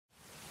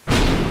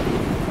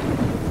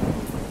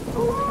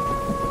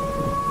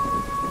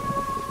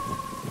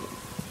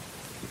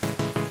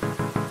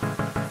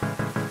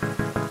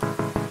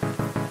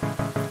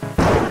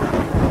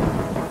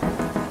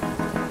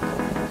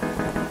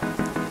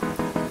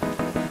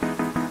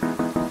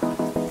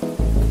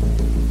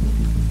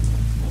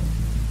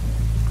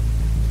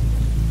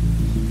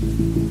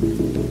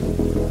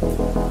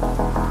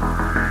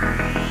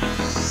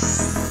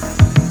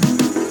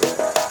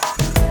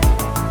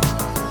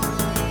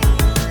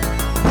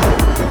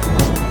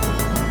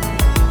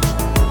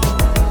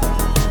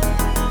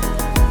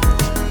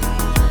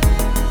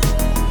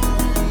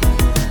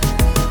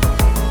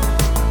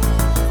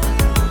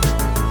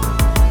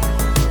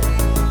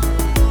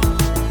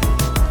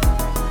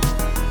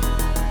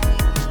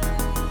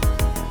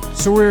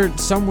So we're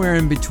somewhere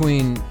in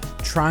between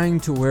trying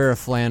to wear a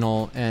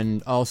flannel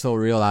and also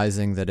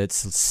realizing that it's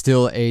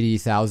still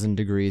 80,000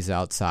 degrees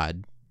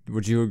outside.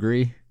 Would you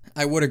agree?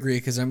 I would agree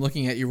because I'm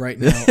looking at you right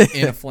now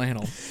in a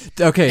flannel.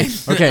 Okay.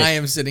 I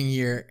am sitting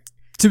here.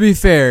 To be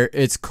fair,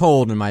 it's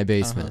cold in my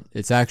basement.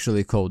 It's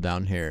actually cold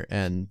down here,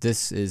 and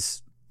this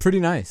is pretty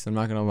nice. I'm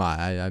not gonna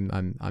lie.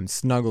 I'm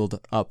snuggled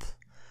up,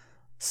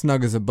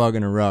 snug as a bug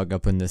in a rug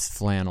up in this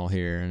flannel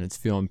here, and it's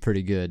feeling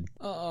pretty good.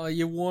 Oh,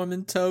 you warm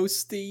and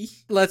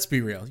toasty. Let's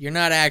be real. You're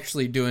not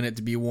actually doing it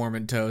to be warm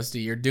and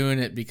toasty. You're doing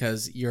it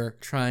because you're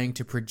trying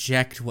to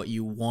project what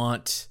you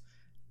want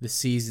the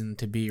season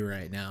to be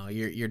right now.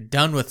 You're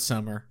done with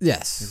summer.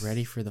 Yes. You're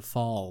ready for the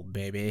fall,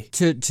 baby.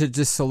 To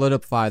just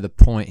solidify the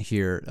point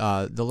here,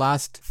 the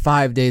last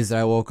 5 days that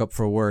I woke up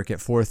for work at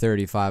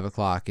 4:30, 5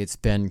 o'clock, it's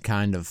been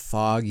kind of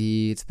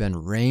foggy. It's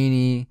been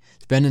rainy.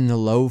 It's been in the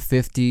low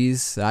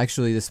 50s.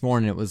 Actually, this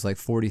morning it was like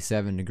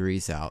 47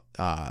 degrees out.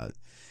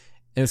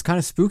 It was kind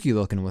of spooky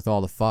looking with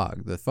all the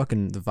fog. The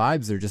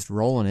vibes are just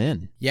rolling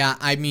in. Yeah,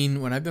 I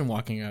mean, when I've been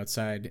walking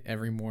outside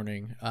every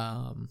morning,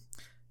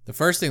 the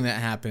first thing that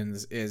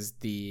happens is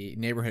the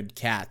neighborhood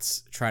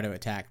cats try to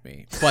attack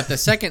me. But the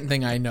second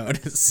thing I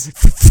notice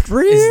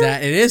is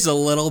that it is a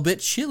little bit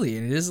chilly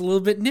and it is a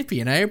little bit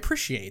nippy, and I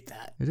appreciate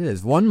that. It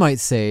is. One might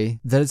say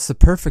that it's the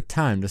perfect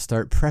time to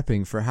start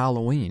prepping for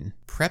Halloween.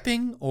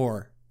 Prepping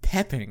or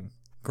pepping,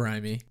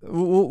 Grimy?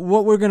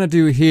 What we're going to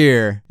do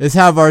here is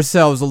have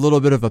ourselves a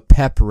little bit of a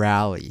pep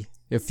rally,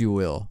 if you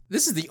will.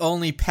 This is the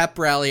only pep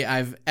rally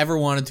I've ever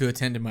wanted to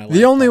attend in my life.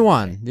 The only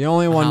one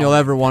you'll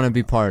ever want to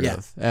be part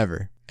of,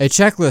 ever. A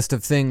checklist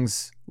of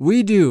things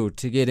we do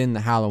to get in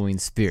the Halloween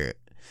spirit.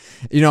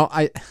 You know,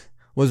 I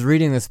was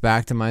reading this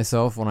back to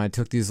myself when I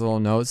took these little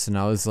notes, and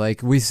I was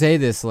like, we say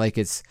this like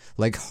it's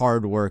like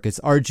hard work. It's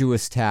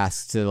arduous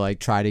tasks to like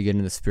try to get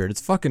in the spirit. It's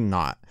fucking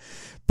not.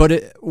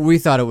 But we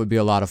thought it would be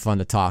a lot of fun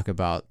to talk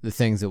about the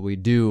things that we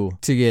do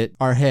to get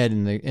our head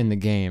in the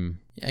game.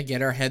 Yeah,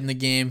 get our head in the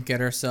game,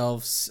 get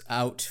ourselves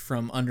out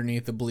from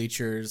underneath the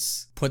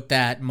bleachers, put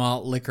that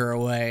malt liquor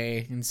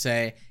away, and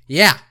say,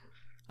 yeah,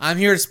 I'm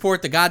here to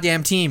support the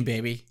goddamn team,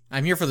 baby.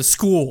 I'm here for the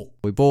school.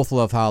 We both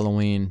love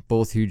Halloween,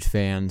 both huge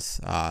fans.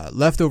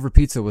 Leftover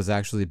Pizza was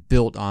actually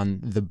built on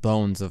the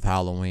bones of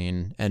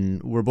Halloween,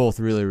 and we're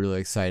both really,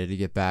 really excited to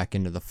get back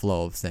into the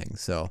flow of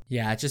things. So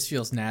yeah, it just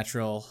feels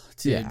natural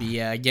to be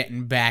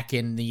getting back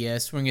in the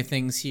swing of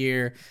things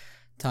here,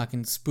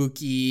 talking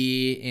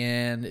spooky,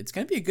 and it's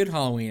going to be a good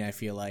Halloween, I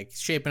feel like.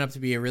 It's shaping up to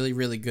be a really,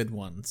 really good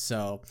one.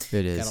 So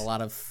it is. Got a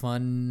lot of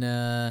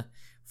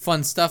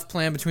fun stuff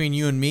planned between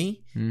you and me.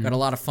 Got a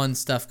lot of fun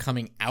stuff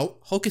coming out.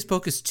 Hocus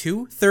Pocus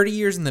 2, 30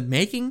 years in the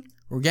making.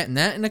 We're getting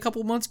that in a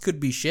couple months.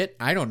 Could be shit.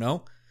 I don't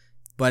know.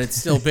 But it's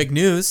still big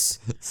news.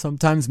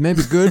 Sometimes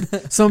maybe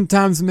good,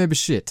 sometimes maybe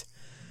shit.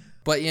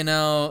 But, you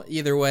know,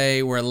 either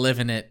way, we're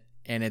living it.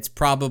 And it's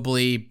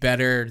probably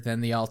better than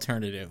the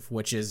alternative,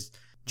 which is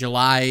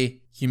July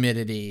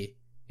humidity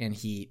and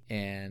heat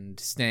and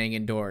staying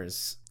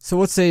indoors. So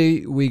let's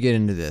say we get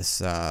into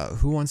this.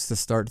 Who wants to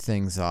start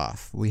things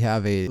off? We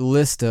have a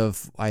list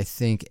of, I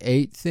think,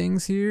 8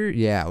 things here.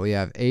 Yeah, we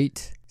have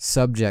 8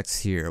 subjects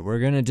here. We're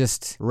going to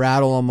just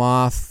rattle them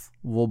off.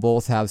 We'll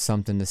both have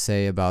something to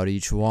say about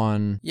each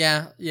one.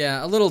 Yeah,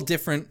 a little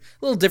different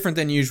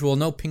than usual.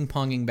 No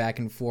ping-ponging back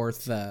and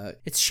forth.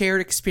 It's shared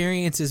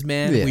experiences,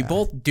 man. Yeah. We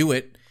both do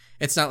it.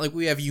 It's not like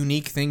we have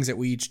unique things that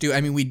we each do.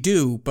 I mean, we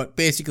do, but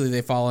basically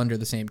they fall under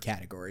the same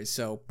categories.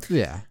 So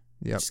yeah.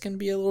 Yep. It's going to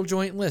be a little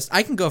joint list.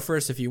 I can go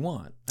first if you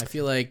want. I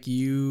feel like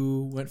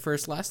you went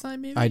first last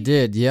time, maybe? I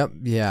did, yep.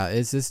 Yeah,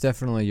 it's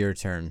definitely your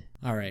turn.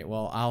 All right,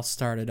 well, I'll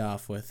start it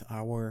off with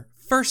our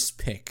first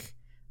pick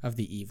of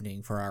the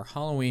evening for our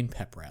Halloween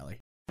pep rally.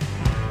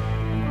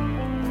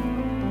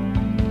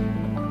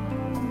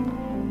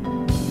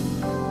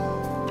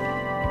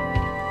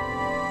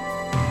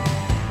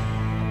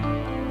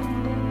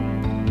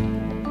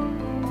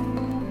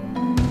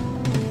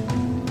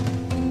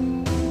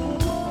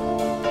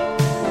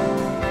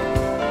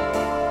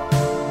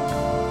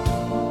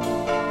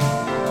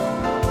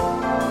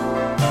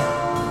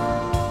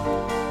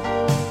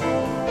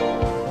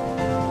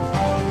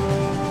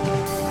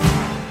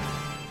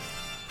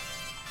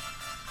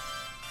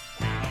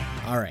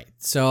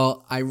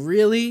 So I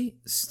really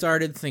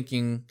started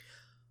thinking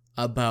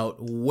about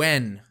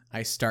when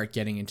I start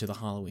getting into the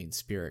Halloween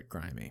spirit,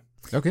 Grimy.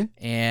 Okay.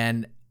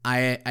 And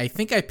I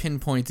think I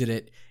pinpointed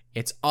it.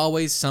 It's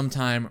always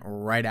sometime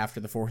right after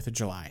the 4th of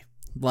July.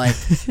 Like,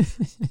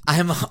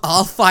 I'm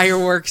all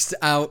fireworks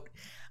out.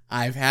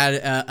 I've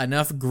had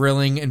enough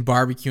grilling and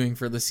barbecuing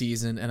for the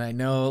season. And I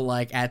know,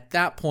 like, at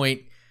that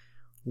point,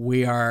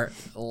 we are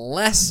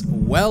less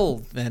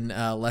than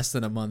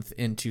a month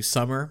into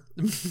summer,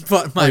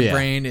 but my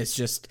brain is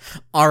just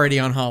already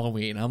on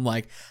Halloween. I'm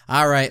like,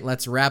 all right,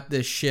 let's wrap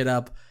this shit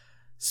up.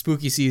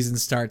 Spooky season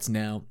starts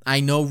now. I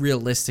know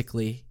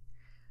realistically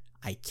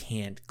I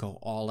can't go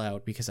all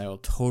out because I will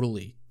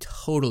totally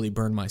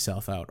burn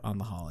myself out on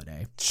the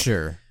holiday.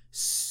 Sure.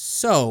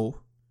 So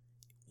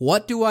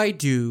what do I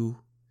do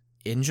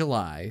in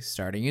July,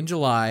 starting in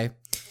July,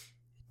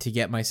 to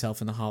get myself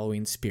in the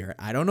Halloween spirit.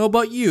 I don't know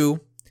about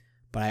you,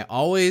 but I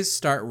always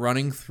start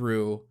running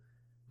through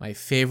my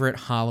favorite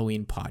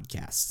Halloween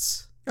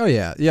podcasts. Oh,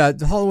 yeah. Yeah,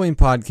 the Halloween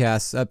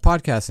podcasts,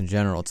 podcasts in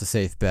general, it's a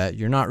safe bet.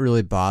 You're not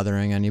really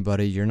bothering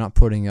anybody. You're not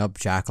putting up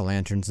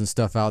jack-o'-lanterns and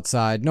stuff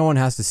outside. No one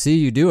has to see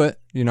you do it,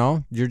 you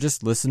know? You're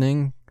just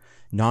listening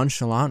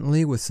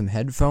nonchalantly with some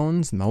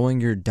headphones, mowing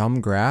your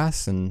dumb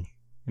grass, and,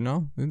 you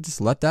know,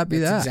 just let that be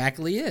that. That's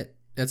exactly it.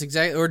 That's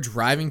exactly, or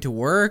driving to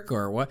work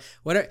or what,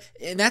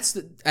 and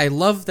I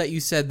love that you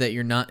said that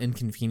you're not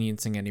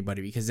inconveniencing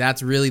anybody, because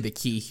that's really the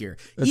key here.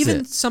 That's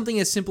Even it. something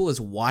as simple as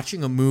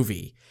watching a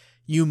movie,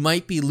 you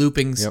might be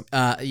looping, Yep.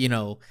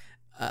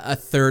 a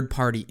third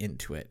party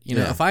into it. You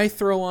know, Yeah. if I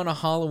throw on a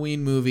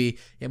Halloween movie,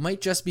 it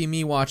might just be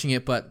me watching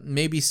it, but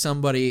maybe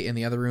somebody in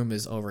the other room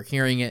is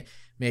overhearing it.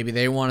 Maybe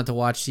they wanted to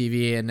watch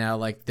TV and now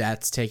like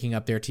that's taking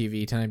up their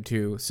TV time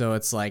too. So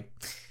it's like,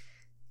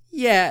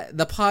 yeah,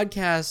 the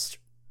podcast,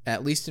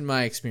 at least in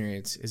my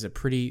experience, is a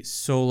pretty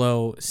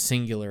solo,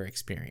 singular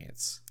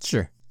experience.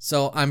 Sure.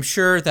 So I'm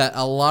sure that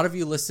a lot of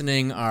you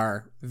listening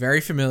are very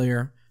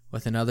familiar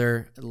with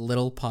another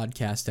little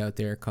podcast out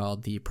there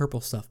called the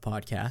Purple Stuff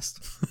Podcast.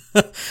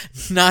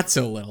 Not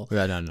so little.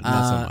 Yeah, no,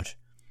 not so much.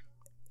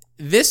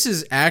 This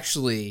is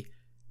actually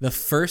the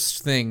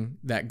first thing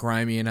that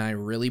Grimy and I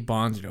really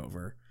bonded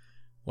over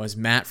was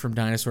Matt from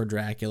Dinosaur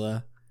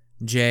Dracula,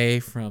 Jay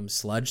from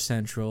Sludge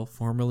Central,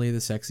 formerly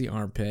the Sexy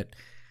Armpit,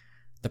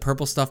 the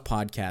Purple Stuff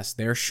Podcast,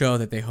 their show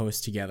that they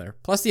host together,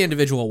 plus the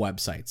individual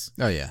websites.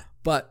 Oh, yeah.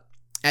 But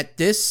at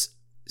this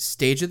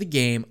stage of the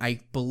game,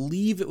 I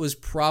believe it was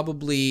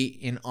probably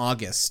in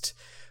August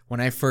when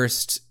I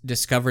first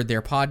discovered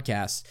their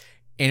podcast,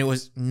 and it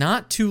was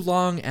not too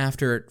long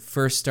after it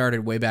first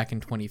started way back in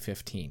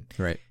 2015.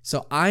 Right.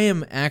 So I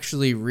am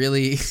actually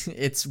really,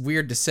 it's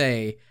weird to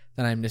say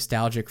that I'm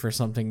nostalgic for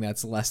something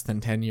that's less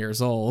than 10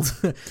 years old,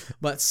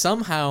 but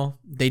somehow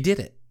they did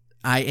it.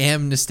 I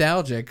am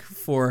nostalgic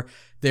for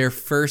their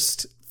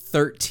first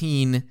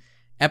 13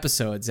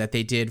 episodes that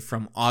they did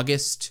from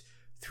August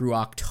through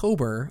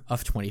October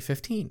of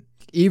 2015.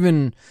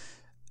 Even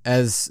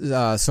as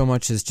so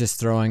much as just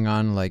throwing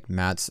on like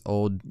Matt's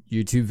old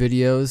YouTube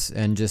videos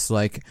and just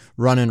like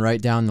running right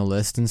down the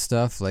list and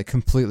stuff, like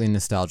completely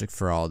nostalgic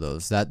for all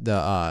those. That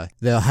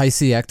the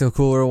Hi-C Ecto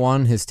Cooler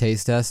one, his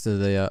taste test of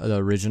the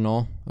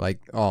original, like,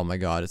 oh my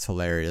god, it's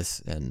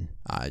hilarious, and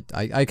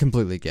I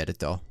completely get it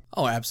though.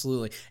 Oh,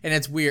 absolutely. And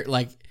it's weird,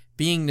 like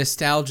being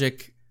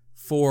nostalgic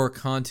for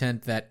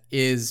content that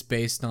is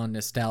based on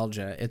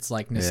nostalgia. It's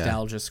like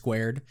nostalgia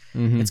squared.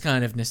 Mm-hmm. It's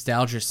kind of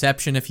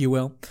nostalgiaception, if you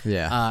will.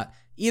 Yeah.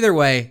 Either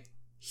way,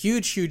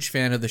 huge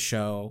fan of the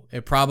show.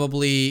 It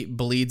probably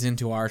bleeds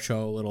into our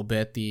show a little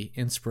bit, the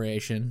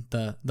inspiration,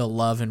 the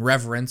love and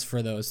reverence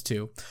for those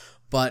two.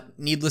 But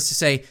needless to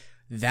say,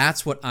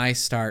 that's what I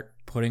start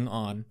putting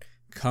on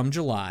come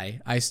July.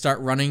 I start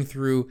running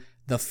through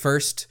the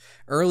first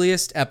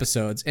earliest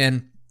episodes,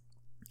 and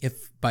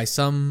if by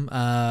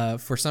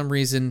for some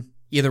reason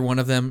either one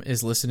of them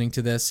is listening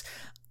to this,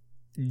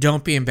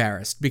 don't be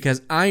embarrassed,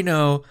 because I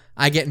know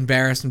I get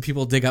embarrassed when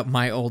people dig up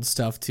my old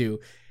stuff too.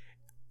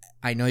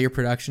 I know your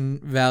production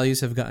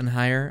values have gotten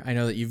higher. I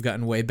know that you've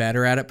gotten way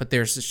better at it, but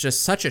there's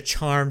just such a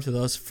charm to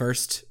those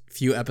first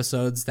few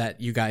episodes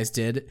that you guys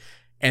did,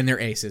 and they're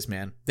aces,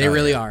 man. They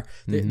really are.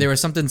 Mm-hmm. There was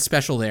something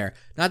special there.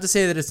 Not to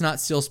say that it's not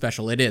still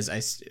special. It is.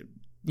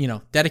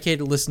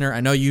 Dedicated listener.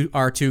 I know you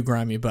are too,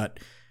 Grimy,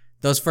 but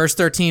those first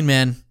 13,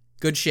 man,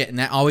 good shit. And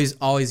that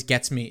always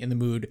gets me in the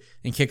mood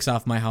and kicks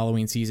off my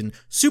Halloween season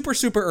super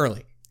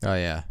early. Oh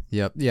yeah.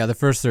 Yep. Yeah. The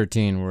first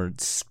 13 were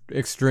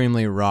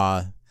extremely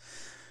raw.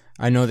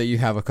 I know that you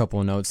have a couple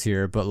of notes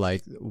here, but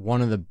like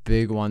one of the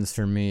big ones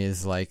for me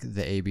is like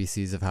the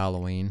ABCs of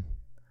Halloween.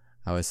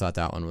 I always thought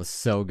that one was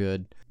so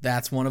good.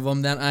 That's one of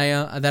them that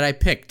I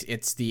picked.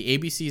 It's the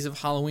ABCs of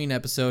Halloween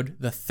episode,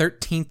 the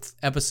 13th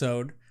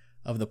episode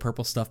of the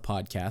Purple Stuff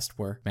Podcast,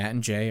 where Matt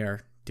and Jay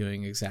are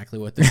doing exactly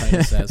what the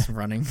title says,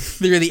 running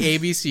through the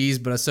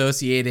ABCs, but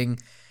associating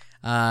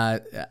a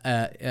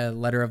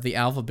letter of the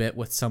alphabet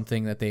with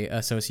something that they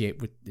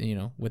associate with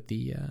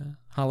the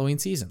Halloween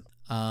season.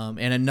 And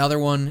another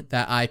one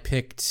that I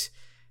picked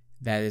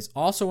that is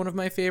also one of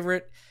my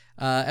favorite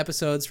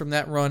episodes from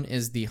that run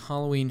is the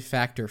Halloween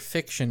Factor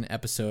Fiction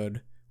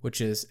episode,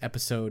 which is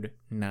episode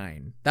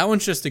 9. That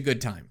one's just a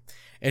good time.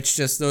 It's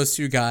just those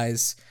two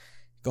guys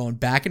going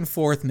back and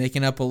forth,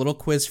 making up a little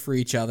quiz for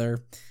each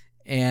other.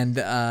 And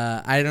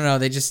I don't know,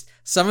 they just,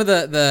 some of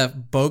the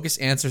bogus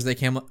answers they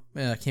came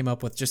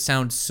up with just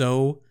sound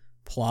so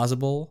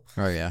plausible.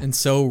 Oh yeah. And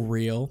so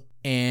real.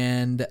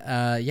 And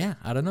I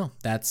don't know.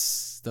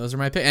 Those are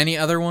my pick. Any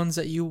other ones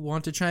that you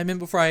want to chime in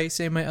before I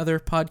say my other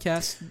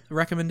podcast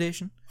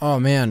recommendation? Oh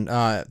man,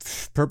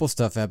 Purple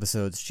Stuff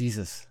episodes,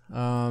 Jesus.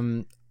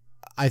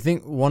 I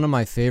think one of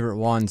my favorite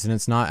ones, and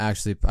it's not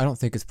actually, I don't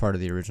think it's part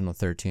of the original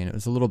 13. It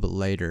was a little bit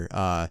later.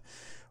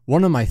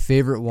 One of my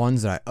favorite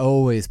ones that I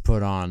always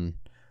put on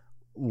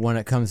when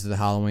it comes to the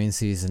Halloween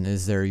season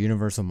is their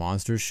Universal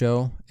Monsters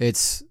show.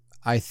 It's,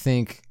 I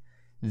think,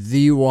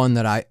 the one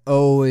that I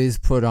always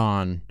put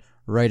on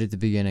right at the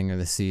beginning of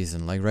the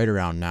season, like right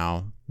around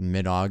now,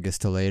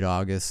 mid-August to late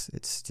August.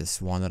 It's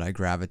just one that I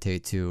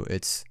gravitate to.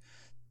 It's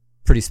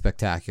pretty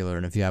spectacular,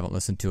 and if you haven't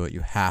listened to it,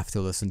 you have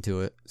to listen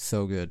to it.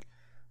 So good.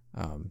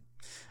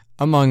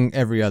 Among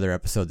every other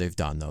episode they've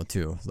done, though,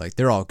 too. Like,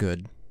 they're all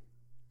good.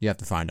 You have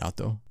to find out,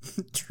 though.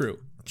 True.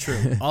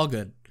 All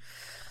good.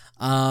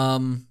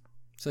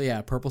 So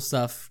yeah, Purple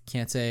Stuff,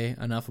 can't say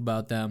enough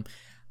about them.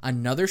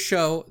 Another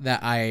show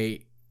that I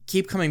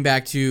keep coming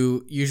back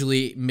to,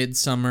 usually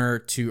midsummer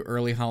to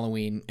early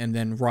Halloween, and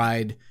then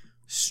ride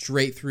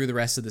straight through the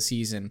rest of the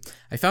season.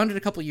 I found it a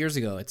couple years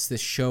ago. It's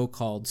this show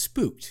called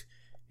Spooked,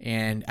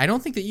 and I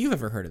don't think that you've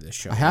ever heard of this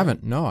show. I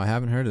haven't. No, I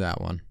haven't heard of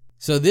that one.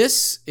 So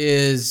this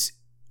is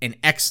an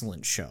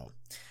excellent show.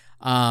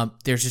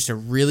 There's just a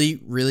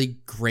really, really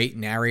great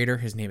narrator.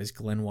 His name is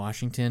Glenn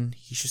Washington.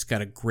 He's just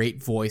got a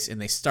great voice,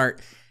 and they start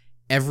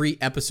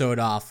every episode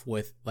off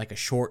with like a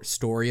short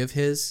story of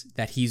his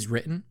that he's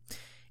written.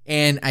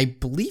 And I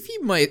believe he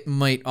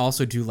might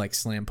also do like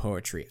slam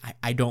poetry.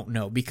 I don't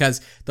know,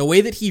 because the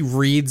way that he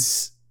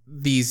reads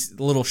these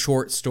little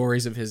short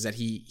stories of his that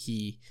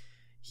he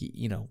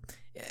you know,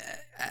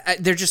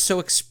 they're just so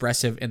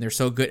expressive and they're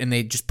so good, and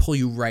they just pull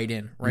you right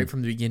in right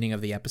from the beginning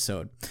of the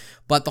episode.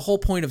 But the whole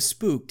point of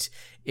Spooked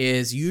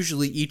is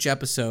usually each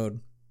episode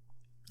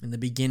in the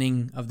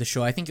beginning of the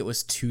show, I think it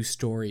was 2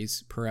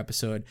 stories per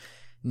episode.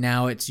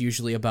 Now it's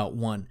usually about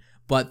 1,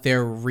 but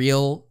they're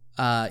real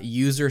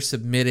user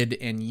submitted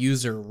and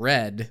user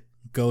read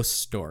ghost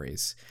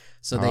stories.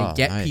 So they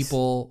get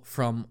people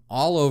from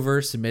all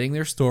over submitting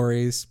their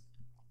stories,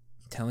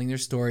 telling their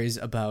stories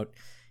about,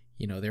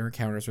 you know, their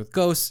encounters with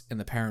ghosts and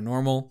the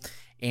paranormal.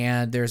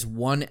 And there's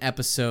one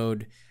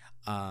episode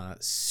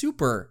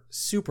super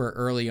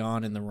early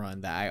on in the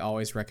run that I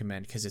always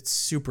recommend because it's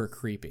super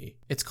creepy.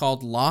 It's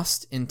called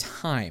Lost in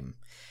Time.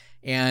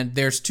 And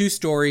there's 2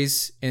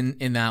 stories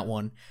in that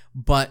one,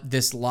 but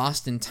this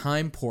Lost in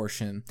Time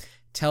portion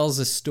tells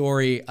a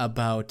story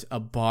about a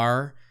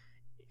bar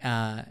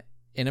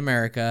in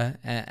America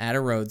at a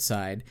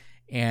roadside,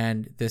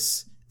 and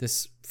this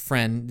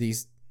friend,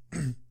 these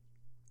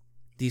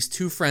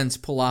 2 friends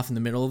pull off in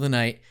the middle of the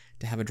night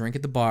to have a drink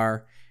at the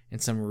bar,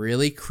 and some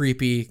really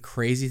creepy,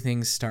 crazy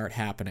things start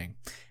happening.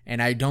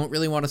 And I don't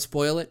really want to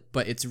spoil it,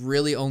 but it's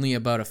really only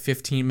about a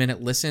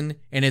 15-minute listen,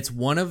 and it's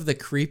one of the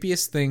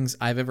creepiest things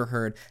I've ever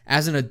heard.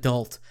 As an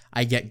adult,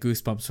 I get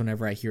goosebumps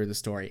whenever I hear the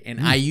story, and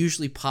I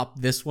usually pop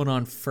this one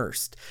on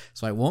first.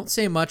 So I won't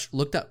say much.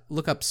 Look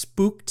up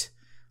Spooked,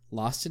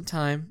 Lost in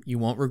Time. You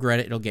won't regret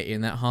it. It'll get you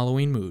in that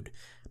Halloween mood.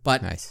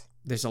 But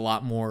there's a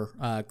lot more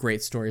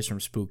great stories from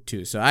Spooked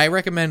too, so I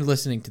recommend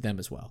listening to them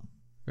as well.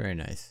 Very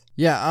nice.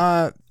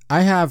 Yeah,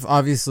 I have,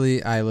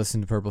 obviously, I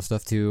listen to Purple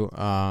Stuff too.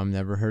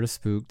 Never heard of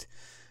Spooked.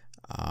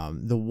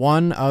 The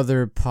one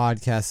other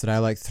podcast that I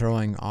like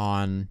throwing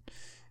on,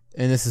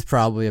 and this is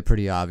probably a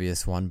pretty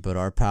obvious one, but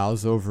our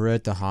pals over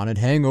at The Haunted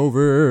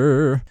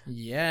Hangover.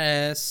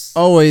 Yes.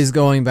 Always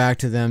going back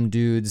to them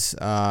dudes.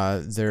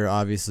 They're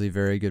obviously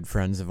very good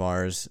friends of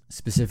ours.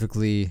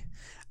 Specifically,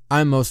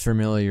 I'm most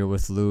familiar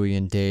with Louie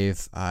and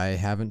Dave. I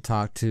haven't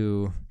talked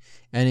to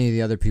any of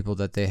the other people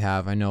that they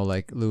have. I know,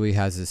 like, Louis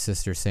has his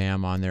sister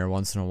Sam on there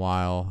once in a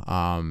while.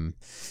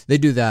 They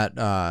do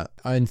that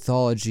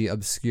Anthology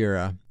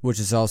Obscura, which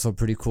is also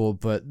pretty cool.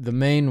 But the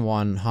main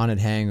one, Haunted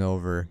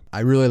Hangover, I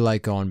really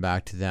like going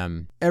back to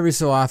them. Every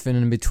so often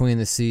in between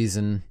the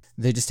season,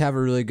 they just have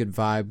a really good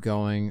vibe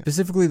going.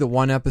 Specifically the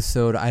one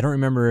episode, I don't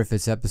remember if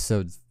it's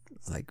episode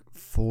like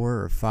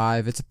 4 or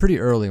 5. It's a pretty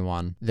early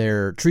one.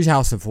 Their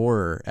Treehouse of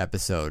Horror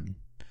episode,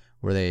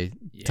 where they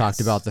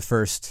talked about the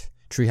first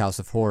Treehouse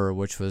of Horror,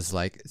 which was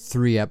like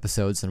 3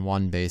 episodes in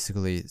one,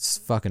 basically. It's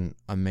fucking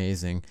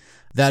amazing.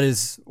 That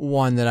is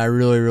one that I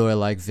really, really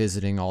like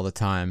visiting all the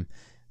time.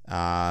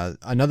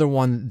 Another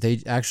one,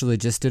 they actually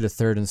just did a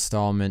 3rd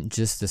installment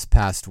just this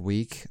past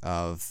week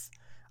of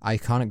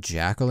Iconic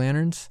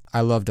Jack-o'-lanterns. I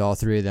loved all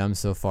 3 of them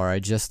so far. I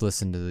just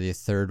listened to the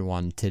 3rd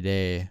one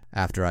today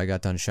after I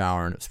got done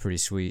showering. It was pretty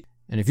sweet.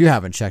 And if you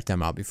haven't checked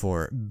them out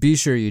before, be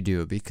sure you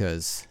do,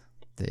 because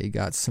they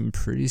got some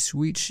pretty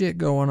sweet shit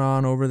going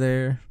on over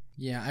there.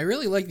 Yeah, I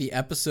really like the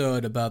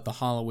episode about the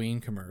Halloween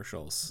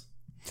commercials.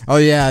 Oh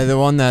yeah, the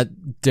one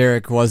that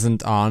Derek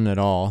wasn't on at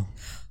all.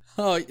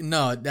 Oh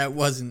no, that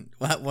wasn't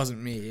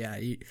me. Yeah,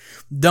 you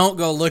don't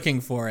go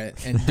looking for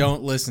it, and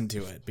don't listen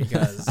to it,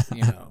 because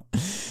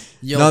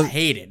you'll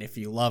hate it if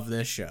you love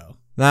this show.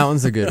 That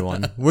one's a good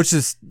one, which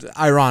is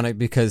ironic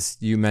because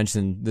you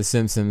mentioned The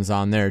Simpsons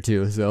on there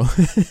too. So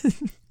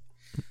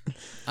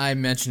I'm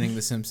mentioning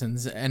The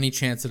Simpsons any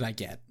chance that I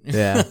get.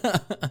 Yeah,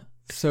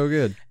 so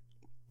good.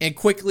 And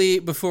quickly,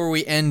 before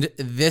we end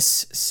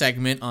this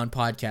segment on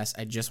podcast,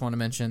 I just want to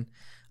mention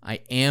I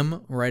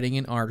am writing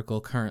an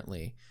article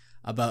currently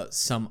about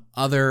some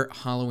other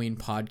Halloween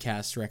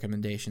podcast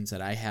recommendations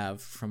that I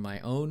have from my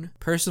own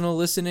personal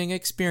listening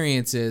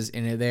experiences,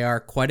 and they are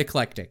quite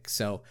eclectic.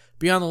 So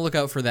be on the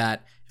lookout for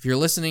that. If you're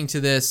listening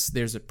to this,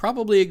 there's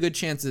probably a good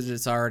chance that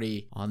it's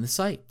already on the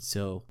site.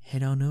 So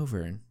head on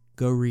over and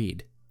go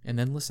read, and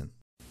then listen.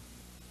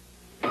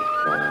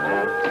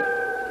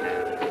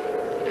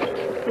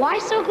 Why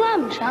so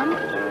glum, chum?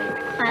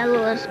 I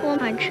lost all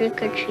my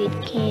trick-or-treat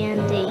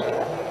candy.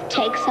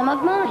 Take some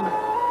of mine.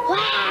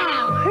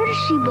 Wow,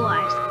 Hershey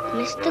bars,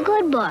 Mr.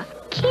 Goodbar,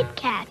 Kit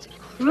Kats,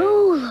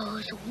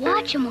 Rolos,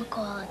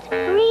 whatchamacallits,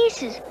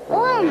 Reese's,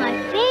 all my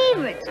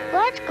favorites.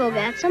 Let's go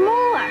get some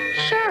more.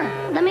 Sure,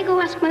 let me go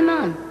ask my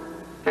mom.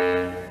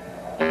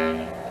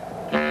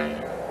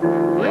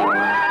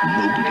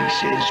 Nobody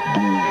says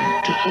boo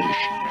to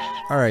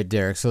Hershey's. All right,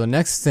 Derek. So the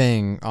next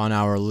thing on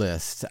our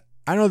list,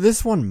 I know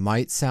this one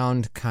might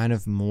sound kind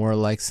of more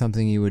like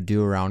something you would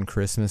do around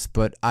Christmas,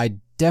 but I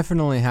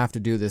definitely have to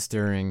do this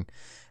during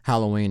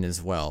Halloween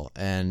as well.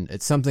 And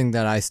it's something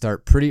that I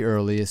start pretty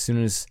early. As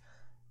soon as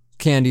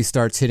candy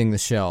starts hitting the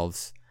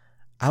shelves,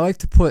 I like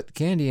to put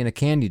candy in a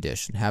candy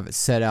dish and have it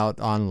set out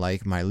on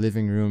like my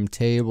living room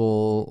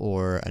table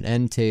or an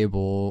end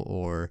table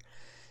or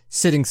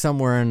sitting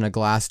somewhere in a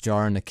glass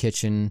jar in the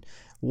kitchen.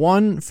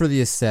 One, for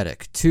the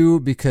aesthetic. Two,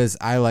 because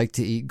I like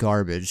to eat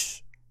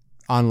garbage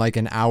on like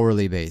an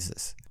hourly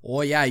basis.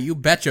 Oh, yeah, you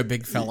betcha,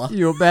 big fella.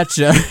 You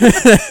betcha.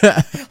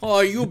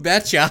 Oh, you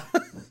betcha.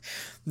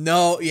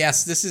 No,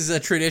 yes, this is a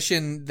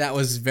tradition that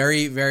was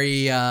very,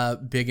 very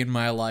big in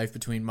my life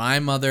between my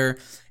mother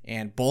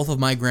and both of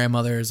my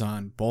grandmothers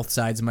on both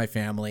sides of my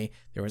family.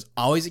 There was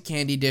always a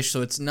candy dish,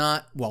 so it's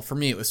not, well, for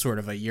me, it was sort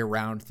of a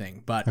year-round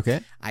thing. But Okay.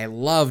 I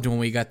loved when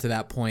we got to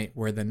that point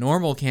where the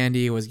normal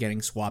candy was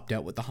getting swapped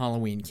out with the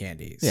Halloween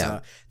candy. Yeah.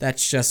 So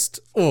that's just,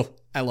 oh,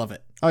 I love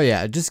it. Oh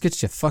yeah, it just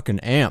gets you fucking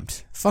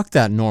amped. Fuck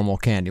that normal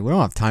candy. We don't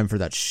have time for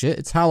that shit.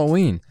 It's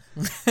Halloween.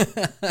 Fuck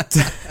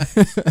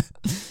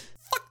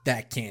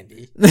that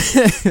candy.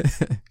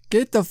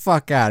 Get the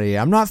fuck out of here.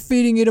 I'm not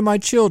feeding it to my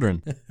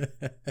children.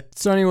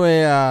 So anyway,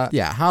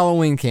 yeah,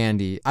 Halloween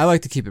candy. I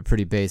like to keep it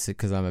pretty basic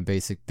because I'm a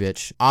basic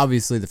bitch.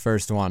 Obviously, the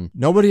first one.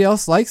 Nobody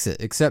else likes it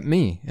except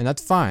me, and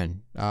that's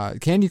fine.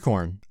 Candy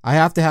corn. I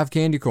have to have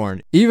candy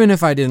corn. Even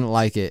if I didn't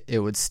like it, it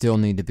would still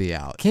need to be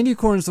out. Candy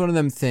corn is one of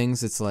them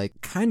things that's like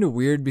kind of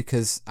weird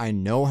because I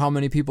know how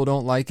many people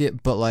don't like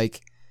it, but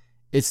like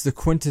it's the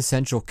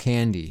quintessential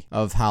candy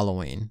of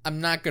Halloween.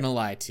 I'm not gonna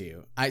lie to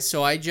you. I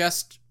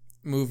just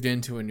moved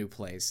into a new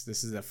place.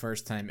 This is the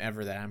first time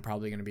ever that I'm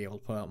probably gonna be able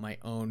to put out my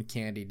own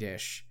candy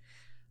dish.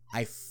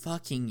 I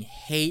fucking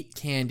hate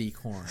candy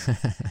corn.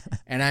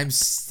 And I'm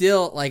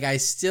still, like, I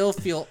still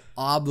feel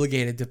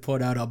obligated to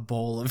put out a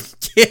bowl of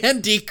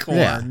candy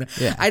corn.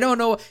 Yeah. I don't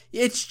know.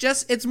 It's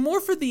just, it's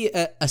more for the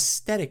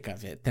aesthetic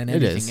of it than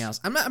anything else.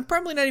 I'm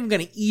probably not even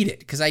going to eat it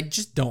because I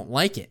just don't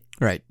like it.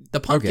 Right.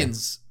 The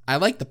pumpkins, I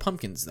like the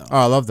pumpkins, though. Oh,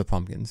 I love the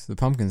pumpkins. The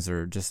pumpkins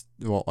are just,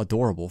 well,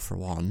 adorable for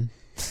one.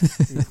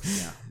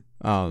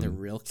 Yeah. They're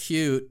real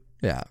cute.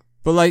 Yeah.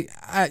 But like,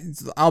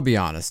 I'll be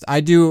honest.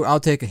 I'll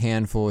take a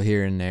handful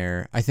here and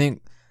there. I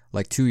think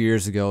like 2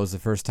 years ago was the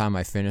first time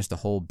I finished a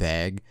whole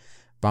bag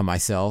by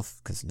myself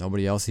because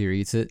nobody else here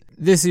eats it.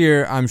 This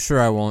year, I'm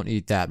sure I won't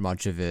eat that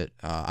much of it.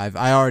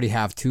 I already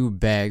have 2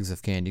 bags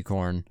of candy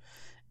corn,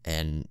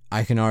 and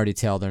I can already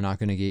tell they're not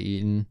going to get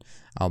eaten.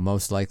 I'll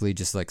most likely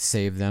just like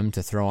save them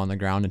to throw on the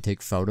ground and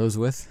take photos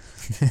with.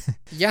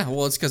 Yeah,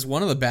 well, it's because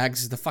one of the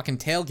bags is the fucking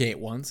tailgate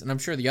ones, and I'm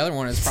sure the other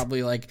one is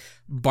probably like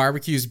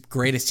barbecue's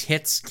greatest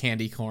hits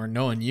candy corn,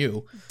 knowing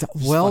you.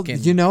 Well,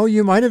 you know,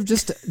 you might have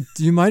just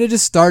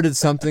started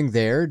something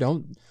there.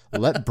 Don't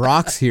let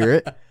Brox hear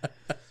it.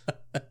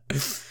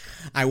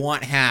 I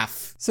want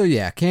half. So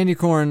yeah, candy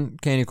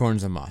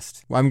corn's a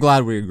must. Well, I'm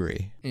glad we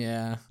agree.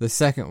 Yeah. The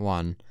second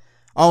one,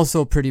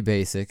 also pretty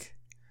basic.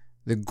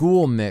 The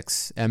Ghoul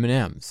Mix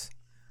M&Ms.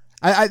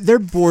 They're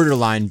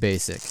borderline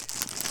basic.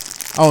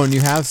 Oh, and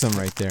you have some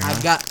right there.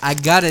 Huh? I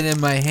got it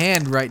in my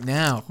hand right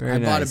now. Very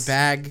nice.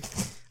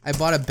 I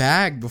bought a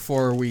bag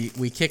before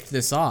we kicked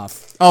this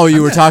off. Oh,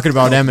 you were talking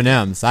about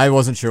M&Ms. I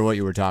wasn't sure what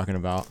you were talking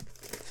about.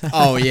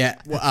 Oh yeah.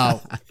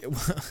 Wow.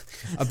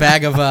 A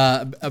bag of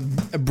a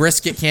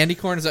brisket candy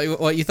corn. Is that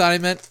what you thought I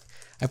meant?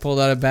 I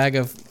pulled out a bag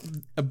of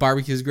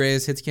barbecue's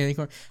greatest hits candy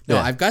corn. No,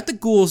 yeah. I've got the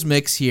Ghouls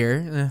Mix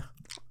here.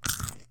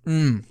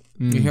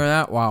 You hear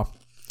that? Wow.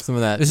 Some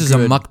of that. This is a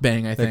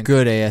mukbang, I think. A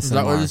good ASMR. Is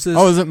that what this is?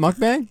 Oh, is it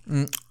mukbang?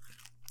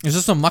 Is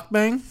this a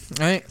mukbang?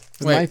 Right?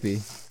 It might be.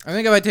 I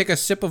think if I take a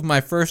sip of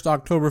my first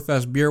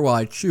Oktoberfest beer while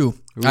I chew,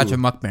 that's a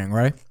mukbang,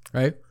 right?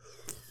 Right?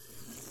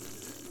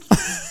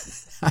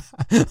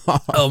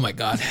 Oh my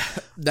god.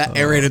 That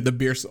aerated the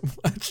beer so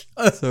much.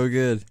 So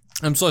good.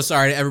 I'm so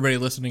sorry to everybody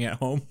listening at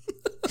home.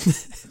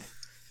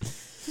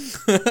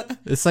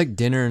 It's like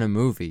dinner and a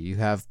movie. You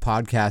have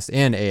podcast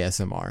and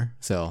ASMR.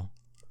 So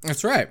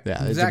that's right. Yeah,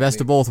 exactly. It's the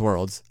best of both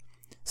worlds.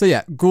 So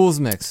yeah, Ghouls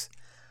Mix.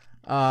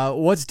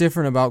 What's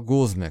different about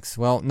Ghouls Mix?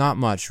 Well, not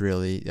much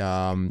really.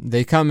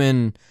 They come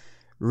in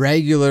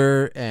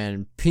regular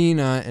and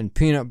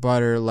peanut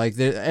butter, like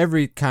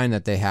every kind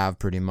that they have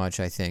pretty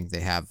much. I think they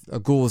have a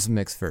Ghouls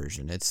Mix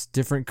version. It's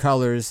different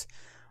colors.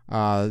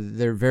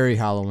 They're very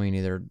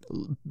Halloweeny. They're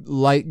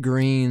light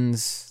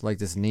greens, like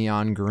this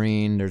neon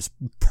green. There's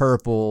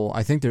purple.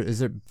 I think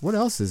what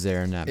else is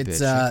there in that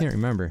bitch? I can't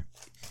remember.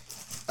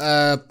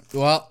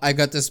 Well, I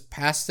got this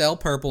pastel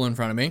purple in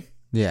front of me.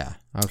 Yeah,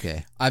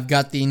 okay. I've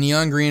got the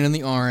neon green and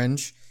the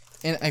orange,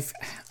 And I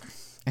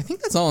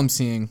think that's all I'm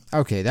seeing.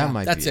 Okay,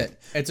 that's it.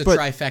 It's a But-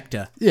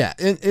 trifecta. Yeah,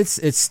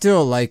 it's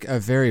still like a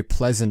very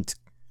pleasant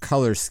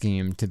color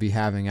scheme to be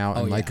having out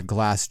in like a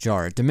glass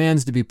jar. It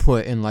demands to be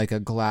put in like a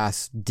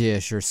glass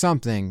dish or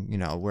something,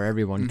 where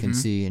everyone can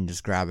see and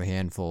just grab a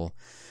handful.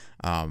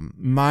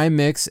 My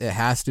mix, it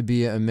has to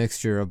be a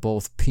mixture of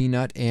both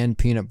peanut and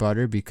peanut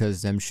butter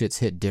because them shits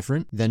hit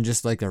different than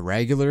just like a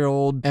regular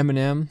old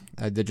M&M.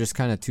 They're just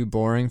kind of too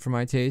boring for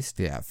my taste.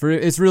 Yeah,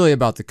 it's really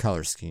about the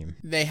color scheme.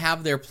 They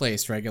have their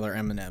place, regular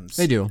M&Ms.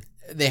 They do.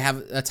 They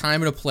have a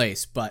time and a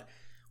place, but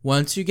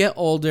once you get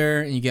older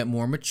and you get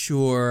more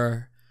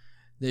mature,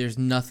 there's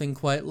nothing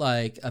quite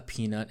like a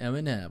peanut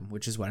M&M,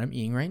 which is what I'm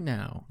eating right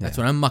now. That's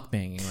what I'm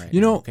mukbanging right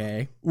now,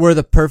 okay? Where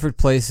the perfect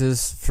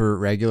places for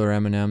regular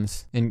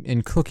M&Ms?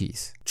 In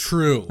cookies.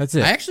 True. That's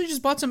it. I actually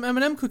just bought some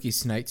M&M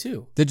cookies tonight,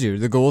 too. Did you?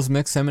 The Goals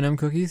Mix M&M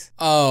cookies?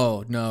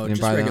 Oh, no, didn't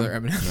just buy regular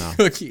them? M&M No.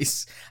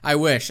 cookies. I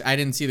wish. I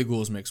didn't see the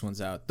Ghouls Mix ones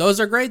out. Those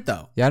are great,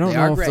 though. Yeah, I don't They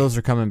know are if great. those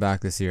are coming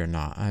back this year or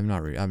not. I'm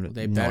not really.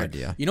 They no better.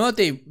 idea. You know what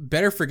they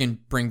better friggin'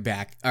 bring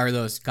back are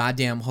those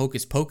goddamn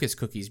Hocus Pocus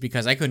cookies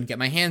because I couldn't get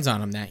my hands on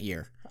them that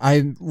year.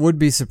 I would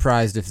be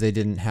surprised if they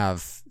didn't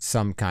have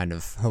some kind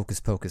of Hocus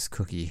Pocus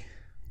cookie,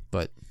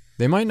 but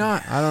they might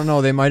not. I don't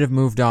know. They might have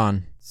moved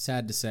on.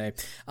 Sad to say.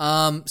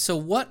 So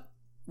what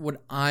would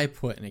I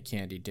put in a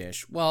candy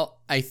dish?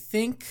 Well, I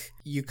think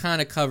you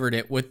kind of covered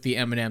it with the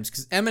M&Ms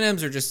because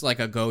M&Ms are just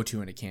like a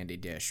go-to in a candy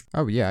dish.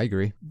 Oh yeah, I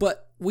agree.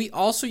 But we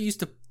also used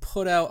to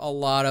put out a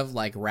lot of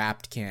like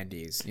wrapped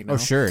candies. Oh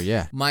sure,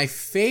 yeah. My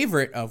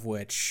favorite of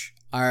which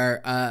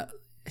are,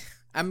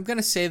 I'm going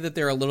to say that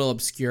they're a little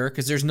obscure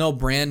because there's no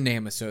brand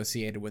name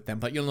associated with them,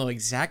 but you'll know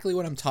exactly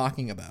what I'm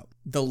talking about.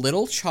 The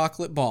little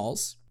chocolate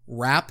balls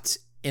wrapped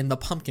in the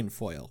pumpkin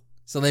foil.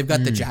 So they've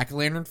got the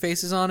jack-o'-lantern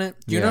faces on it.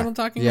 Do you know what I'm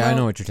talking about? Yeah, I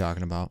know what you're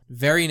talking about.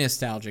 Very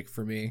nostalgic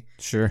for me.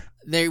 Sure.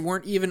 They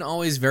weren't even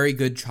always very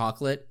good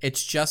chocolate.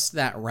 It's just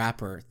that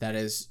wrapper that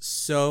is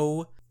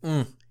so...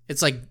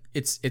 It's like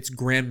it's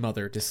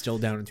grandmother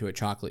distilled down into a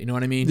chocolate. You know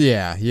what I mean?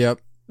 Yeah,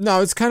 yep.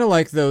 No, it's kind of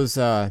like those,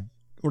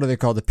 what are they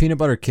called? The peanut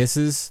butter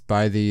kisses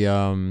by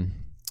the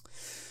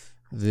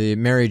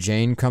Mary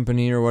Jane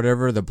company or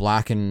whatever, the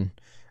black and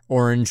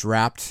orange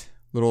wrapped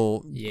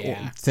little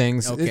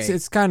things. Okay.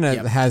 It's kind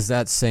of has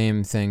that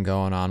same thing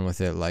going on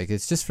with it. Like,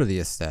 it's just for the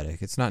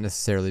aesthetic. It's not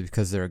necessarily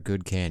because they're a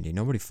good candy.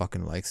 Nobody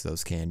fucking likes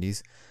those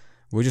candies.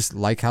 We just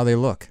like how they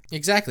look.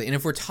 Exactly. And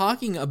if we're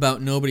talking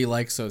about nobody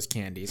likes those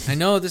candies, I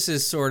know this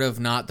is sort of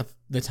not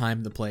the time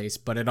and the place,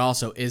 but it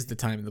also is the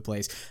time and the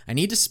place. I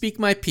need to speak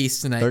my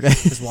piece tonight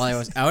because while I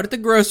was out at the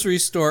grocery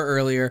store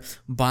earlier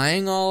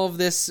buying all of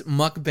this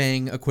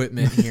mukbang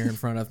equipment here in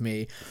front of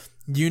me,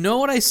 you know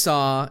what I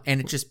saw,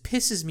 and it just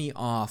pisses me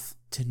off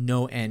to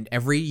no end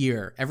every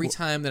year, every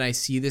time that I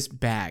see this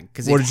bag,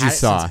 because they've had it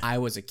since I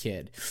was a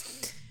kid.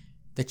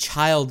 The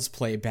Child's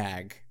Play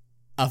bag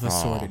of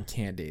assorted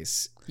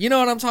candies. You know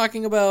what I'm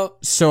talking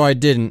about? So I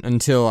didn't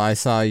until I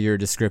saw your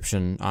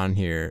description on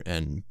here,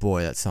 and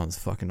boy, that sounds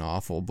fucking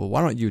awful. But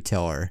why don't you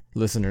tell our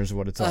listeners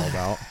what it's all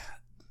about?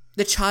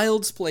 The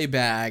Child's Play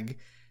bag,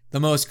 the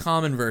most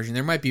common version.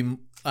 There might be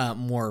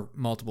more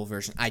multiple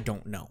versions. I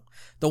don't know.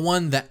 The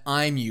one that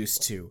I'm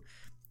used to,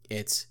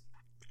 it's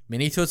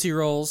mini Tootsie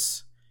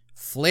Rolls,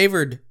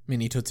 flavored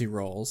mini Tootsie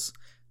Rolls,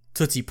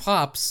 Tootsie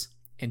Pops,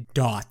 and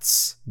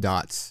Dots.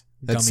 Dots.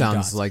 That Gummy sounds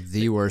Dots. like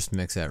the worst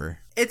mix ever.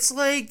 It's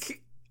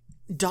like,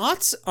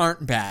 Dots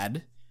aren't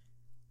bad.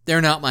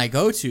 They're not my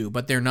go-to,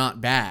 but they're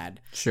not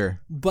bad. Sure.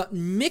 But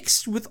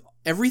mixed with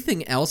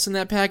everything else in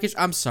that package,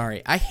 I'm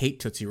sorry, I hate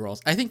Tootsie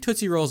Rolls. I think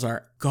Tootsie Rolls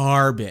are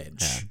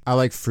garbage. Yeah. I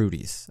like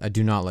Fruities. I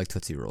do not like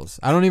Tootsie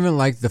Rolls. I don't even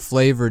like the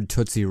flavored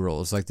Tootsie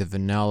Rolls, like the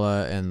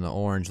vanilla and the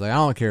orange. Like, I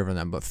don't care for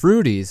them. But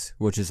Fruities,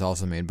 which is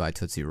also made by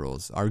Tootsie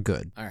Rolls, are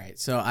good. All right,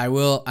 so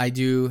I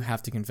do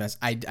have to confess,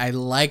 I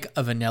like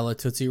a vanilla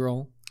Tootsie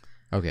Roll.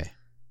 Okay.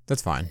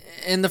 That's fine.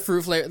 And the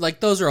fruit flavor, like,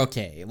 those are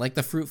okay. Like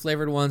the fruit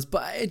flavored ones,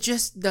 but it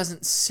just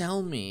doesn't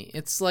sell me.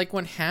 It's like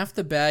when half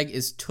the bag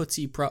is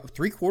Tootsie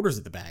 3/4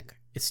 of the bag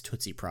is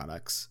Tootsie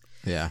products.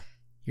 Yeah.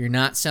 You're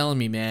not selling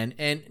me, man.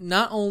 And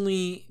not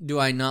only do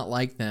I not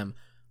like them,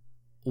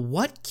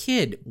 what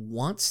kid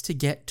wants to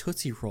get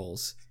Tootsie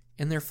Rolls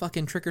in their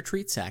fucking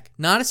trick-or-treat sack?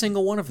 Not a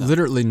single one of them.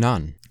 Literally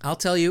none. I'll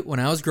tell you,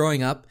 when I was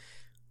growing up,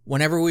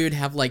 whenever we would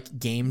have, like,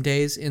 game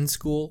days in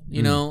school,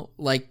 you know,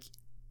 like,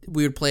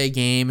 we would play a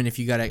game, and if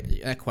you got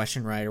a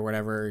question right or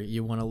whatever,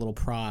 you won a little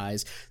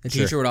prize. The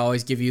teacher would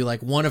always give you,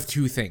 like, one of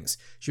two things.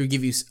 She would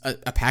give you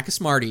a pack of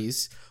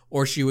Smarties,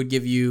 or she would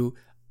give you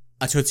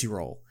a Tootsie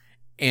Roll.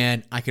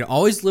 And I could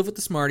always live with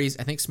the Smarties.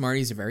 I think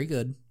Smarties are very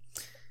good.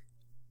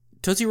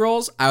 Tootsie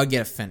Rolls, I would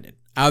get offended.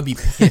 I would be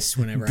pissed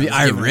whenever I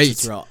was given a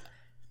Tootsie Roll.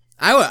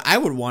 I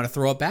would want to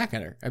throw it back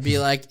at her. I'd be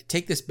like,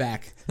 take this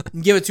back.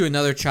 Give it to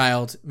another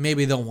child.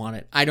 Maybe they'll want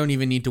it. I don't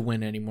even need to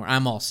win anymore.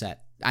 I'm all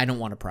set. I don't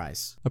want a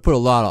prize. I put a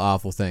lot of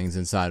awful things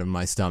inside of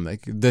my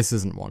stomach. This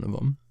isn't one of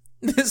them.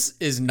 This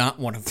is not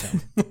one of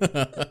them.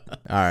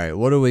 All right,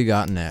 what do we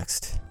got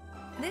next?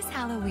 This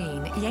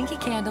Halloween, Yankee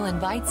Candle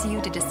invites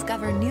you to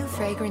discover new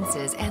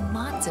fragrances and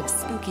lots of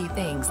spooky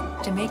things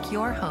to make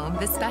your home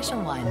the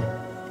special one.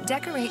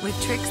 Decorate with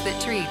tricks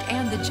that treat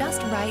and the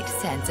just right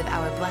sense of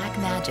our black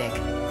magic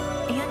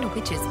and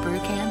Witch's Brew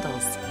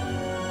candles.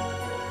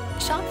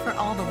 Shop for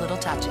all the little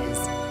touches.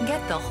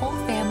 Get the whole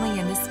family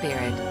in the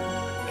spirit.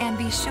 And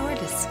be sure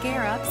to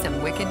scare up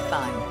some wicked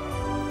fun.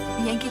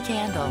 Yankee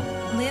Candle.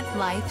 Live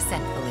life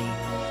scentfully.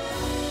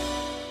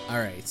 All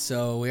right,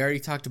 so we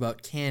already talked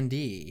about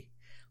candy.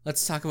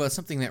 Let's talk about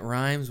something that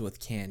rhymes with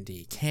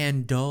candy.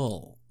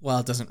 Candle. Well,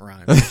 it doesn't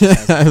rhyme.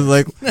 I was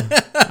like,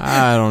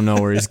 I don't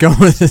know where he's going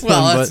with this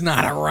Well, one, it's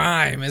not a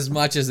rhyme as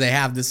much as they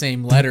have the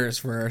same letters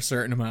for a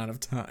certain amount of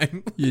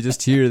time. You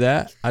just hear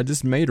that? I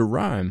just made a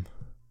rhyme.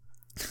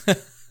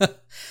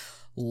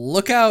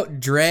 Look out,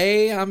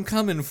 Dre, I'm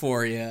coming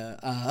for you.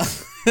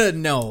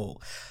 No.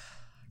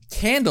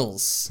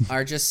 Candles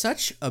are just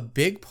such a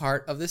big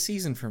part of the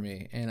season for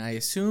me, and I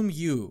assume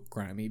you,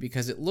 Grimy,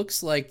 because it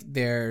looks like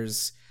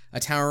there's a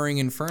towering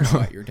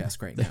inferno at your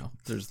desk right now.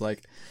 There's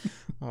like,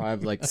 I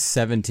have like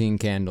 17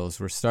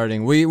 candles. We're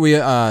starting. We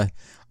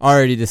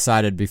already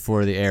decided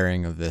before the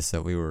airing of this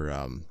that we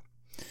were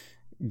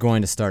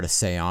going to start a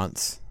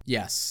seance.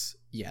 Yes.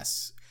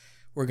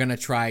 We're gonna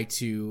try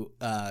to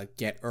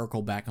get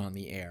Urkel back on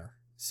the air.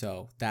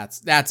 So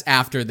that's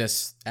after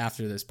this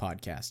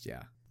podcast.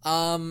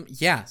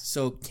 Yeah.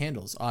 So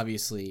candles,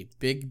 obviously,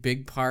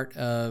 big part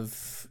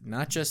of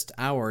not just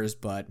ours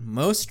but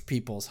most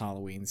people's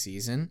Halloween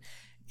season.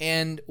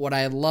 And what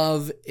I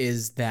love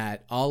is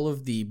that all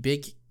of the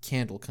big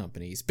candle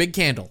companies, Big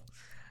Candle,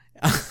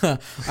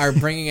 are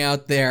bringing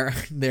out their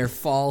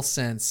fall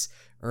scents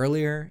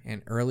earlier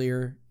and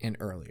earlier and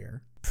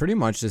earlier. Pretty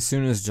much as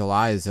soon as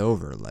July is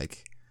over,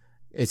 like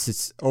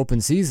it's open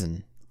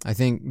season. I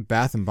think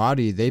Bath &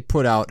 Body, they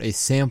put out a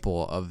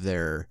sample of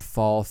their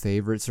fall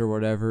favorites or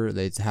whatever.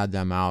 They had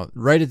them out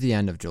right at the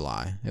end of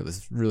July. It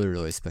was really,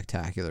 really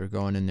spectacular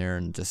going in there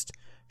and just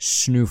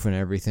snoofing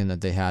everything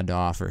that they had to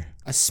offer.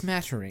 A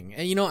smattering.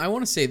 And I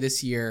want to say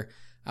this year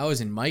I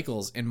was in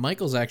Michael's, and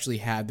Michael's actually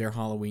had their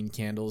Halloween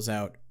candles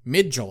out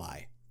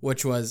mid-July,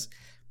 which was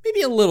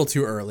maybe a little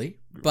too early.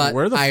 But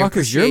where the fuck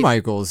is your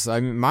Michael's? I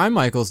mean, my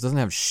Michael's doesn't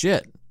have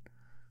shit.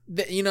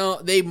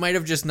 They might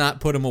have just not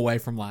put them away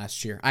from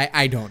last year.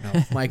 I don't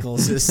know.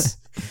 Michael's is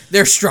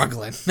they're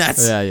struggling.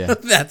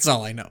 That's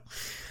all I know.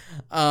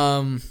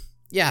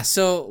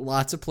 So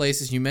lots of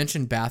places. You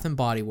mentioned Bath &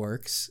 Body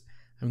Works.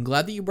 I'm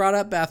glad that you brought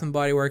up Bath &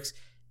 Body Works.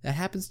 That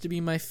happens to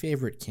be my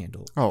favorite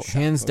candle. Oh,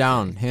 hands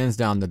down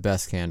the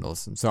best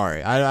candles. I'm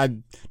sorry. I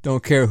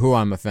don't care who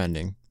I'm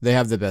offending. They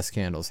have the best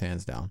candles,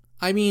 hands down.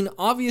 I mean,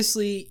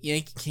 obviously,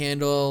 Yankee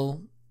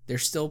Candle, they're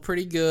still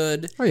pretty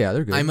good. Oh yeah,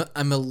 they're good.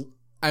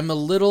 I'm a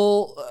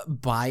little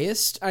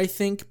biased, I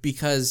think,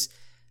 because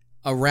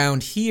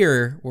around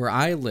here where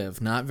I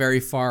live, not very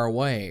far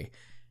away,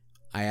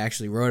 I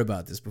actually wrote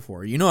about this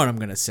before. You know what I'm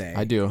going to say.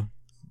 I do.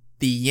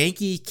 The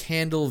Yankee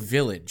Candle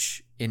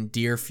Village in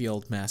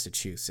Deerfield,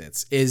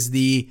 Massachusetts is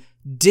the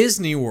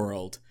Disney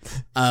World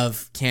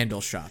of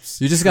candle shops.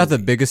 You just got the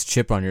biggest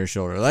chip on your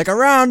shoulder. Like,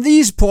 around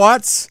these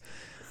parts,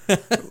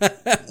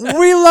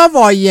 we love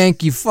our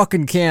Yankee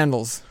fucking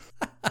candles.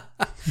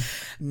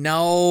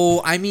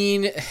 No, I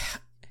mean,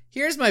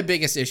 here's my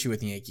biggest issue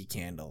with Yankee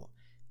Candle.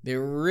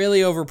 They're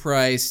really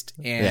overpriced,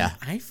 and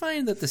I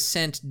find that the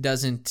scent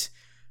doesn't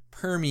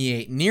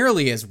permeate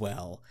nearly as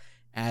well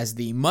as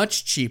the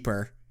much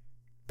cheaper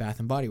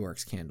Bath & Body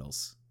Works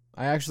candles.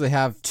 I actually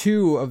have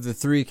 2 of the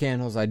 3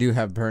 candles I do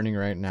have burning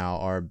right now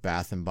are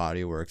Bath &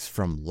 Body Works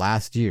from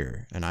last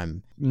year. And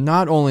I'm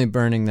not only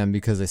burning them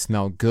because they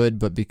smell good,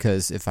 but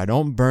because if I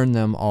don't burn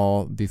them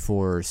all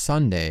before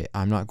Sunday,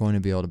 I'm not going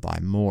to be able to buy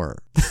more.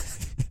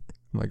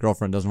 My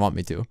girlfriend doesn't want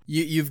me to.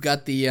 You've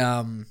got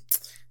the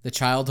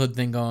childhood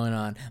thing going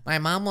on. My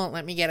mom won't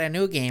let me get a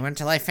new game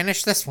until I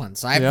finish this one,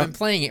 so I've been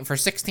playing it for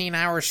 16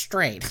 hours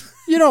straight.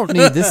 You don't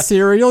need this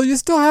cereal. You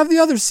still have the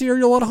other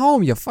cereal at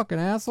home, you fucking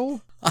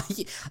asshole.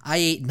 I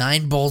ate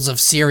 9 bowls of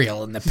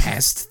cereal in the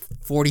past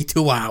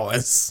 42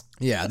 hours.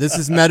 Yeah, this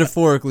is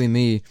metaphorically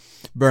me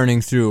burning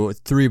through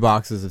 3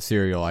 boxes of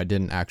cereal I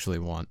didn't actually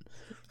want.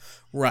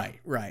 Right,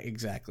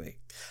 exactly.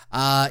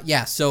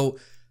 So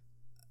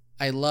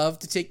I love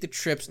to take the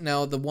trips.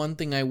 Now, the one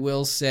thing I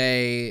will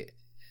say,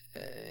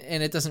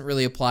 and it doesn't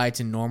really apply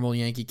to normal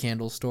Yankee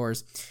Candle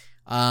stores,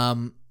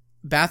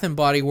 Bath &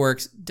 Body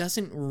Works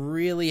doesn't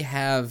really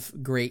have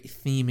great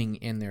theming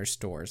in their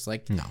stores.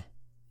 No.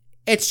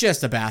 It's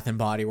just a Bath &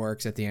 Body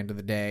Works at the end of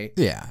the day.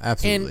 Yeah,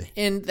 absolutely.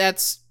 And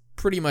that's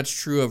pretty much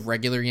true of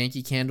regular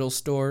Yankee Candle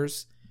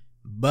stores.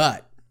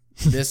 But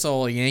this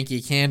old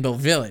Yankee Candle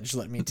Village,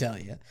 let me tell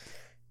you,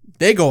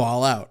 they go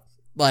all out.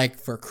 Like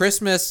for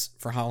Christmas,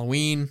 for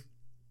Halloween,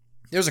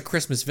 there's a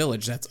Christmas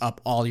Village that's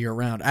up all year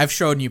round. I've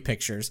shown you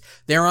pictures.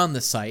 They're on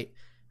the site.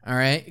 All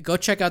right, go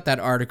check out that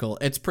article.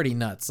 It's pretty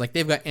nuts. Like,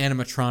 they've got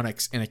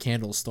animatronics in a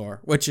candle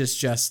store, which is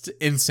just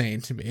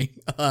insane to me.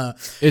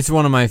 It's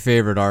one of my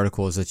favorite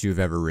articles that you've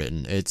ever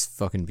written. It's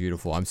fucking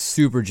beautiful. I'm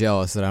super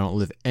jealous that I don't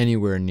live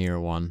anywhere near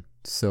one.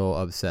 so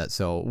upset.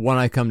 So when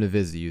I come to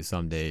visit you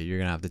someday, you're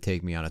going to have to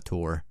take me on a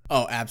tour.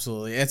 Oh,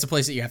 absolutely. It's a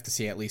place that you have to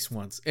see at least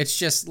once. It's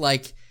just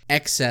like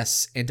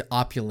excess and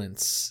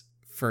opulence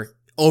for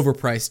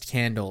overpriced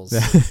candles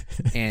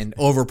and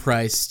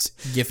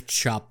overpriced gift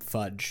shop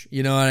fudge.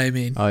 You know what I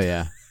mean? Oh,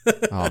 yeah.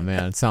 Oh,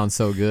 man. It sounds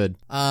so good.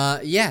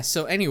 Yeah.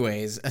 So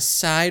anyways,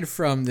 aside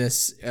from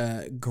this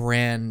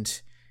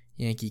grand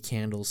Yankee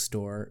Candle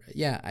store,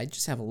 yeah, I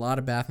just have a lot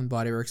of Bath &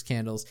 Body Works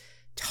candles.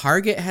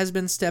 Target has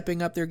been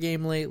stepping up their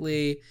game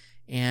lately,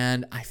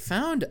 and I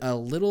found a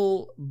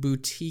little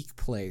boutique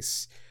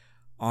place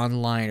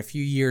online a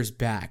few years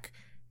back.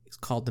 It's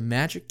called the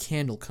Magic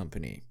Candle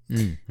Company.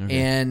 Okay.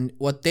 And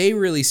what they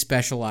really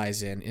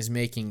specialize in is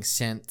making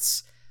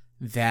scents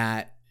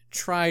that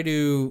try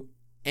to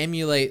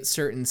emulate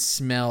certain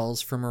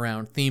smells from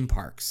around theme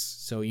parks,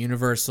 so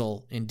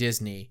Universal and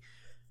Disney.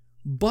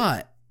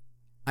 But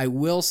I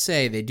will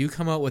say they do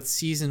come out with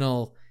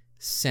seasonal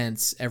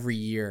scents every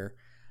year,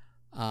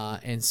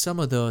 and some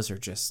of those are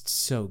just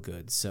so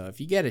good. So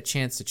if you get a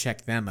chance to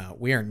check them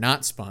out, we are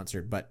not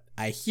sponsored, but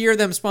I hear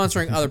them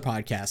sponsoring other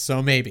podcasts,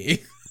 so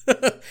maybe.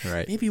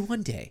 Right. Maybe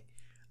one day.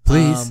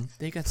 Please.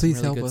 They got Please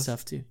some really help good us.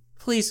 stuff too.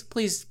 Please,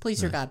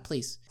 your God,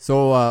 please.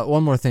 So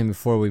one more thing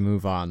before we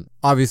move on.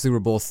 Obviously, we're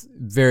both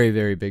very,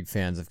 very big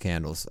fans of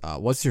candles.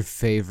 What's your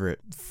favorite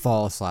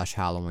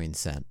fall/Halloween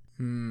scent?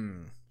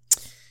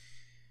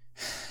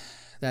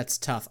 That's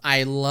tough.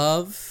 I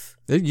love...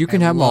 You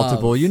can have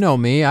multiple. You know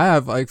me. I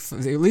have like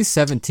at least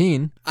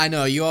 17. I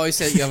know. You always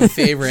say you have a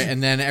favorite,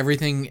 and then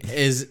everything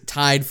is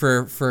tied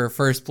for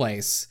first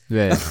place.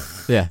 Yeah.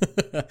 Yeah.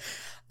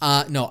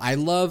 No, I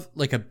love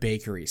like a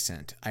bakery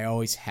scent. I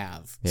always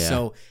have. Yeah.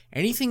 So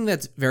anything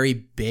that's very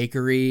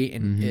bakery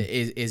and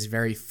is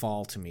very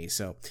fall to me.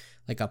 So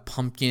like a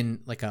pumpkin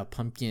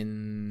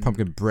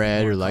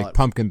bread or like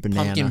pumpkin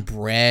banana. Pumpkin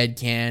bread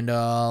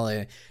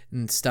candle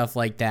and stuff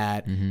like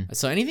that.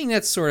 So anything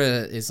that sort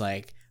of is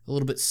like a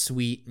little bit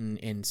sweet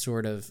and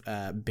sort of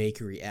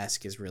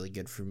bakery-esque is really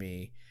good for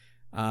me.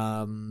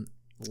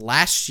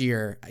 Last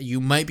year, you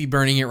might be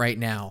burning it right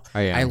now.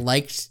 I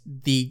liked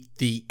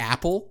the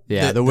apple.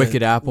 Yeah, the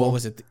Wicked Apple. What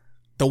was it?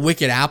 The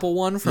Wicked Apple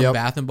one from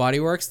Bath & Body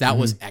Works. That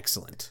was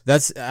excellent.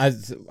 That's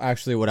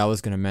actually what I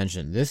was going to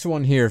mention. This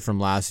one here from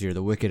last year,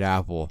 the Wicked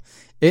Apple,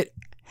 it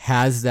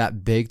has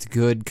that baked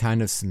good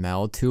kind of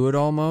smell to it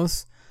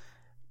almost,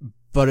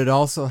 but it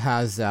also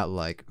has that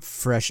like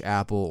fresh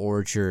apple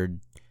orchard,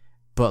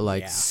 but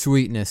like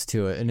sweetness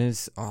to it. And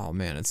it's, oh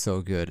man, it's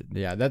so good.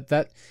 Yeah,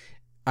 that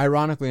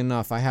ironically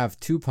enough, I have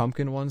 2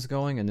 pumpkin ones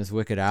going and this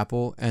Wicked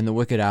Apple, and the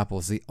Wicked Apple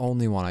is the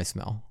only one I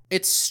smell.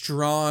 It's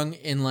strong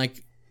in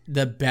like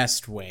the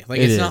best way. Like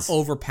it's not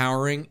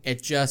overpowering.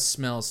 It just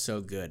smells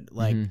so good.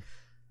 Like, I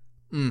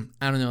don't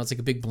know. It's like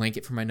a big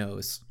blanket for my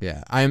nose.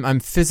 Yeah, I'm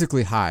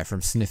physically high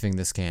from sniffing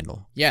this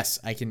candle. Yes,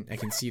 I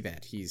can see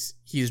that.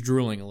 He's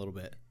drooling a little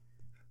bit.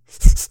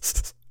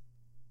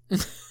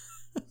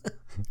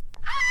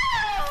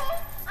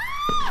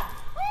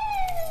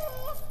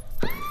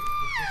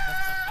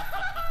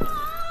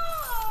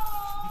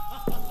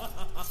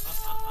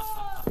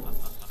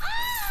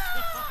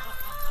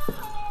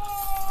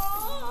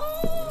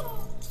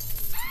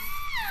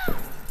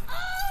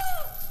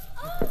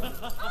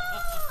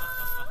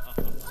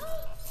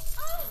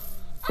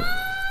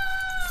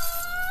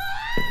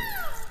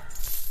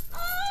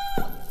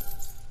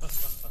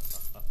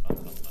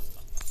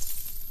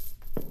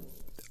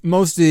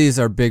 Most of these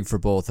are big for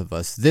both of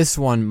us. This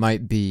one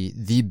might be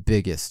the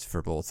biggest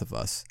for both of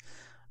us.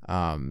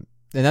 And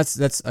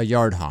that's a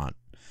yard haunt.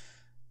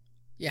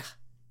 Yeah.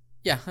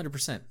 Yeah,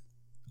 100%.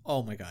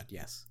 Oh my God,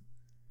 yes.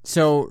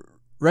 So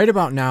right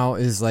about now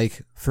is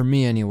like, for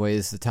me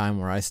anyways, the time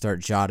where I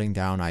start jotting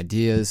down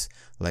ideas.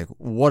 Like,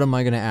 what am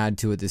I going to add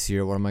to it this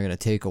year? What am I going to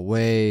take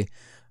away?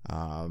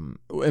 Am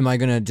I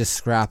going to just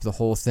scrap the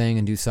whole thing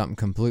and do something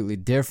completely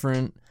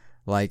different?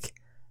 Like,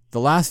 the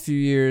last few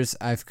years,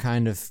 I've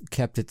kind of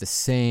kept it the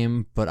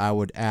same, but I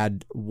would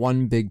add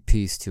one big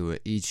piece to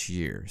it each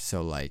year.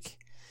 So, like,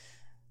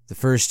 the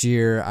first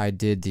year, I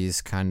did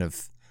these kind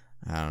of,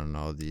 I don't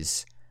know,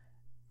 these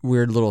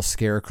weird little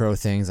scarecrow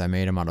things. I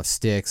made them out of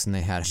sticks, and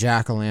they had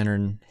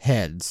jack-o'-lantern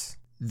heads.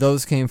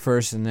 Those came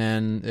first, and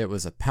then it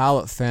was a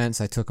pallet fence.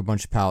 I took a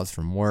bunch of pallets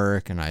from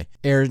work, and I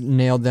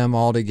nailed them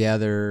all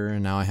together,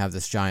 and now I have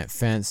this giant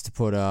fence to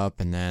put up.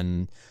 And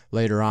then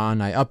later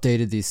on, I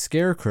updated these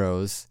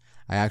scarecrows.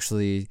 I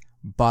actually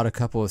bought a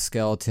couple of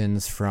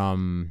skeletons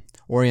from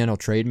Oriental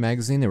Trade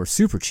magazine. They were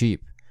super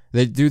cheap.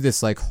 They do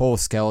this like whole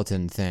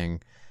skeleton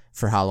thing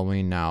for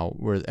Halloween now,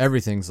 where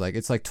everything's like,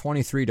 it's like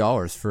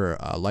 $23 for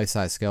a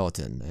life-size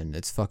skeleton, and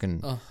it's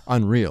fucking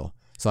unreal.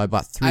 So I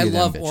bought 3 I of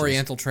them love bitches.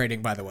 Oriental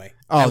Trading, by the way.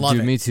 Oh, I love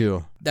dude, it. me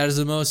too. That is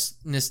the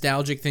most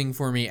nostalgic thing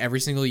for me every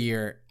single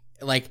year.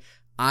 Like,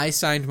 I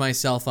signed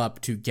myself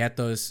up to get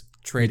those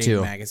trading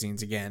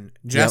magazines again,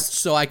 just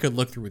so I could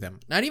look through them.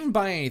 Not even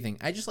buy anything.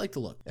 I just like to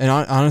look. And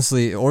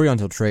honestly,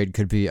 Oriental Trade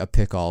could be a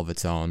pick all of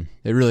its own.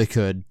 It really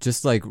could.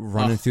 Just like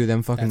running through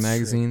them fucking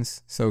magazines.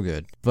 True. So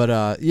good.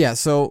 But yeah,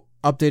 so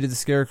updated the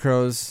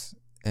scarecrows.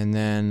 And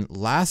then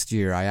last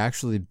year, I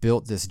actually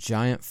built this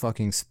giant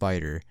fucking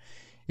spider.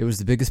 It was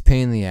the biggest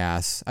pain in the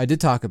ass. I did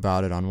talk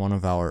about it on one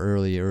of our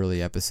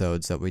early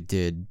episodes that we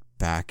did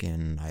back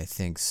in, I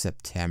think,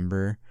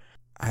 September.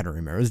 I don't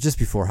remember. It was just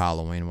before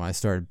Halloween when I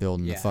started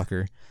building the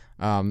fucker.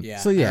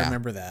 So yeah, I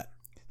remember that.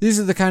 These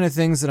are the kind of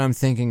things that I'm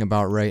thinking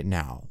about right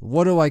now.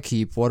 What do I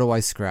keep? What do I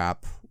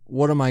scrap?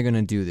 What am I going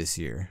to do this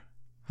year?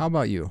 How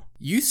about you?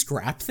 You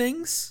scrap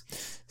things?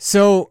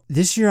 So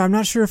this year, I'm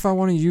not sure if I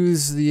want to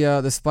use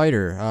the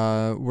spider.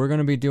 We're going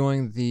to be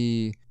doing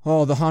the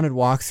haunted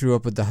walkthrough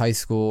up at the high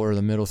school or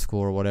the middle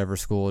school or whatever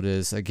school it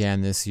is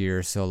again this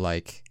year. So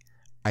like,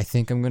 I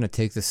think I'm going to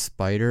take the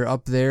spider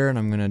up there and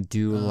I'm going to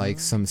do like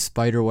some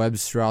spider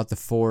webs throughout the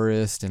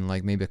forest and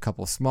like maybe a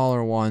couple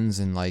smaller ones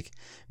and like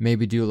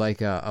maybe do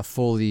like a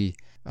fully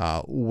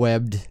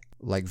webbed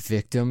like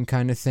victim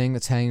kind of thing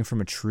that's hanging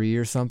from a tree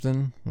or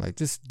something. Like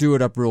just do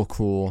it up real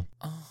cool.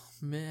 Oh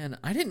man,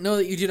 I didn't know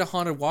that you did a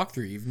haunted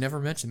walkthrough. You've never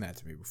mentioned that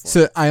to me before.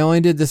 So I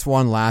only did this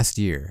one last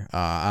year.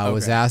 I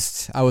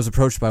was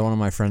approached by one of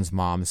my friend's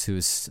moms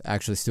who's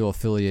actually still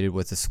affiliated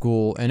with the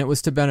school, and it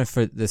was to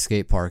benefit the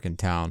skate park in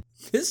town.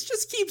 This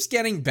just keeps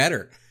getting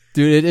better.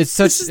 Dude, it's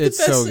This is the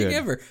best so thing good.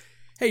 ever.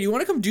 Hey, you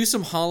want to come do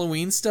some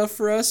Halloween stuff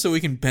for us so we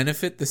can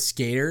benefit the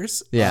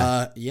skaters?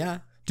 Yeah. Yeah.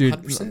 Dude,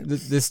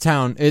 100%. this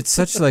town, it's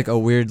such like a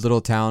weird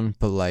little town,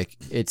 but like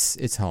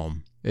it's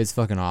home. It's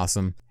fucking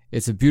awesome.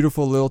 It's a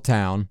beautiful little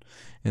town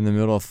in the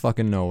middle of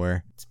fucking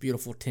nowhere. It's a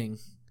beautiful ting.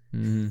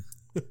 Mm-hmm.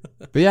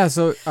 But yeah,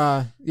 so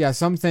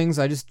some things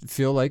I just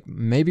feel like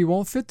maybe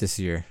won't fit this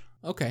year.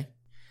 Okay.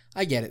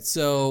 I get it.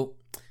 So,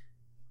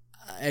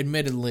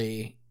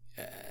 admittedly,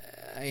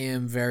 I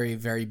am very,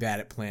 very bad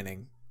at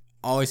planning.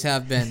 Always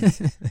have been,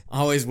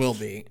 always will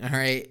be. All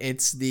right,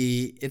 it's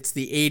the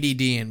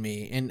ADD in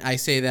me, and I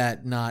say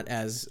that not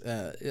as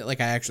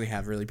like I actually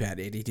have really bad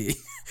ADD.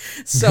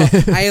 So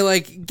I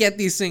like get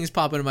these things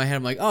pop into my head.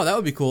 I'm like, oh, that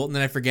would be cool, and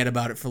then I forget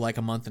about it for like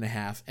a month and a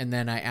half, and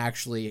then I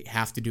actually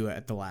have to do it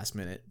at the last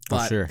minute.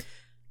 But sure.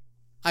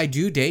 I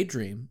do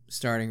daydream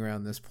starting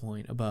around this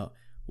point about,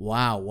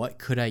 wow, what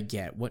could I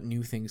get? What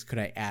new things could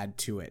I add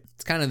to it?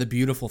 It's kind of the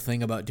beautiful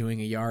thing about doing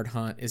a yard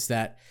hunt is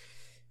that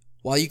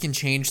while you can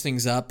change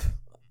things up,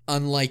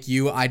 unlike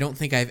you, I don't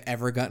think I've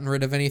ever gotten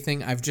rid of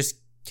anything. I've just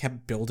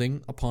kept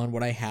building upon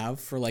what I have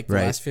for like the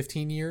last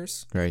 15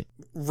 years. Right.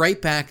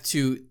 Right back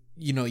to,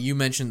 you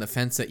mentioned the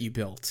fence that you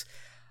built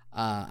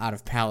out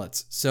of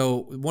pallets. So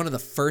one of the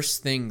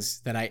first things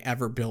that I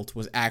ever built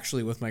was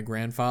actually with my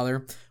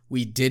grandfather.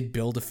 We did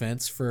build a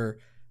fence for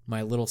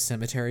my little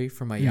cemetery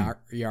for my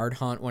yard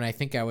hunt when I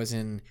think I was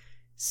in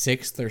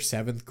 6th or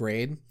 7th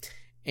grade.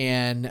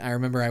 And I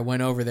remember I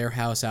went over their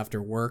house after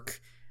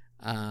work,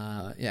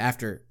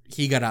 after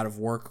he got out of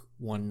work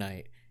one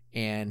night,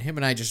 and him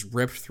and I just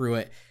ripped through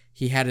it.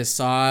 He had his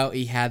saw out.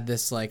 He had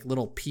this like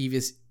little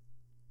Peevis.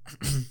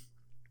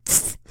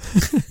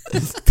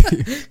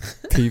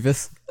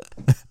 Peevis?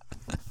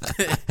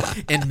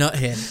 And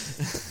Nuthead.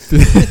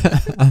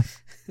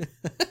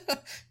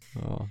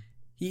 Oh.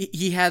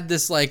 He had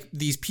this like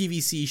these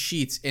PVC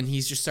sheets, and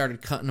he's just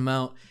started cutting them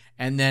out.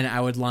 And then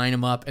I would line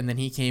them up, and then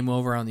he came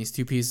over on these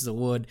 2 pieces of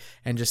wood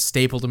and just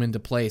stapled them into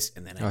place.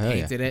 And then I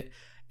painted it,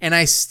 and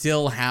I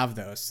still have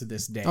those to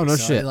this day. Oh no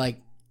shit!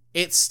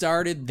 It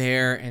started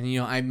there, and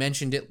I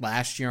mentioned it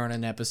last year on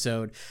an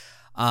episode.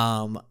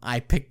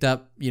 I picked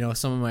up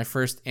some of my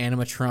first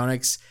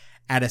animatronics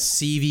at a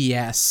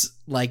CVS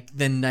like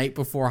the night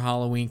before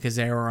Halloween because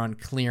they were on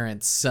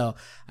clearance. So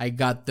I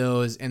got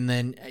those, and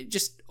then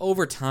just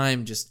over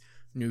time, just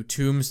new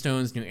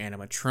tombstones, new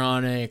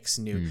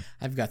animatronics,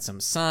 I've got some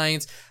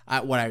signs.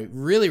 What I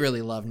really,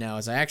 really love now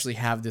is I actually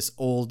have this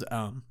old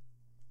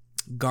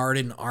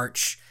garden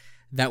arch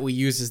that we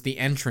use as the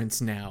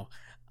entrance now.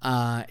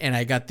 And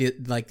I got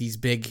these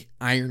big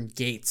iron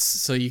gates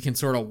so you can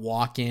sort of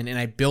walk in, and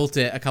I built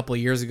it a couple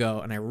of years ago,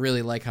 and I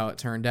really like how it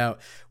turned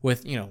out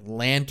with,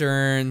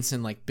 lanterns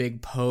and like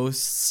big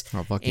posts.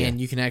 Oh, fuck yeah.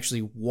 And you can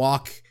actually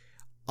walk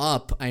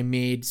up. I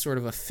made sort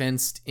of a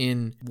fenced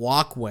in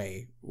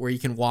walkway where you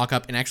can walk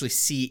up and actually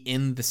see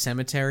in the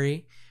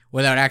cemetery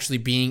without actually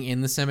being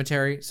in the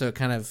cemetery. So it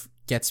kind of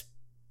gets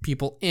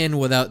people in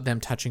without them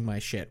touching my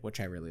shit, which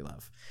I really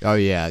love. Oh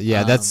yeah.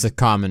 Yeah. That's a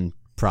common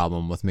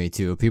problem with me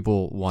too.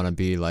 People want to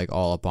be like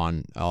all up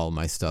on all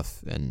my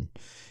stuff and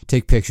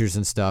take pictures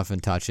and stuff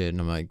and touch it. And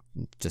I'm like,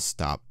 just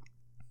stop,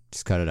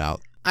 just cut it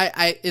out.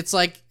 It's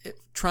like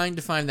trying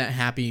to find that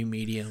happy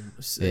medium.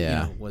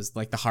 Was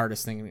like the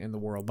hardest thing in the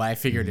world, but I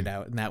figured it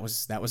out, and that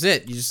was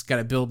it. You just got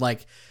to build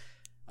like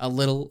a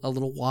little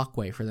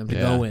walkway for them to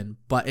go in,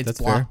 but it's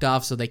blocked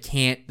off, so they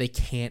can't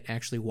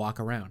actually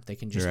walk around. They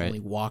can just only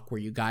walk where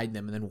you guide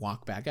them and then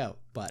walk back out.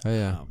 But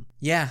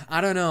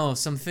I don't know,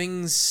 some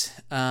things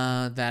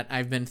that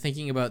I've been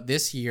thinking about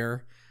this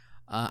year.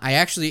 I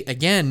actually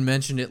again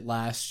mentioned it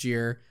last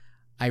year.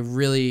 I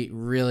really,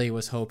 really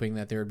was hoping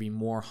that there would be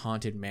more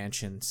Haunted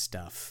Mansion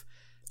stuff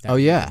that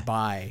we could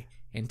buy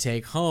and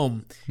take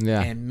home.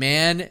 Yeah. And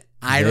man,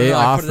 I don't know.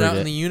 I put it out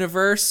in the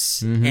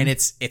universe, and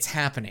it's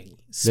happening.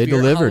 Spirit they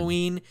delivered.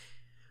 Halloween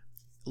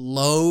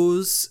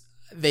Lowe's,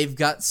 they've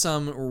got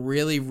some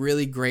really,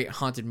 really great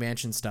Haunted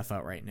Mansion stuff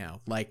out right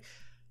now. Like,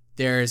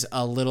 there's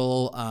a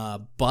little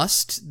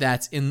bust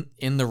that's in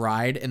the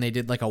ride, and they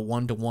did like a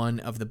 1-to-1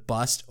 of the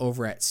bust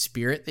over at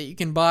Spirit that you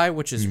can buy,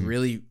 which is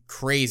really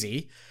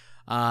crazy.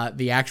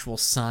 The actual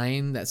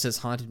sign that says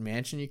Haunted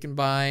Mansion you can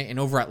buy. And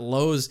over at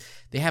Lowe's,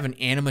 they have an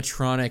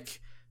animatronic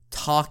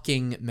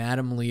talking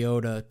Madame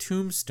Leota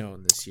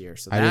tombstone this year.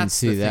 So that's I didn't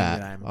see the thing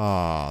that.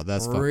 I'm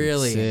That's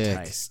really fucking sick.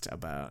 enticed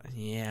about.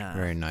 Yeah.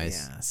 Very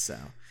nice. Yeah, so...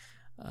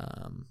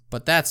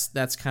 but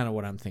that's kind of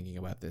what I'm thinking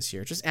about this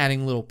year. Just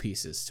adding little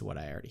pieces to what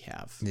I already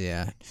have.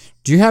 Yeah.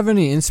 Do you have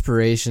any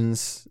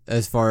inspirations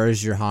as far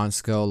as your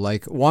haunts go?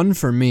 Like, one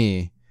for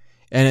me,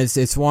 and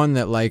it's one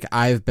that like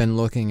I've been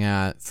looking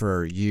at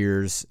for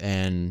years,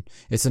 and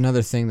it's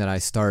another thing that I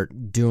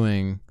start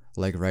doing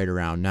like right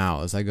around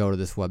now is I go to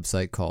this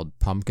website called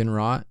Pumpkin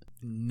Rot.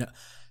 No.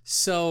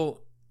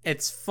 So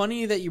it's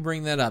funny that you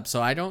bring that up.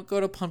 So I don't go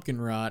to Pumpkin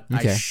Rot.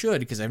 Okay. I should,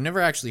 because I've never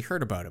actually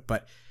heard about it,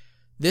 but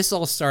this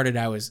all started,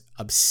 I was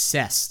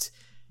obsessed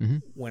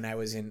when I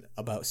was in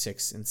about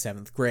 6th and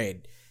 7th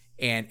grade.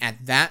 And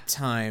at that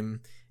time,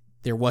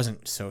 there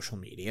wasn't social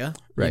media.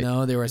 Right. You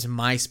know, there was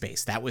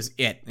MySpace. That was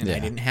it. And I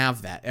didn't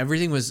have that.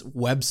 Everything was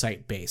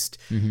website based.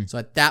 So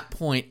at that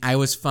point, I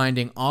was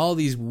finding all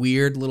these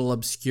weird little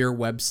obscure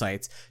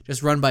websites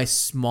just run by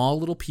small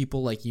little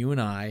people like you and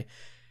I,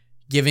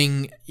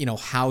 giving, you know,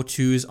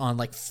 how-tos on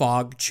like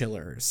fog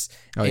chillers.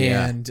 Oh,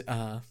 yeah. And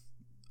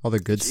All the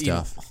good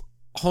stuff. You know,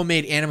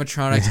 homemade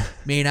animatronics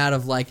made out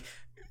of like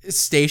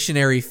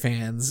stationary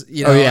fans,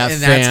 you know, Oh yeah,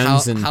 and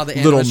fans that's how the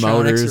little animatronics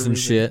motors are and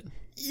shit.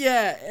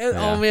 Yeah.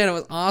 Oh man, it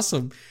was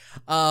awesome.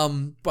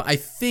 But I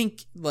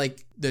think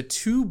like the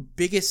two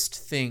biggest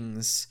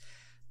things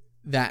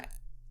that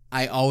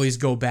I always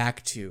go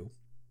back to,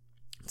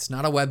 it's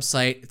not a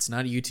website, it's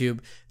not a YouTube.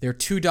 There are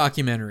two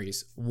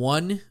documentaries.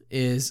 One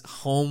is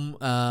Home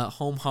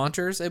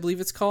Haunters, I believe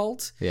it's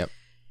called. Yep.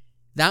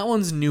 That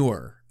one's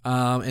newer.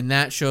 And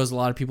that shows a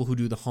lot of people who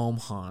do the home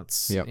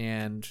haunts. Yep.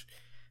 And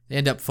they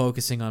end up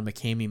focusing on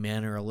McCamey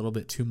Manor a little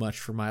bit too much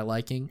for my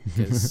liking,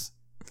 because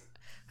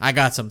I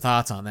got some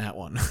thoughts on that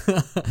one.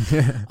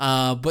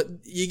 But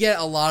you get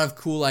a lot of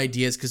cool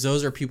ideas, because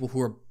those are people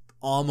who are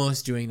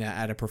almost doing that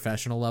at a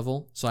professional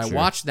level. So I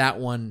watched that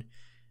one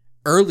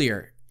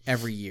earlier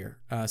every year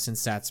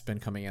since that's been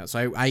coming out.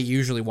 So I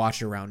usually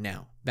watch it around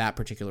now, that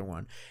particular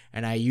one.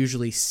 And I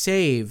usually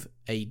save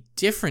a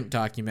different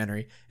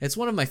documentary. It's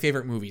one of my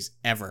favorite movies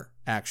ever,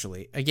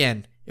 actually.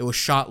 Again, it was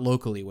shot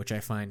locally, which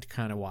I find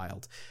kind of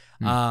wild.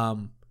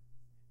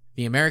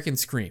 The American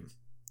Scream.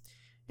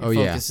 It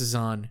focuses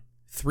on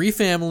 3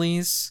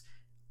 families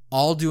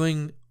all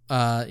doing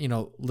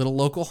little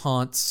local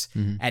haunts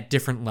at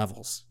different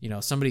levels. You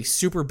know, somebody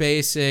super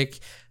basic,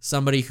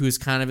 somebody who's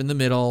kind of in the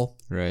middle.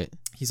 Right.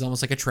 He's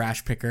almost like a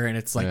trash picker, and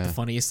it's like the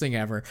funniest thing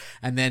ever.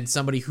 And then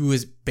somebody who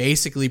is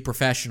basically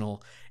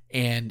professional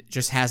and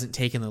just hasn't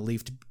taken the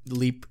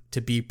leap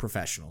to be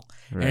professional.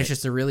 Right. And it's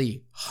just a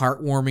really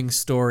heartwarming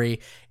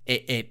story.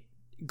 It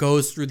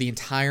goes through the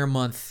entire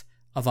month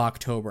of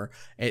October.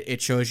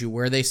 It shows you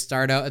where they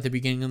start out at the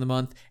beginning of the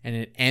month, and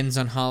it ends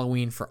on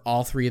Halloween for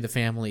all 3 of the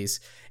families.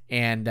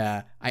 And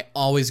I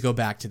always go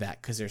back to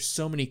that, because there's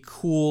so many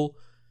cool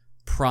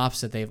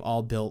props that they've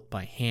all built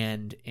by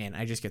hand, and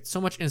I just get so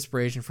much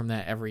inspiration from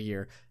that every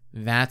year.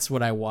 That's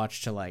what I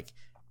watch to like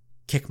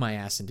kick my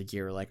ass into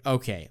gear. Like,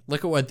 okay,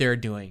 look at what they're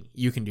doing.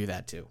 You can do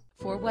that too.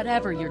 For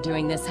whatever you're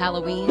doing this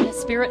Halloween,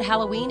 Spirit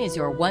Halloween is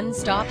your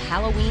one-stop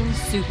Halloween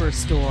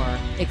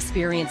superstore.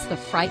 Experience the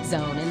Fright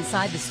Zone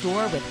inside the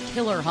store with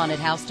killer haunted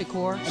house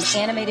decor and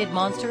animated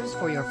monsters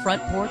for your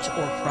front porch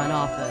or front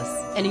office.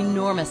 An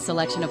enormous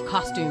selection of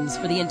costumes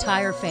for the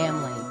entire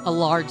family. A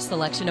large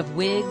selection of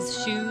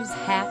wigs, shoes,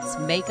 hats,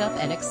 makeup,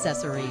 and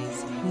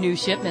accessories. New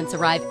shipments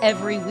arrive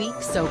every week,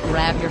 so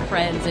grab your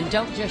friends and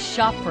don't just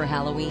shop for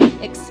Halloween.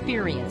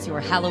 Experience your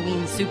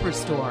Halloween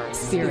superstore,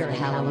 Spirit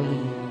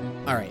Halloween.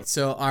 All right,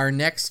 so our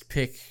next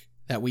pick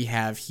that we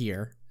have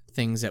here,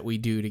 things that we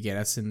do to get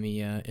us in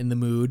the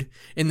mood,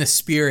 in the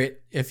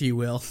spirit, if you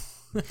will.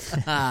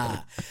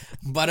 But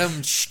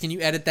can you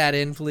edit that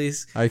in,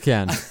 please? I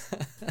can.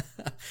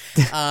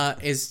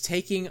 Is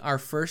taking our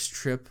first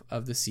trip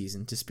of the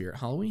season to Spirit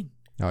Halloween.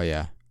 Oh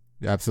yeah,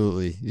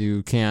 absolutely.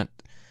 You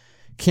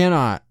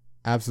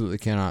absolutely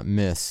cannot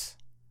miss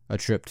a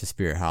trip to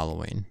Spirit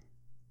Halloween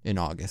in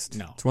August.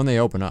 No, it's when they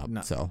open up.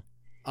 No. So.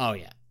 Oh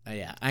yeah.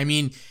 Yeah, I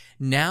mean,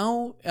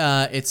 now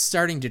it's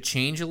starting to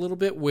change a little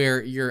bit,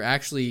 where you're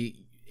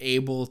actually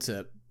able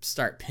to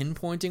start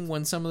pinpointing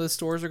when some of the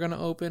stores are going to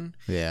open.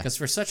 Yeah. Because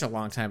for such a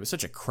long time, it's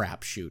such a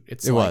crapshoot.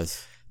 It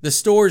was. The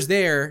store's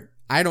there.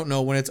 I don't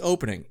know when it's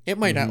opening. It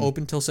might not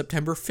open till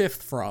September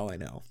 5th, for all I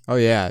know. Oh,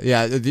 yeah.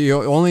 Yeah, the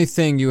only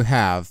thing you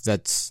have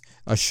that's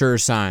a sure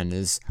sign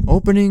is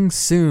opening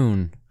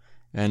soon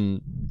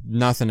and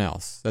nothing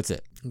else. That's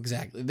it.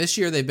 Exactly. This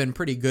year they've been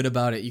pretty good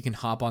about it. You can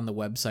hop on the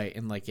website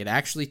and like it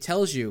actually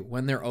tells you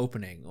when they're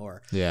opening,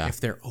 or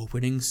if they're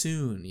opening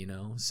soon, you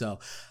know. So,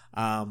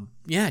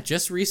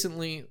 just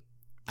recently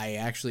I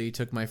actually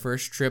took my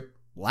first trip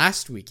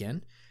last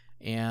weekend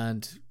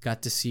and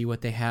got to see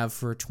what they have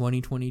for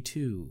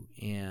 2022,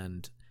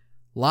 and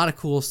a lot of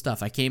cool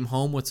stuff. I came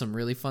home with some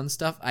really fun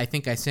stuff. I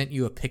think I sent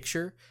you a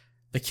picture.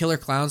 The Killer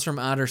Clowns from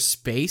Outer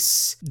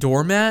Space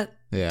doormat.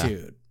 Yeah.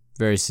 Dude.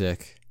 Very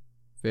sick.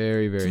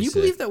 Very, very sick. Can you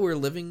believe that we're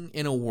living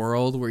in a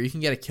world where you can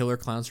get a Killer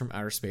Clowns from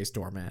Outer Space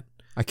doormat?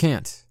 I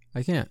can't.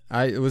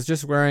 I was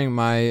just wearing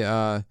my,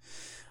 I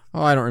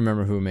don't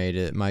remember who made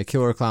it, my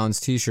Killer Clowns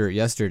t-shirt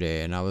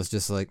yesterday, and I was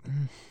just like,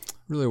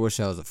 really wish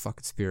I was a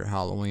fucking Spirit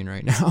Halloween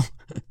right now.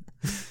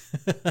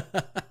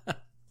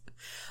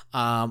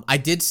 I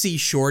did see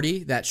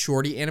Shorty, that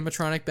Shorty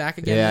animatronic back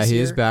again Yeah, this he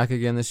year. is back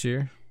again this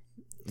year.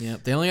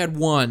 Yep. They only had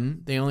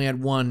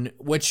one,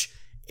 which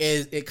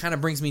is, it kind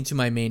of brings me to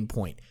my main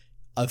point.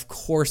 Of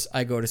course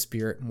I go to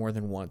Spirit more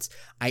than once.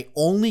 I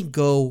only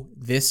go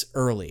this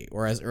early,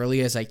 or as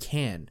early as I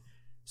can,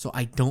 so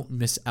I don't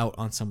miss out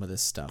on some of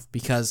this stuff,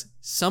 because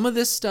some of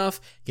this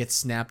stuff gets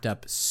snapped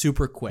up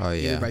super quick,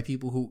 either by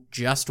people who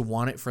just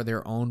want it for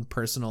their own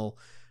personal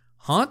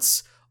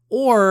haunts,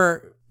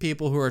 or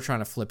people who are trying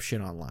to flip shit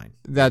online.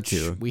 That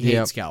too. We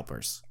hate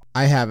scalpers.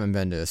 I haven't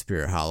been to a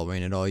Spirit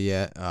Halloween at all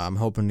yet. I'm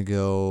hoping to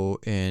go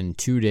in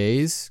 2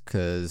 days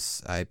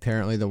because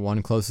apparently the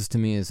one closest to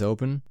me is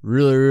open.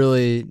 Really,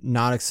 really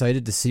not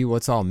excited to see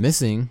what's all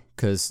missing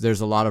because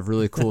there's a lot of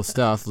really cool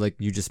stuff. Like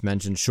you just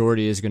mentioned,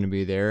 Shorty is going to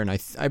be there. And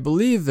I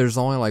believe there's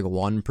only like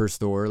one per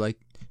store. Like,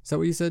 is that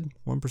what you said?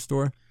 One per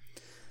store?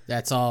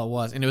 That's all it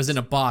was. And it was in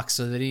a box,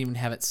 so they didn't even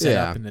have it set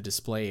up in the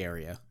display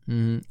area.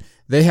 Mm-hmm.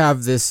 They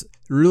have this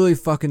really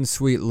fucking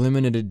sweet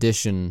limited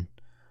edition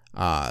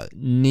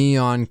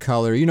neon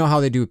color. You know how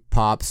they do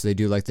pops? They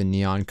do like the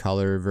neon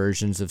color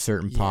versions of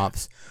certain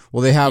pops.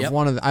 Well, they have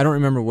one of the, I don't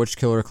remember which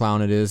Killer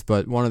Clown it is,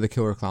 but one of the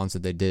Killer Clowns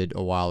that they did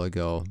a while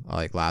ago,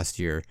 like last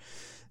year,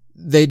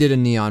 they did a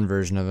neon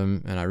version of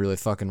him, and I really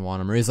fucking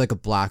want him. Or he's like a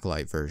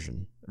blacklight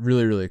version.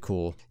 Really, really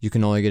cool. You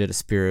can only get it at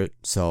Spirit,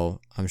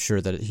 so I'm sure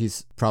that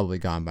he's probably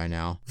gone by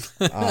now.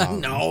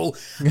 No,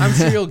 I'm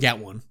sure you'll get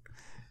one.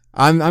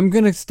 I'm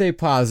gonna stay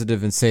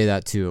positive and say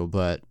that too,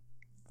 but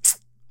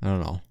I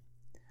don't know.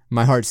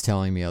 My heart's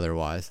telling me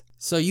otherwise.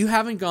 So you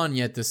haven't gone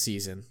yet this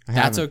season.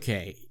 That's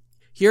okay.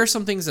 Here are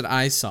some things that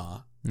I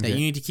saw that you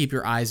need to keep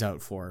your eyes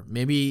out for.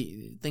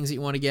 Maybe things that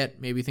you want to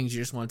get, maybe things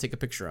you just want to take a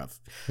picture of.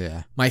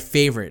 Yeah. My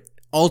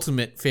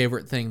ultimate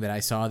favorite thing that I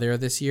saw there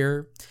this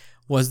year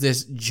was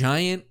this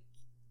giant,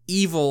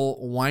 evil,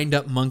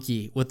 wind-up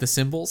monkey with the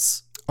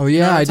symbols. Oh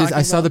yeah,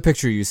 I saw the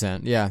picture you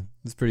sent. Yeah,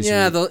 it's pretty sweet.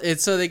 Yeah,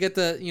 so they get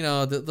the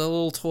the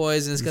little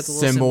toys, and it's got the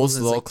little symbols,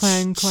 the little like,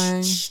 clang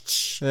clang.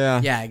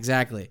 Yeah,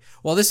 exactly.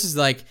 Well, this is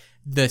like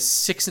the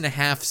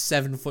 6.5,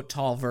 7 foot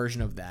tall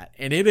version of that,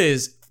 and it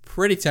is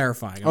pretty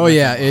terrifying. Oh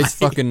yeah, it's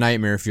fucking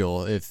nightmare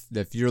fuel.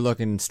 If you're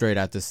looking straight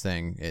at this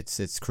thing,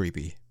 it's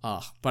creepy.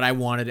 Oh, but I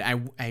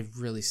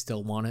really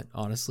still want it.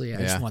 Honestly, I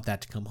just want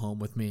that to come home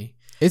with me.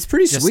 It's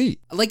pretty sweet.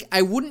 Like,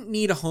 I wouldn't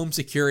need a home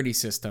security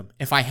system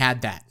if I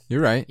had that.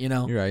 You're right.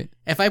 You're right.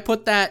 If I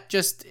put that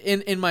just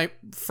in my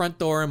front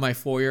door in my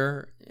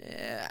foyer,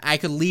 I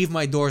could leave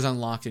my doors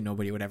unlocked and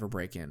nobody would ever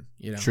break in.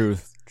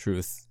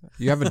 Truth.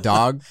 You have a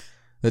dog?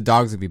 The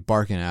dogs would be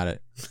barking at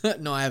it.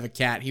 No, I have a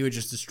cat. He would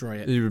just destroy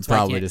it. He would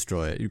probably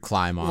destroy it. You'd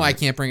climb on it. I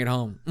can't bring it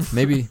home.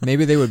 Maybe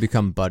they would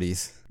become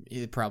buddies.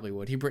 He probably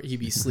would. He'd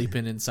be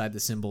sleeping inside the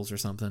symbols or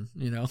something,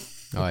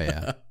 Oh,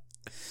 yeah.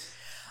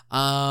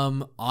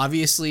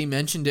 Obviously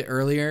mentioned it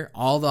earlier.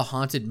 All the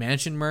Haunted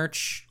Mansion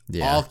merch,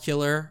 all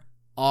killer.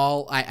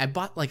 I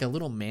bought like a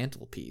little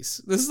mantelpiece.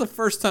 This is the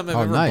first time I've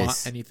ever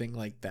bought anything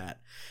like that.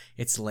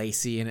 It's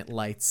lacy and it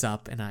lights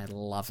up, and I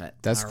love it.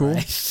 That's cool.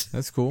 Right?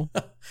 That's cool.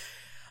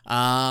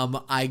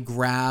 I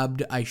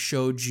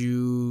showed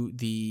you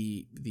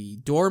the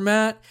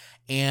doormat,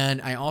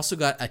 and I also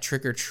got a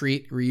Trick or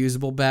Treat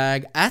reusable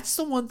bag. That's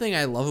the one thing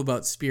I love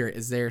about Spirit,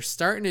 is they're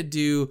starting to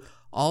do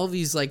all of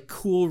these like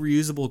cool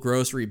reusable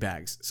grocery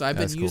bags. So I've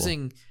been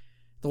using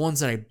the ones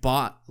that I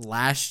bought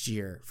last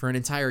year for an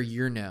entire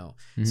year now.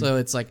 Mm-hmm. So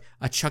it's like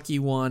a Chucky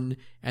one,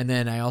 and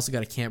then I also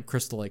got a Camp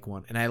Crystal Lake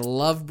one. And I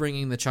love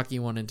bringing the Chucky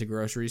one into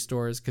grocery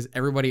stores because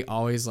everybody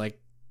always like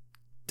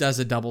does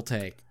a double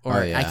take. Or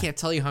I can't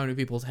tell you how many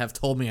people have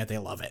told me that they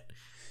love it.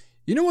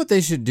 You know what they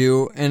should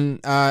do?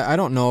 And I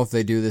don't know if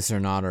they do this or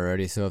not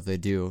already. So if they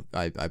do,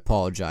 I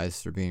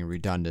apologize for being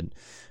redundant.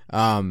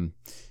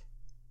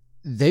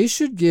 They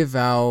should give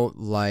out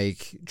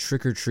like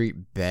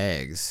trick-or-treat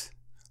bags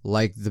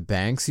like the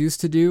banks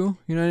used to do.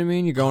 You know what I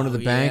mean? You go into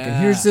the bank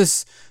and here's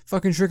this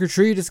fucking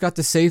trick-or-treat. It's got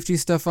the safety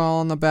stuff all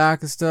on the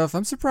back and stuff.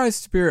 I'm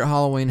surprised Spirit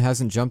Halloween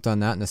hasn't jumped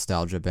on that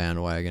nostalgia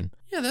bandwagon.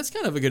 Yeah, that's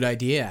kind of a good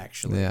idea,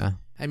 actually. Yeah.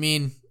 I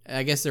mean,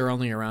 I guess they're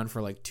only around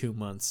for like 2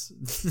 months.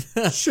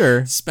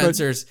 Sure.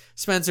 Spencer's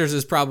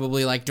is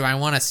probably like, do I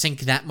want to sink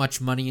that much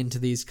money into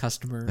these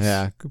customers?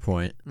 Yeah, good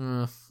point.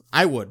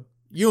 I would.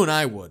 You and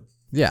I would.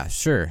 Yeah,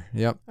 sure.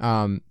 Yep.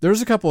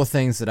 There's a couple of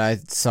things that I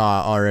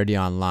saw already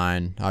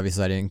online.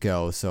 Obviously, I didn't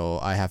go, so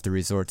I have to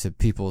resort to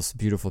people's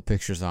beautiful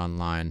pictures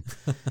online.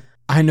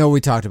 I know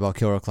we talked about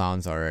Killer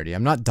Clowns already.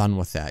 I'm not done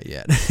with that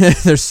yet.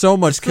 There's so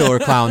much Killer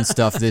Clown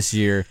stuff this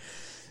year.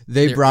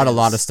 They brought a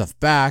lot of stuff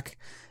back.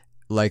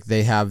 Like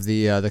they have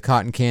the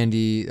cotton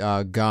candy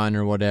gun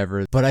or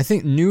whatever. But I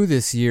think new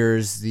this year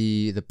is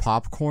the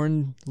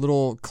popcorn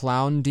little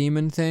clown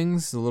demon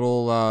things, the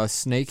little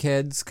snake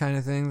heads kind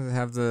of things that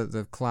have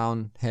the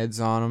clown heads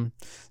on them,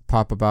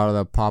 pop up out of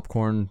the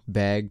popcorn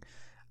bag.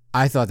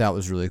 I thought that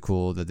was really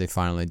cool that they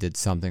finally did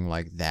something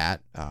like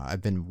that.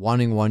 I've been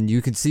wanting one. You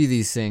can see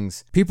these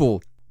things.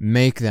 People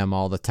make them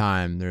all the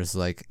time. There's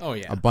like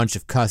a bunch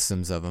of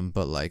customs of them,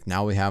 but like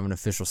now we have an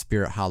official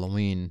Spirit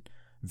Halloween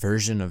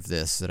version of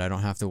this that I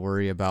don't have to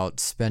worry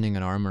about spending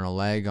an arm and a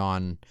leg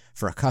on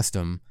for a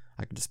custom.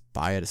 I can just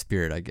buy it at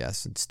Spirit, I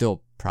guess, and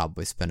still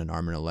probably spend an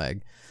arm and a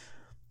leg.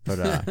 But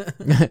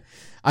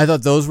I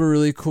thought those were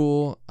really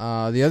cool.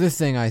 The other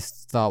thing I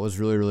thought was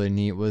really, really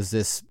neat was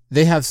this.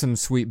 They have some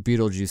sweet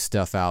Beetlejuice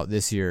stuff out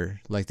this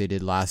year like they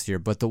did last year.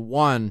 But the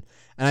one,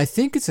 and I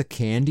think it's a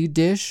candy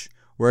dish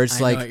where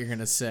it's I know what you're going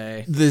to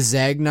say. The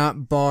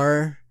Zagnut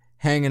bar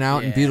hanging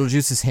out and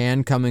Beetlejuice's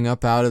hand coming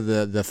up out of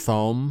the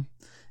foam.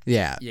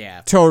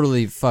 Yeah.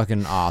 Totally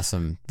fucking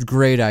awesome.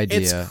 Great idea.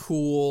 It's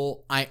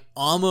cool. I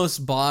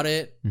almost bought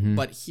it,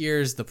 but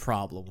here's the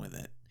problem with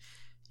it.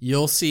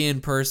 You'll see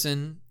in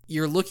person,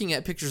 you're looking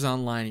at pictures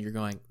online and you're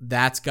going,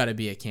 that's got to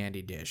be a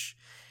candy dish.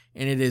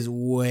 And it is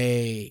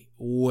way,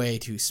 way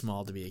too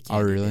small to be a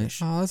candy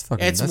dish. Oh, that's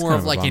fucking. It's that's more kind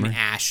of like bummer. an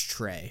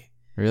ashtray.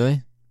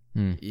 Really?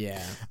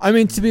 Yeah. I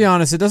mean, to be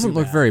honest, it doesn't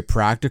look very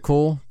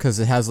practical because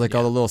it has like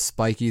all the little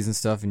spikies and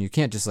stuff, and you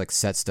can't just like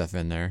set stuff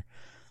in there.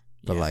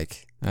 But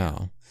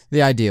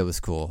the idea was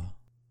cool.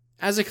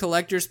 As a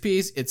collector's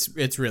piece,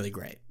 it's really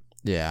great.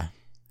 Yeah,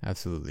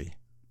 absolutely.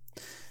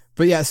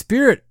 But yeah,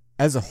 Spirit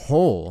as a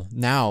whole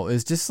now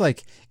is just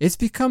like, it's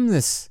become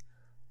this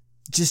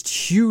just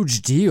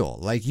huge deal.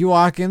 Like you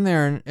walk in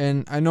there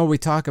and I know we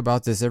talk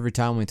about this every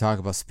time we talk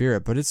about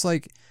Spirit, but it's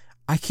like,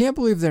 I can't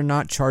believe they're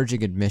not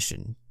charging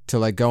admission to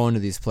like go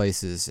into these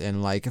places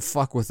and like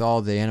fuck with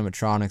all the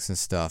animatronics and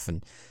stuff.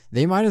 And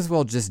they might as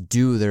well just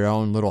do their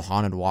own little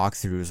haunted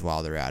walkthroughs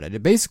while they're at it.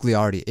 It basically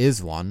already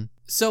is one.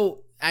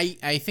 So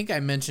I think I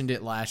mentioned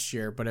it last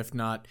year, but if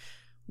not,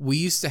 we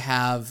used to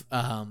have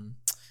a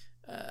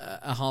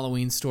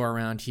Halloween store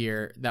around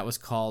here that was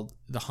called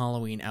the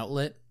Halloween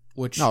Outlet,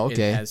 which it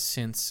has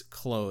since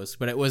closed,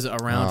 but it was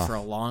around for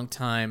a long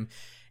time,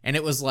 and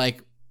it was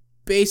like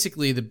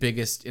basically the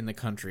biggest in the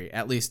country.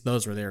 At least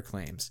those were their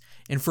claims.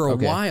 And for a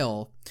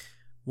while,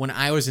 when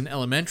I was in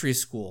elementary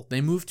school, they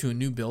moved to a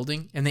new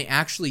building, and they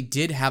actually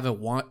did have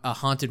a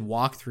haunted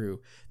walkthrough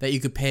that you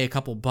could pay a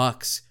couple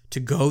bucks to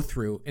go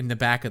through in the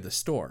back of the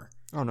store.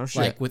 Oh, no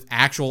shit. Like with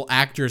actual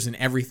actors and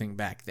everything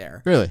back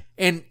there. Really?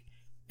 And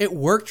it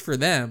worked for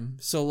them,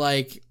 so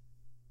like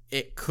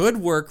it could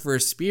work for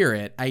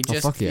Spirit. I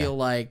just feel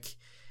like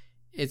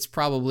it's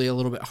probably a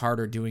little bit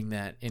harder doing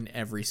that in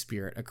every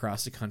Spirit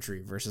across the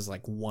country versus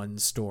like one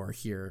store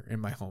here in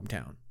my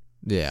hometown.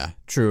 Yeah,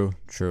 true.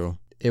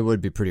 It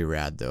would be pretty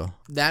rad though.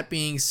 That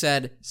being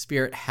said,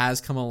 Spirit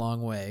has come a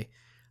long way.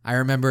 I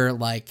remember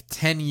like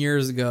 10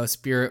 years ago,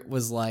 Spirit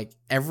was like,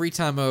 every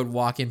time I would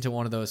walk into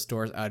one of those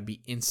stores, I would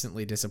be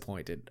instantly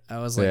disappointed. I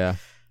was like,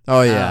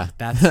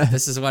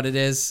 this is what it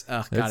is.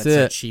 Oh god, it's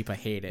so cheap. I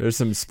hate it. There's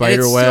some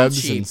spider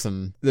webs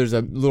and there's a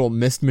little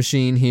mist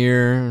machine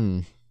here,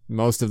 and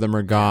most of them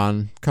are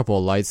gone. A couple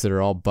of lights that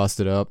are all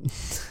busted up.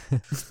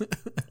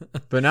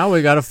 But now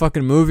we got a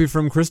fucking movie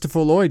from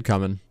Christopher Lloyd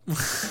coming.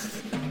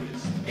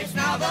 It's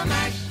now the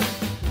mash.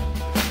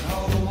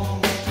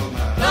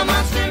 The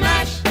monster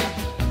mash.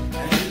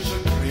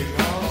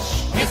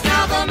 It's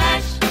now the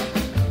mash.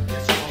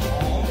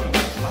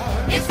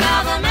 It's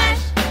now the mash.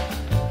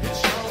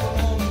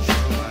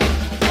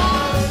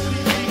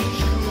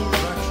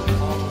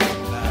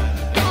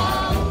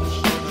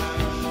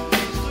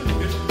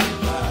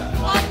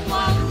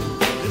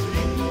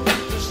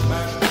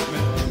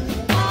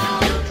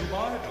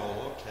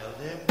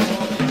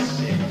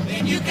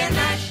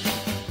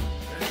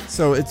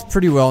 So it's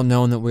pretty well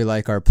known that we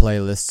like our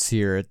playlists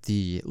here at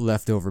the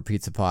Leftover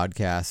Pizza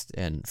Podcast,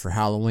 and for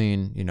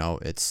Halloween, you know,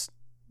 it's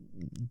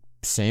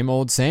same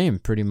old same,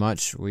 pretty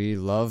much. We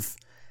love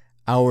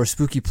our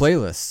spooky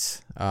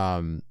playlists.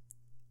 But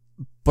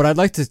I'd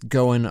like to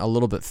go in a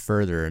little bit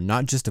further,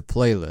 not just a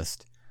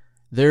playlist.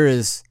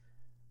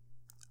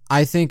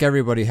 I think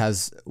everybody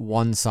has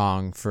one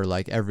song for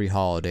like every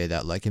holiday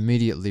that like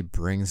immediately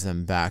brings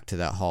them back to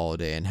that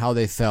holiday and how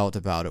they felt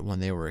about it when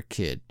they were a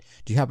kid.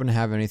 Do you happen to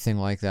have anything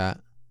like that?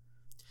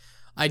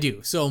 I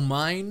do. So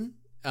mine,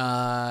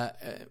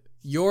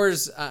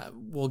 yours,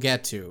 we'll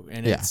get to,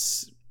 and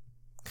it's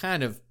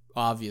kind of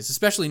obvious,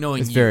 especially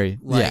knowing it's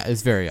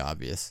very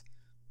obvious.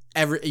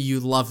 You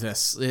love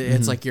this.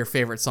 It's like your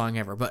favorite song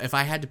ever. But if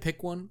I had to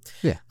pick one,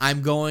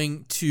 I'm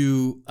going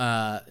to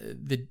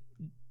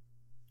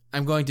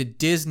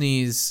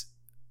Disney's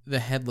The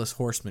Headless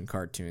Horseman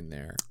cartoon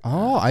there.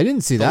 Oh, I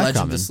didn't see that coming. The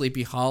Legend of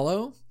Sleepy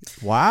Hollow.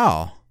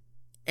 Wow.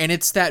 And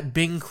it's that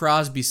Bing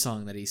Crosby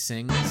song that he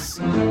sings.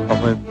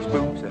 When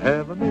spooks are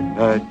heavenly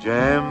At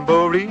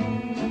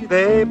Jamboree,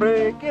 they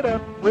break it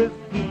up with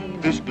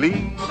fiendish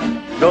glee.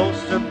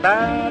 Ghosts are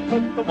bad,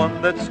 but the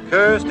one that's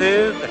cursed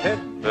is the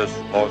headless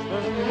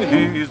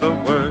horseman. He's the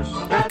worst.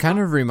 It kind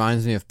of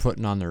reminds me of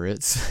Putting on the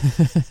Ritz.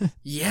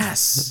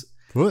 Yes.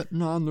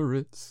 Putting on the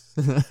Ritz.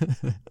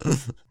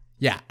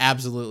 Yeah,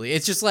 absolutely.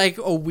 It's just like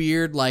a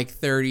weird, like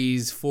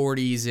 30s,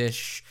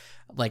 40s-ish,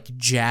 like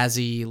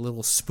jazzy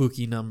little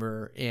spooky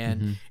number.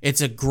 And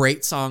it's a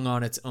great song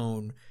on its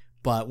own.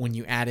 But when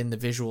you add in the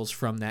visuals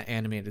from that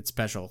animated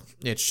special,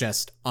 it's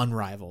just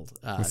unrivaled.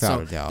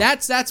 Without a doubt.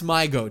 That's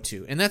my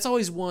go-to. And that's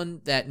always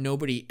one that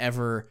nobody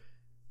ever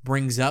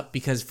brings up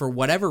because for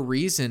whatever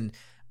reason,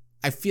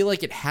 I feel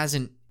like it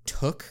hasn't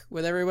took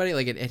with everybody.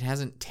 Like it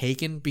hasn't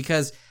taken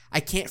because I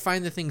can't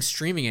find the thing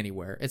streaming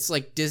anywhere. It's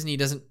like Disney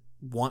doesn't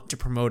want to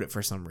promote it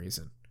for some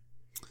reason.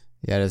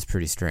 Yeah, it is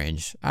pretty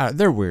strange.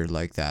 They're weird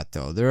like that,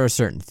 though. There are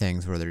certain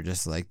things where they're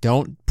just like,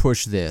 don't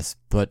push this,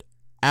 but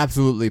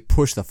absolutely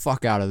push the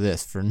fuck out of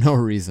this for no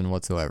reason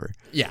whatsoever.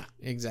 Yeah,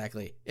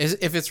 exactly.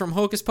 If it's from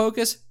Hocus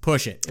Pocus,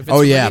 push it. If it's Oh,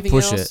 from yeah, anything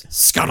push else, it.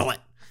 Scuttle it.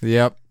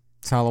 Yep.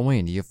 It's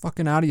Halloween. You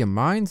fucking out of your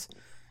minds?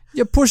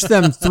 You push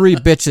them 3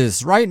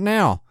 bitches right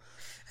now.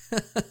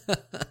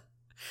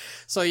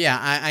 So yeah,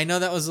 I know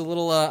that was a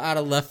little out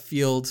of left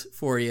field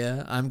for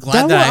you. I'm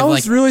glad that I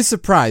was really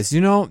surprised.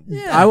 You know,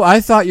 Yeah.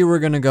 I thought you were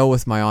going to go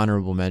with my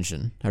honorable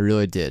mention. I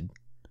really did.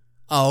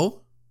 Oh,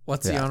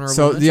 what's the honorable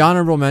So mention? the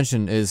honorable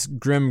mention is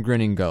Grim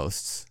Grinning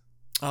Ghosts.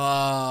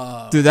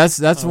 Oh. Dude,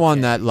 that's one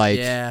okay. that like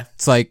Yeah.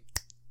 it's like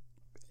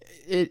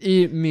it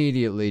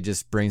immediately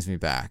just brings me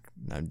back.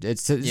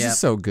 It's just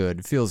so good.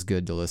 It feels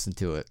good to listen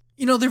to it.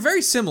 You know, they're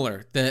very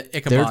similar, the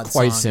Ichabod They're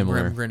quite song,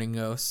 similar. Grim Grinning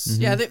Ghosts.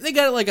 Yeah, they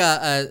got like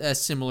a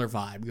similar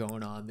vibe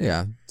going on there.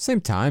 Yeah,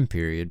 same time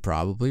period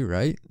probably,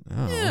 right? I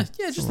don't know, Yeah,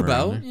 just somewhere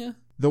around about, there. yeah.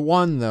 The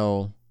one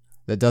though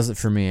that does it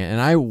for me, and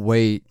I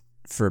wait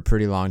for a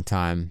pretty long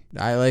time.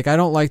 I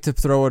don't like to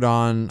throw it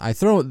on. I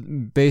throw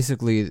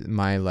basically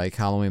my like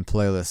Halloween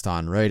playlist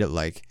on right at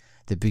like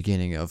the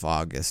beginning of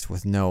August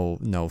with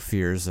no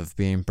fears of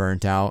being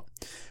burnt out.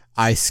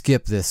 I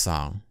skip this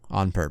song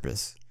on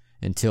purpose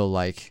until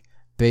like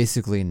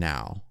basically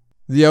now.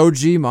 The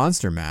OG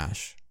Monster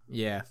Mash.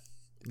 Yeah.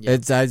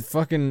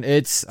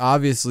 It's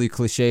obviously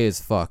cliche as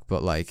fuck,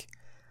 but like,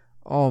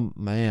 oh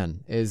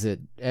man, is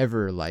it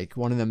ever like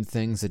one of them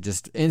things that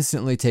just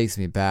instantly takes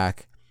me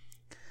back.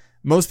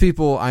 Most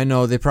people I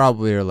know, they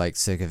probably are like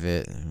sick of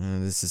it.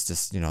 This is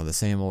just, the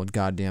same old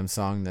goddamn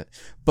song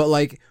but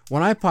like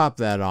when I pop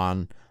that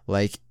on,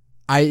 like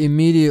I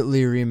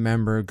immediately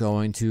remember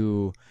going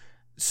to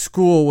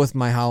school with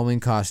my Halloween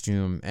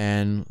costume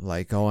and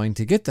like going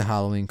to get the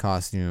Halloween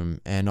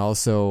costume and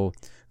also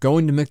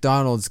going to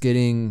McDonald's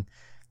getting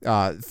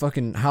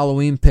fucking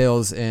Halloween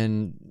pails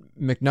and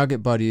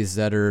McNugget buddies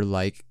that are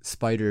like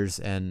spiders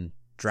and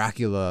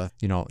Dracula,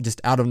 just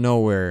out of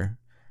nowhere.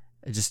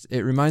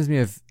 It reminds me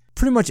of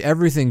pretty much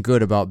everything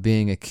good about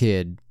being a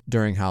kid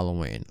during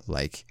Halloween.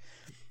 Like,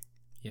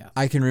 yeah,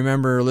 I can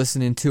remember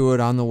listening to it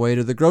on the way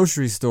to the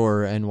grocery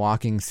store and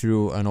walking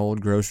through an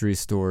old grocery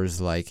store's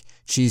like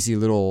cheesy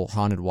little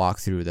haunted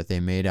walkthrough that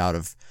they made out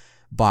of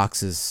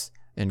boxes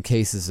and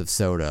cases of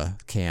soda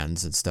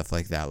cans and stuff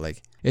like that.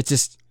 Like,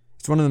 it's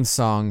one of them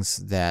songs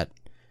that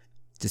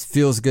just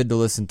feels good to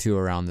listen to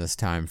around this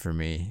time for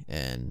me.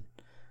 And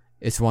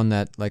it's one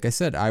that, like I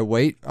said, I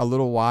wait a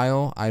little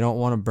while. I don't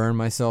want to burn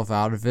myself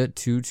out of it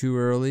too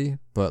early,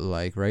 but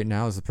like right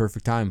now is the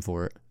perfect time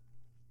for it.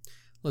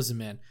 Listen,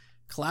 man,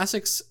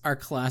 classics are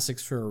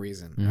classics for a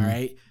reason, all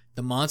right?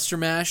 The Monster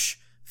Mash,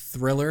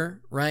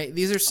 Thriller, right?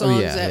 These are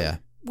songs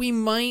that we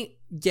might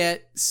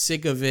get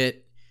sick of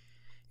it.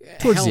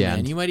 Towards the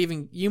end. You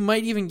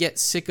might even get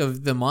sick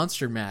of the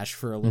Monster Mash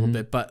for a little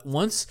bit, but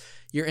once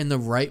you're in the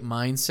right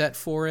mindset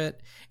for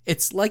it,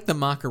 it's like the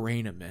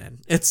Macarena, man.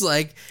 It's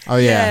like,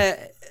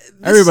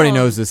 everybody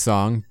knows this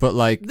song, but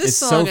like this it's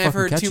song so I've fucking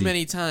heard catchy. too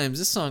many times.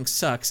 This song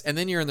sucks, and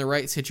then you're in the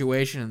right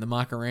situation, and the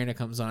Macarena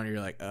comes on, and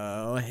you're like,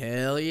 oh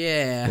hell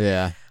yeah,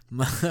 Yeah.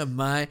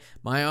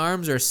 My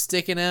arms are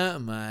sticking out,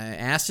 and my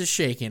ass is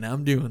shaking.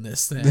 I'm doing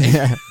this thing.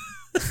 Yeah.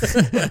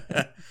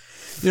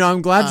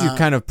 I'm glad you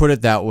kind of put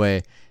it that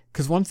way,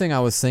 because one thing I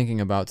was thinking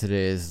about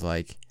today is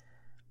like,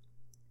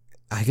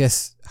 I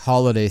guess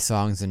holiday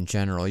songs in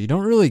general. You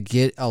don't really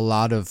get a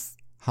lot of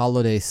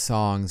holiday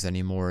songs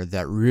anymore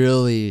that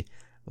really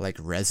like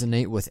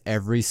resonate with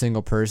every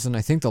single person.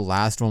 I think the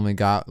last one we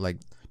got like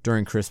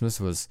during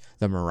Christmas was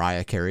the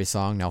Mariah Carey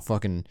song. Now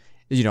fucking,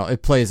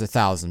 it plays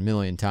 1,000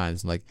 million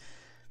times. Like,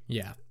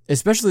 Yeah.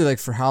 especially like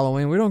for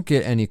Halloween, we don't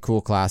get any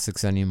cool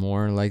classics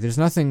anymore. Like, there's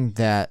nothing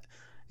that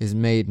is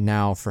made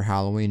now for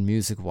Halloween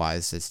music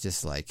wise. It's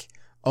just like,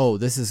 oh,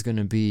 this is going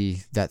to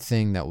be that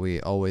thing that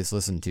we always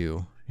listen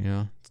to.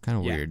 It's kind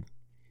of weird.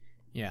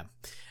 Yeah.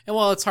 And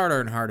while it's harder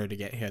and harder to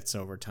get hits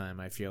over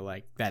time, I feel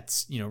like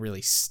that's,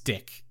 really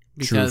stick.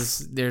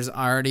 Because there's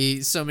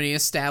already so many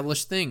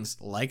established things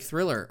like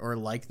Thriller or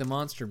like the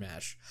Monster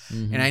Mash.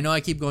 And I know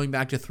I keep going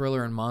back to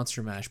Thriller and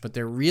Monster Mash, but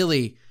they're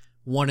really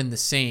one and the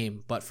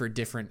same, but for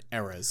different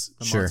eras.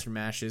 The Sure. Monster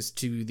Mash is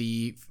to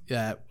the,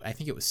 I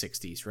think it was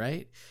 60s,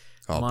 right?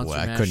 Oh Monster boy,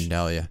 I Mash couldn't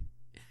tell you.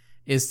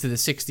 is to the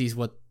 60s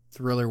what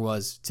Thriller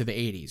was to the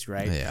 80s,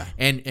 right? Yeah.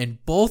 And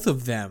both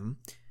of them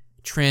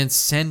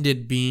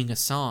transcended being a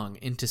song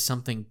into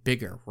something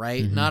bigger,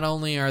 right? Mm-hmm. Not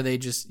only are they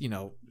just,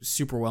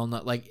 super well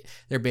known, like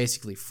they're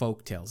basically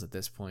folk tales at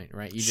this point,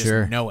 right? You just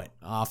Sure. know it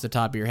off the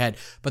top of your head.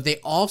 But they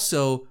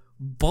also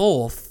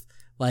both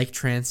like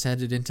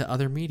transcended into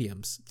other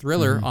mediums.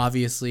 Thriller, Mm-hmm.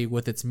 obviously,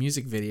 with its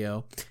music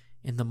video,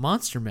 and the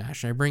Monster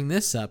Mash. I bring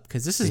this up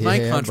because this is my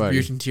Yeah,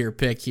 contribution to your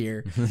pick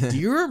here. Do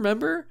you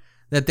remember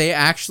that they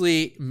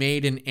actually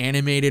made an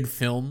animated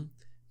film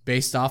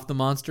based off the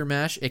Monster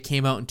Mash? It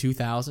came out in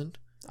 2000.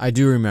 I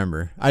do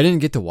remember. I didn't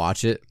get to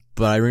watch it,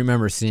 but I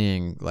remember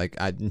seeing,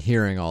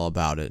 hearing all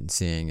about it and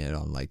seeing it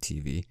on,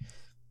 TV.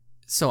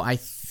 So I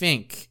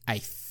think I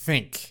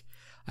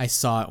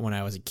saw it when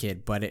I was a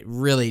kid, but it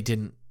really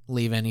didn't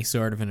leave any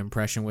sort of an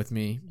impression with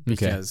me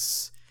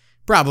because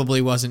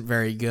probably wasn't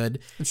very good.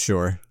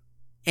 Sure.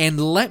 And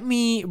let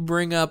me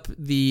bring up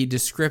the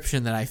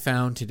description that I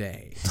found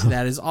today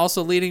that is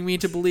also leading me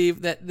to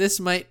believe that this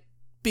might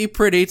be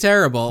pretty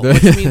terrible,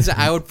 which means that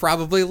I would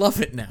probably love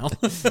it now.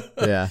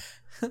 Yeah.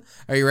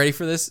 Are you ready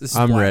for this? This is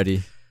I'm wild.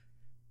 ready.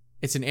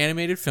 It's an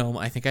animated film.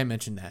 I think I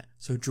mentioned that.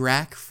 So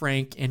Drac,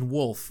 Frank, and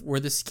Wolf were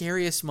the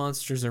scariest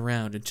monsters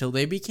around until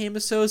they became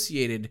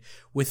associated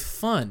with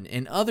fun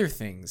and other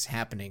things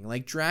happening,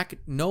 like Drac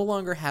no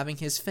longer having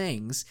his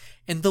fangs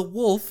and the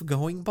wolf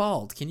going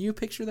bald. Can you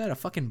picture that? A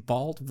fucking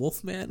bald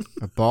wolf man?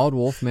 A bald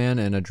wolf man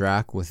and a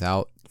Drac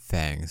without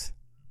fangs.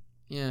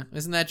 Yeah.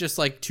 Isn't that just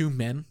like two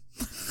men?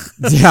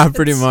 Yeah,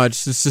 pretty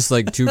much. It's just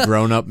like two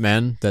grown-up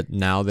men that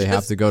now they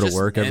have to go to just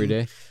work every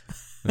men. day.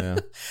 Yeah.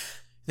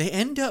 They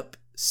end up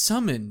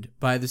summoned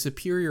by the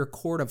Superior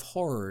Court of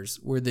Horrors,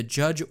 where the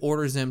judge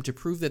orders them to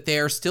prove that they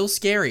are still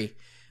scary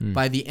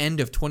by the end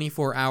of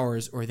 24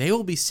 hours, or they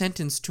will be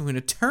sentenced to an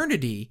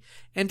eternity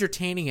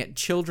entertaining at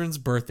children's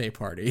birthday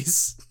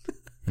parties.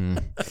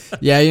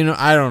 Yeah,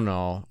 I don't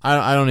know.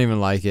 I don't even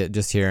like it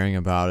just hearing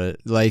about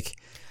it. Like,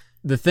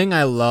 the thing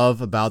I love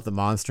about the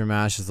Monster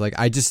Mash is,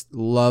 I just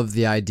love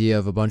the idea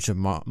of a bunch of,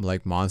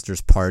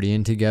 monsters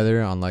partying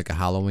together on, a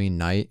Halloween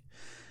night.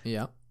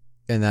 Yeah.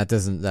 And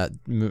that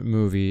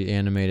movie,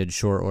 animated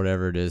short,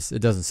 whatever it is, it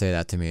doesn't say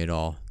that to me at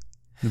all.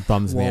 It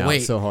bums me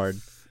out so hard.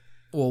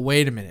 Well,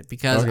 wait a minute,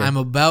 because Okay. I'm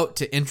about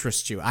to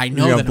interest you. I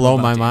know You're that gonna blow I'm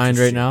about my to mind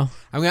interest right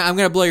you. now? I'm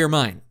gonna blow your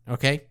mind,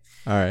 okay?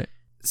 All right.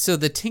 So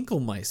the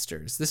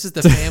Tinklemeisters, this is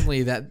the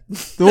family that,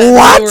 that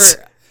What? they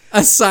were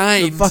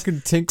assigned The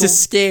fucking Tinkle- to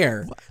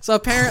scare. So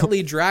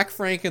apparently Drac,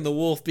 Frank, and the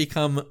Wolf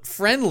become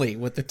friendly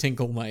with the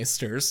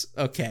Tinklemeisters,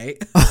 okay?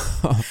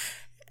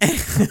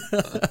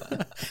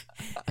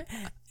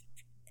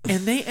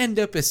 And they end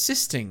up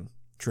assisting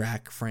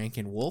Drac, Frank,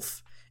 and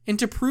Wolf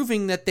into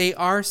proving that they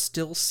are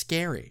still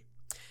scary.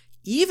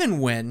 Even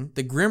when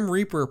the Grim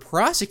Reaper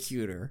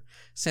prosecutor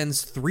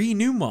sends 3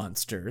 new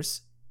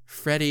monsters,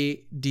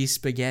 Freddy D.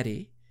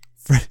 Spaghetti,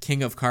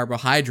 King of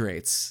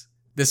Carbohydrates.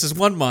 This is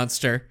one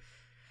monster.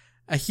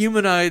 A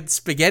humanoid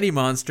spaghetti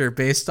monster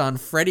based on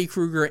Freddy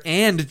Krueger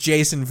and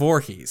Jason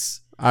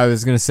Voorhees. I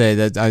was going to say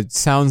that it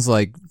sounds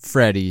like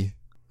Freddy.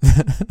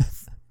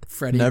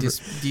 Freddy Never-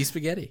 D.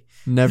 Spaghetti.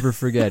 Never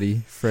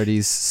forgetty.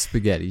 Freddy's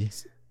spaghetti.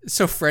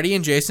 So Freddy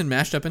and Jason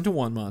mashed up into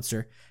one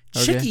monster.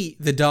 Okay. Chicky,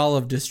 the Doll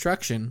of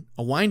Destruction,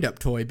 a wind-up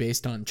toy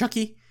based on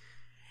Chucky.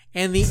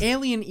 And the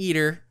Alien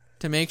Eater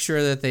to make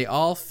sure that they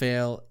all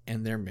fail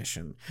in their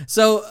mission.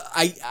 So,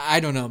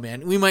 I don't know,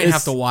 man. We might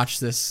have to watch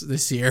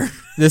this year.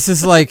 This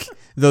is like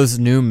those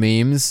new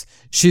memes.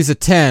 She's a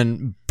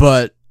 10,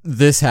 but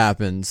this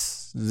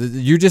happens.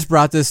 You just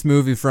brought this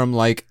movie from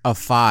a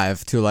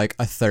 5 to a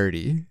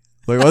 30.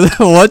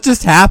 What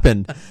just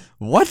happened?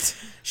 What?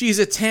 She's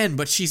a 10,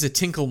 but she's a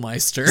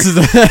Tinklemeister.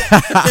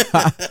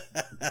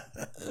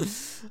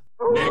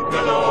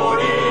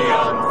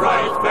 Nickelodeon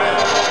Fright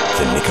Fest.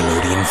 The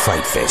Nickelodeon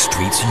Fright Fest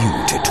treats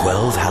you to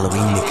 12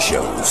 Halloween Nick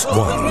shows,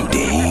 one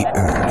day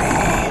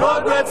early.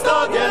 Rugrats,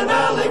 Doug and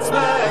Alex,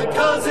 Mac,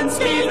 Cousin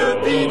Skeeter,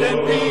 Pete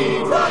and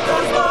Pete.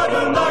 Rockers,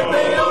 Modern,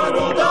 Nightmare,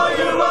 Arnold, are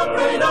you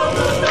afraid of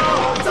the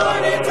dark?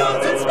 Tiny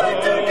Toons,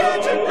 Inspector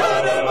Gadget,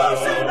 and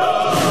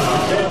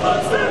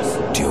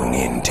Monsters. Tune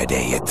in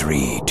today at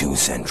 3, 2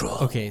 Central.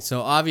 Okay,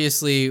 so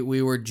obviously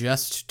we were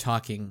just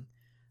talking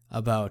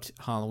about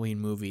Halloween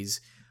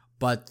movies,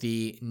 but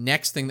the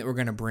next thing that we're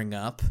going to bring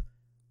up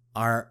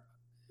are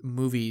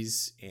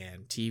movies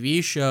and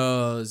TV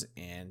shows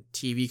and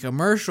TV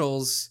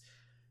commercials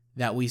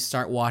that we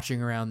start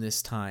watching around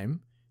this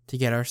time to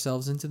get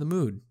ourselves into the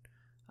mood.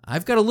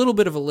 I've got a little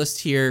bit of a list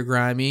here,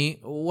 Grimy.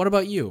 What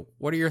about you?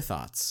 What are your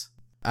thoughts?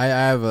 I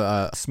have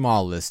a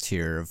small list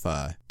here of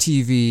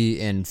TV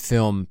and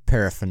film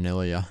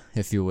paraphernalia,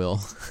 if you will.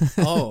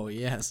 Oh,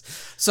 yes.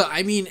 So,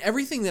 I mean,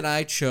 everything that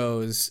I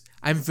chose,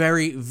 I'm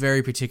very,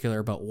 very particular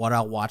about what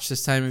I'll watch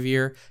this time of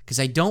year because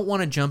I don't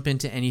want to jump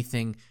into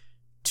anything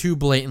too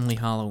blatantly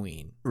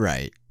Halloween.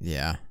 Right,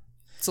 yeah.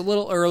 It's a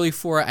little early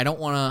for it. I don't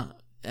want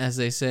to, as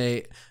they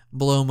say,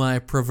 blow my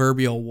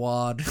proverbial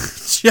wad.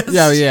 Just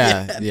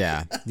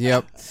Yeah.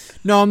 Yep.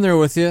 No, I'm there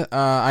with you.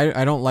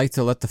 I don't like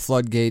to let the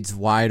floodgates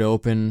wide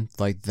open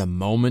like the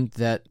moment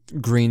that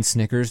green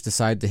Snickers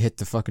decide to hit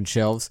the fucking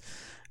shelves.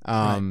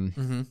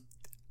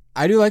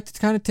 I do like to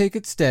kind of take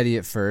it steady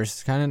at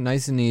first, kind of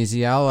nice and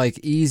easy. I'll like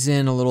ease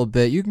in a little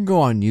bit. You can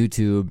go on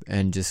YouTube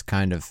and just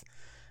kind of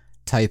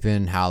type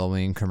in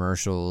Halloween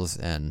commercials,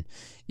 and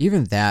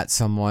even that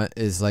somewhat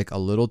is like a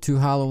little too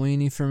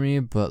Halloween-y for me,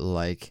 but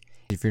like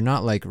if you're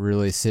not like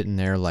really sitting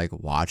there like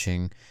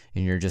watching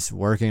and you're just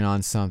working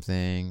on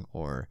something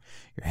or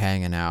you're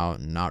hanging out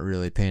and not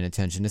really paying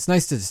attention, it's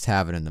nice to just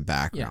have it in the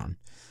background.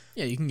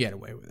 Yeah, you can get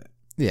away with it.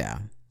 Yeah.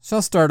 So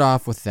I'll start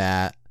off with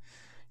that,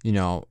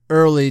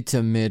 early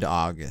to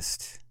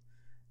mid-August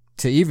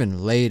to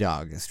even late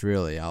August,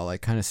 really. I'll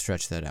like kind of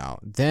stretch that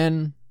out.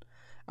 Then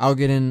I'll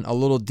get in a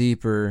little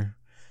deeper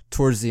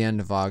towards the end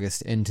of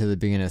August into the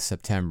beginning of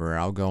September.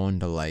 I'll go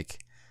into like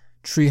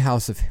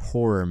Treehouse of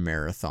Horror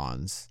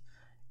marathons.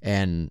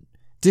 And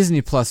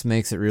Disney Plus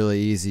makes it really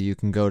easy. You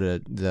can go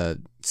to the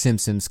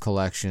Simpsons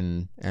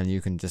collection and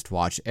you can just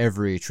watch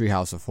every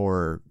Treehouse of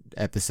Horror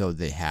episode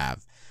they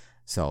have.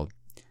 So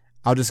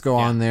I'll just go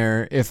on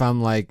there. If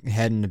I'm like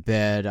heading to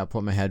bed, I'll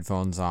put my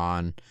headphones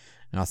on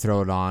and I'll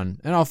throw it on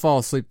and I'll fall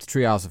asleep to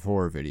Treehouse of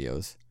Horror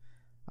videos.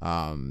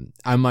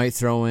 I might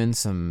throw in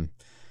some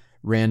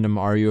random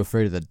Are You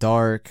Afraid of the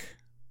Dark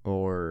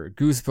or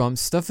Goosebumps,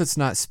 stuff that's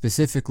not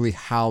specifically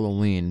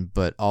Halloween,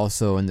 but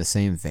also in the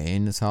same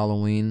vein as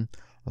Halloween.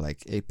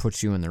 Like, it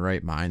puts you in the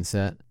right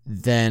mindset.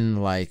 Then,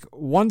 like,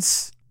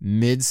 once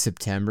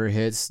mid-September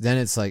hits, then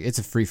it's like, it's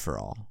a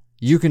free-for-all.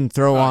 You can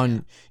throw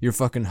on your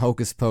fucking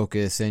Hocus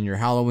Pocus and your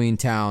Halloween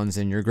Towns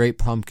and your Great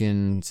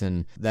Pumpkins,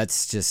 and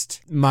that's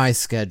just my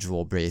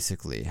schedule,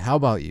 basically. How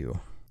about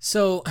you?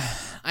 So,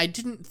 I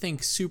didn't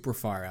think super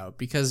far out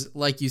because,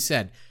 like you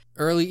said,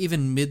 early,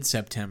 even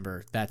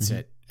mid-September, that's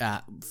it.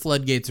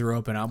 Floodgates are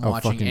open. I'm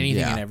watching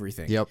anything and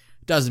everything. Yep.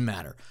 Doesn't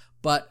matter.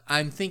 But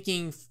I'm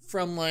thinking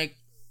from like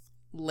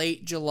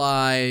late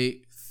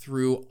July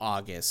through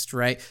August,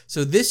 right?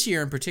 So this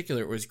year in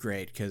particular, it was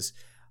great because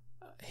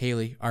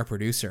Haley, our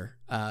producer,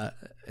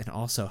 and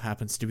also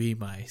happens to be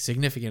my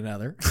significant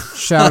other.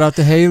 Shout out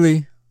to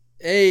Haley.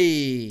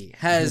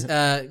 Has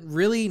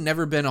really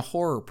never been a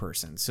horror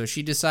person. So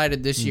she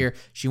decided this year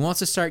she wants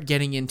to start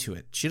getting into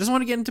it. She doesn't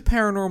want to get into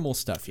paranormal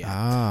stuff yet.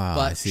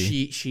 But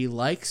she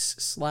likes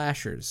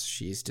slashers,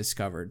 she's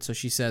discovered. So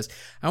she says,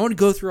 I want to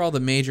go through all the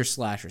major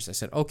slashers. I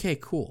said, okay,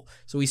 cool.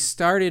 So we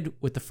started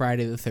with the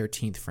Friday the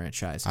 13th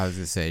franchise. I was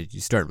going to say,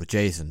 you start with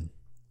Jason.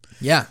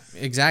 Yeah,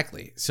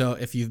 exactly. So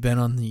if you've been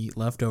on the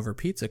Leftover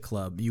Pizza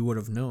Club, you would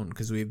have known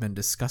because we've been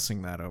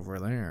discussing that over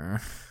there.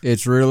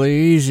 It's really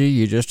easy.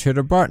 You just hit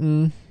a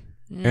button,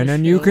 and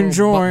then you can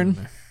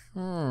join.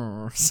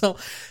 So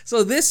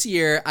this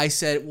year I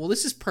said, well,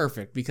 this is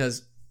perfect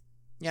because,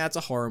 yeah, it's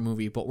a horror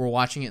movie, but we're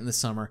watching it in the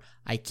summer.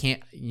 I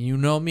can't, you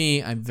know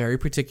me, I'm very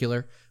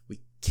particular. We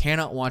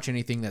cannot watch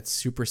anything that's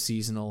super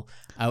seasonal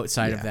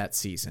outside of that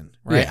season,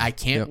 right? Yeah. I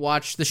can't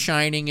watch The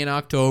Shining in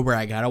October.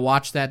 I got to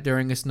watch that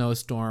during a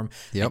snowstorm.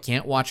 I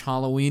can't watch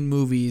Halloween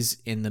movies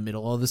in the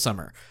middle of the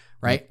summer,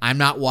 right? I'm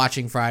not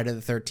watching Friday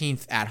the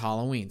 13th at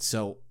Halloween,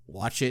 so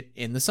watch it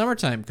in the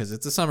summertime because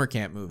it's a summer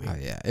camp movie. Oh,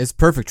 yeah. It's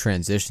perfect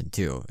transition,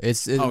 too.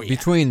 It's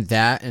between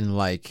that and,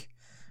 like,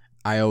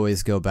 I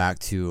always go back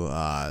to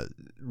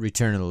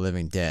Return of the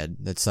Living Dead.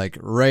 That's, like,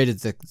 right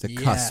at the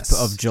cusp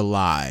of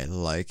July.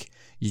 Like,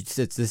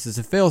 this is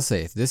a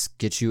failsafe. This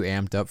gets you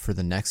amped up for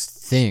the next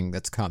thing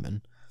that's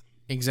coming.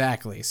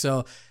 Exactly.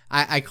 So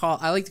I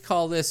like to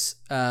call this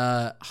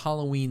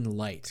Halloween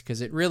light because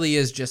it really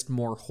is just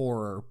more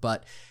horror,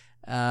 but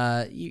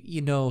you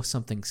know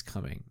something's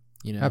coming.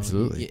 You know,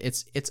 absolutely.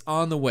 It's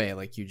on the way,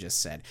 like you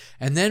just said.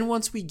 And then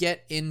once we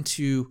get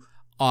into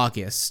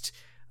August,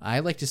 I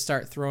like to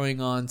start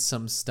throwing on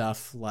some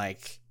stuff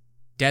like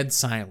Dead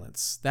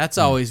Silence. That's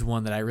always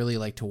one that I really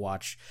like to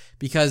watch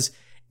because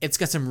it's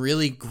got some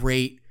really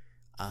great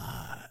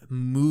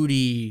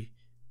moody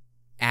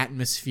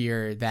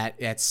atmosphere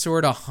that's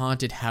sort of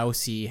haunted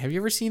housey. Have you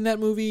ever seen that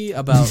movie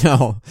about?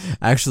 No,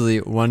 actually,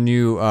 when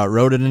you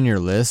wrote it in your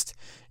list,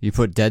 you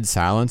put Dead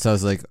Silence. I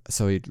was like,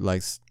 so he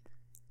likes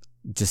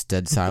just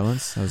Dead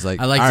Silence? I was like,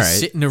 I like to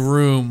sit in a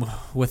room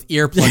with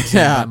earplugs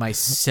in by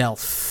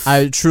myself.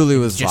 I truly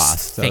was Just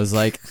lost. think. I was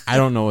like, I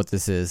don't know what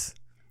this is.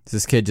 Is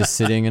this kid just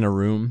sitting in a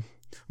room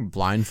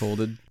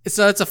blindfolded?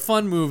 So it's a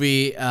fun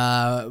movie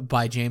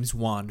by James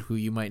Wan, who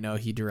you might know.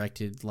 He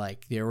directed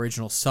like the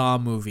original Saw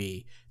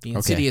movie, the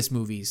Insidious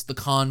movies, The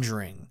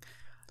Conjuring.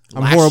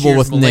 I'm horrible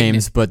with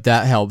names, but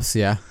that helps,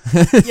 yeah.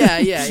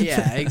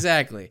 yeah,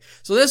 exactly.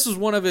 So this was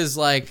one of his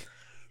like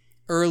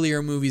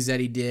earlier movies that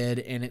he did,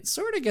 and it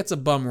sort of gets a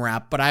bum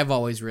rap, but I've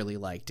always really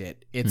liked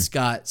it. It's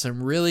got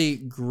some really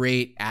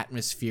great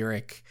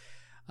atmospheric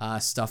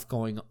stuff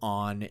going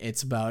on.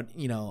 It's about,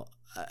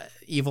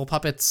 evil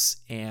puppets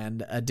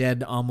and a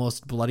dead,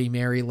 almost Bloody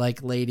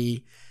Mary-like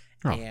lady,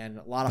 and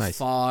a lot of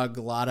fog,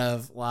 a lot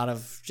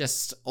of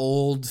just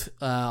old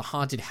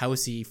haunted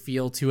housey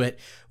feel to it,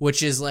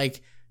 which is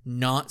like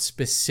not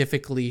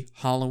specifically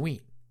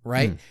Halloween,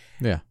 right?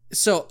 Yeah.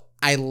 So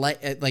I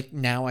like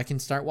now I can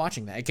start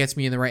watching that. It gets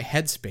me in the right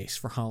headspace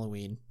for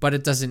Halloween, but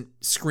it doesn't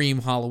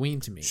scream Halloween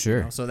to me.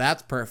 Sure. So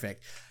that's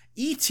perfect.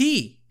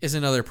 E.T. is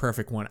another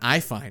perfect one I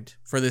find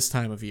for this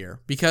time of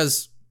year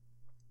because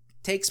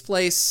it takes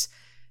place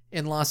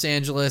in Los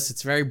Angeles.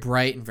 It's very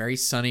bright and very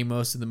sunny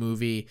most of the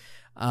movie.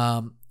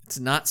 It's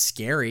not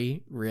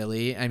scary,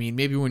 really. I mean,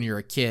 maybe when you're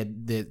a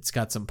kid, it's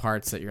got some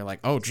parts that you're like,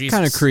 oh, Jesus.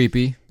 Kind of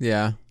creepy,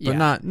 yeah. But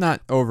Yeah.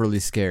 not overly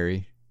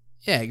scary.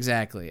 Yeah,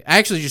 exactly. I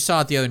actually just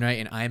saw it the other night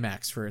in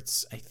IMAX for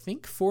its, I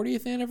think,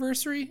 40th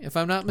anniversary, if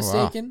I'm not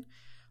mistaken.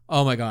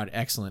 Oh my God,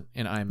 excellent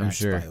in IMAX,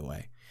 sure. by the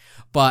way.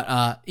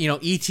 But,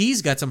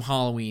 E.T.'s got some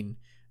Halloween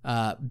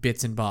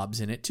bits and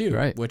bobs in it too,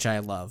 Right. which I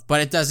love.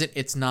 But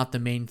it's not the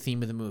main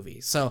theme of the movie.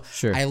 So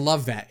Sure. I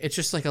love that. It's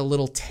just like a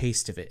little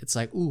taste of it. It's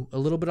like, ooh, a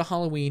little bit of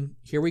Halloween.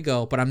 Here we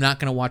go. But I'm not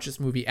going to watch this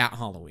movie at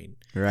Halloween.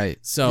 Right.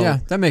 So yeah,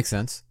 that makes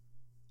sense.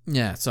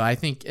 Yeah, so I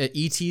think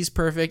E.T.'s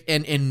perfect.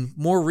 And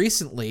more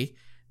recently,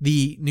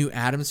 the new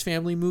Addams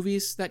Family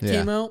movies that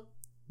came out,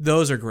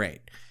 those are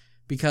great.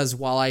 Because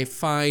while I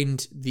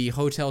find the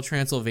Hotel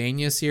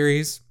Transylvania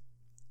series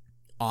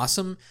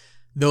awesome,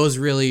 those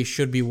really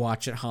should be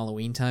watched at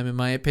Halloween time, in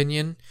my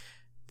opinion.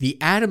 The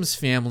Addams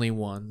Family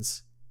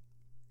ones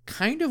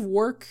kind of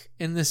work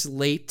in this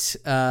late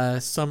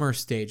summer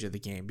stage of the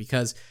game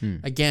because,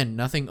 again,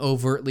 nothing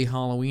overtly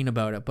Halloween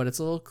about it, but it's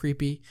a little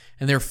creepy,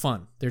 and they're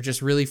fun. They're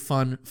just really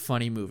fun,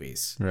 funny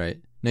movies.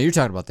 Right. Now you're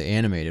talking about the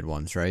animated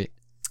ones, right?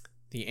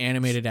 The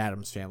animated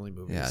Addams Family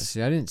movies. Yeah,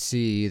 see, I didn't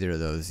see either of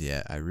those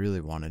yet. I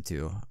really wanted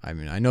to. I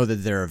mean, I know that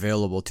they're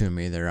available to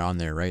me. They're on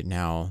there right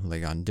now,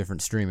 like on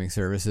different streaming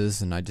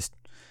services, and I don't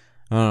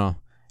know,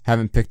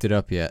 haven't picked it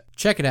up yet.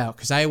 Check it out,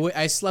 because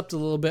I slept a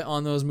little bit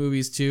on those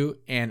movies too,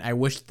 and I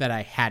wish that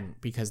I hadn't,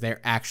 because they're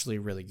actually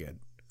really good.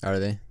 Are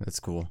they? That's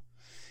cool.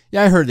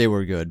 Yeah, I heard they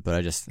were good, but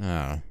I just,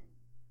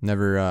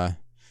 never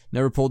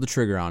pulled the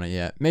trigger on it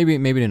yet. Maybe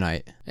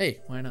tonight.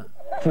 Hey, why not?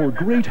 For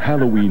great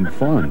Halloween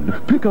fun,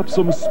 pick up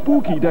some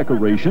spooky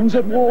decorations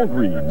at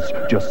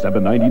Walgreens. Just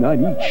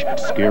 $7.99 each.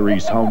 Scary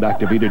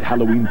sound-activated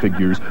Halloween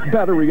figures,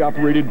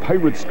 battery-operated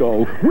pirate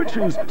skull,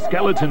 witches,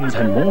 skeletons,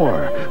 and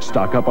more.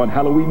 Stock up on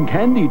Halloween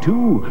candy,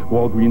 too.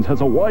 Walgreens has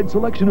a wide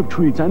selection of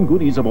treats and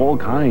goodies of all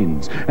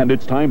kinds. And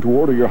it's time to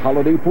order your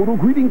holiday photo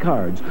greeting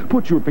cards.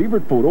 Put your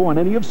favorite photo on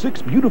any of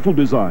 6 beautiful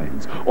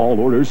designs. All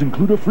orders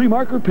include a free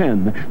marker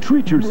pen.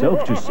 Treat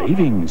yourself to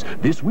savings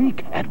this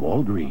week at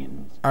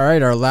Walgreens. All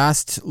right, our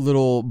last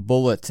little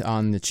bullet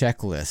on the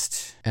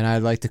checklist, and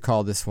I'd like to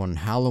call this one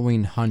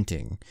Halloween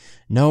hunting.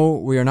 No,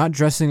 we are not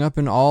dressing up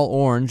in all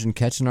orange and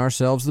catching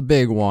ourselves the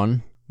big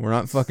one. We're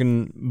not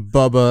fucking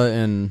Bubba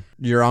and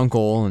your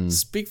uncle. And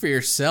Speak for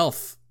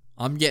yourself.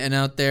 I'm getting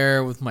out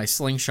there with my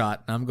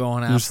slingshot, and I'm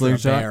going after a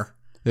bear.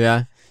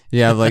 Yeah,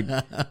 you have like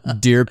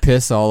deer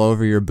piss all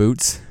over your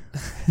boots.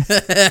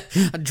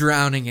 I'm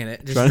drowning in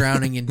it, just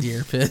drowning in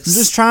deer piss.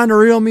 Just trying to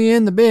reel me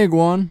in the big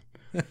one.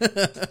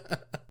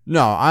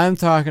 No, I'm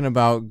talking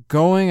about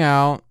going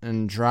out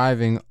and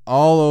driving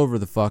all over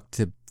the fuck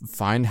to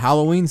find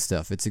Halloween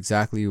stuff. It's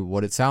exactly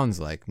what it sounds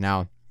like.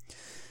 Now,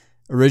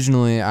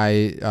 originally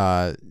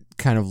I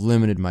kind of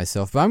limited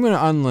myself, but I'm going to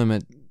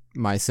unlimit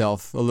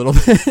myself a little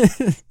bit.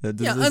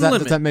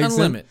 Does that make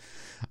sense?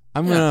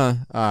 I'm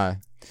going to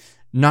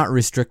not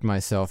restrict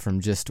myself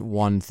from just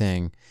one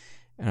thing.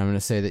 And I'm going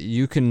to say that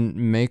you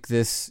can make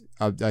this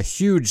a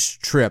huge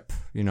trip.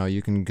 You know,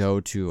 you can go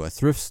to a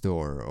thrift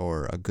store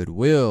or a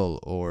Goodwill,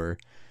 or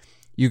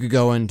you could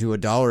go into a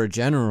Dollar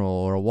General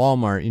or a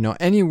Walmart, you know,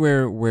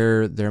 anywhere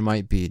where there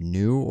might be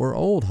new or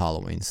old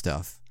Halloween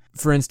stuff.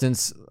 For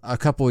instance, a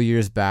couple of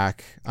years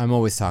back, I'm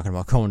always talking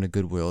about going to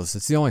Goodwills.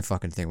 It's the only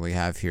fucking thing we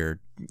have here.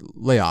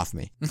 Lay off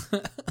me.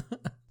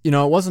 You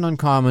know, it wasn't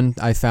uncommon.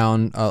 I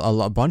found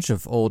a bunch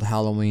of old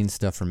Halloween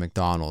stuff from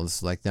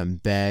McDonald's, like them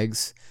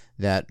bags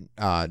that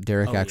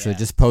Derek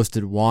just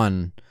posted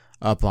one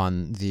up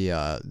on the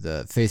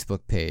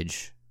Facebook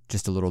page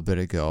just a little bit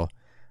ago.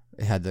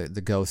 It had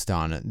the ghost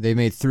on it. They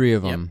made 3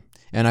 of them,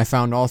 and I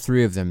found all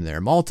 3 of them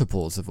there,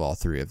 multiples of all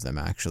 3 of them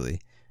actually,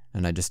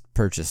 and I just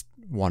purchased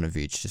one of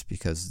each just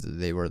because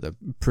they were the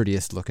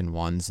prettiest looking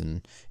ones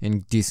and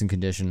in decent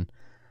condition.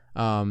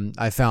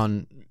 I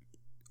found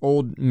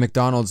old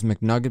McDonald's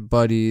McNugget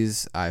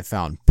buddies. I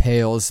found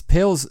pails.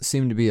 Pails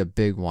seem to be a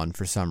big one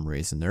for some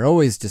reason. They're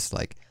always just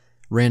like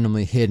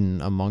randomly hidden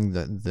among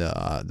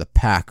the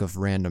pack of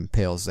random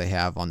pails they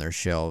have on their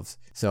shelves.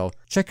 So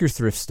check your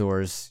thrift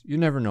stores. You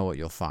never know what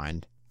you'll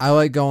find. I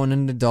like going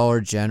into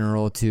Dollar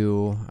General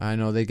too. I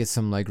know they get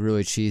some like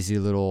really cheesy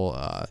little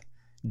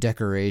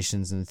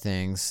decorations and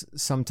things.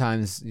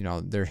 Sometimes, you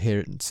know, they're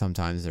hit,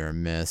 sometimes they're a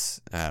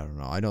miss. I don't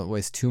know. I don't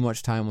waste too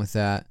much time with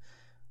that.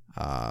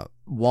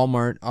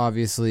 Walmart,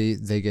 obviously,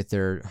 they get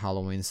their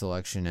Halloween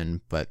selection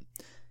in, but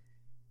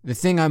the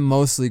thing I'm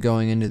mostly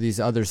going into these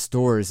other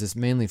stores is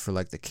mainly for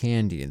like the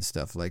candy and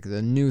stuff, like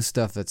the new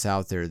stuff that's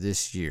out there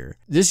this year.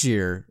 This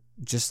year,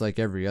 just like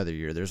every other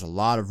year, there's a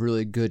lot of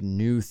really good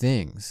new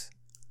things.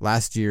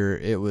 Last year,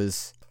 it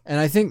was And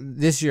I think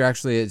this year,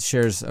 actually, it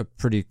shares a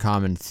pretty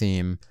common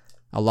theme.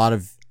 A lot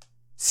of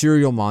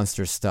cereal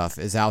monster stuff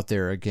is out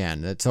there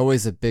again. It's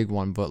always a big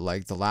one, but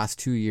like the last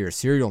 2 years,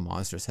 cereal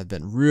monsters have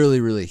been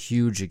really, really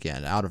huge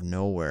again, out of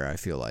nowhere, I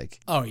feel like.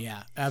 Oh,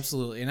 yeah,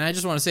 absolutely. And I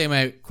just want to say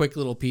my quick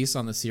little piece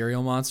on the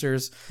cereal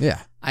monsters. Yeah.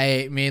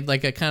 I made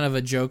like a kind of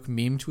a joke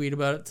meme tweet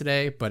about it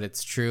today, but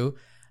it's true.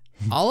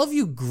 All of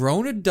you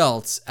grown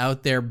adults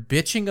out there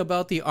bitching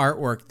about the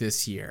artwork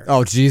this year.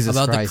 Oh, Jesus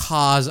About Christ. the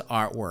Cause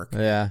artwork.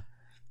 Yeah.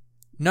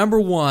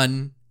 Number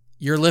one,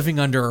 you're living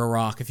under a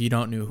rock if you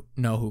don't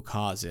know who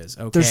Cause is.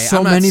 Okay, There's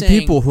so many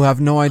people who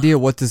have no idea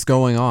what is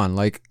going on.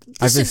 Like,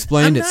 I've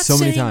explained it so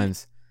many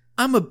times.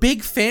 I'm a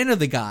big fan of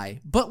the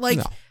guy, but like,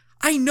 No.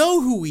 I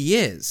know who he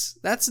is.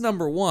 That's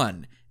number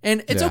one.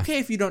 And it's Yeah. okay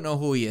if you don't know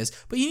who he is,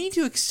 but you need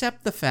to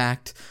accept the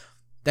fact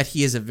that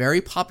he is a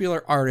very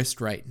popular artist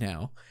right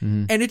now.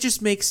 Mm-hmm. And it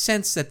just makes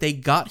sense that they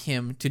got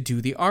him to do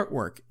the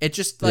artwork. It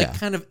just like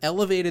kind of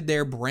elevated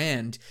their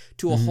brand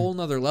to a whole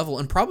nother level,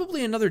 and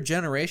probably another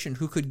generation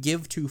who could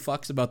give two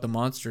fucks about the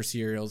monster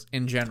cereals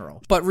in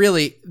general. But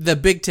really, the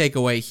big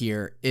takeaway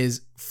here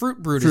is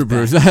Fruit Brute is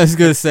back. I was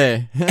going to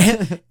say.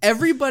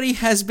 Everybody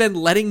has been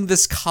letting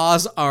this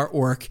Cause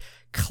artwork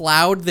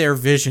cloud their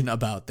vision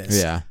about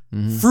this. Yeah.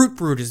 Mm-hmm. Fruit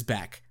Brute is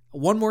back.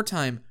 One more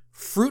time.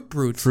 Fruit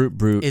Brute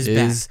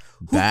is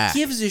back. Who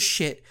gives a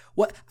shit?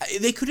 What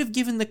they could have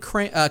given the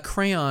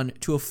crayon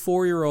to a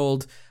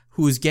 4-year-old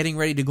who's getting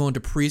ready to go into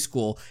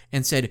preschool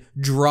and said,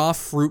 draw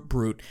Fruit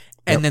Brute.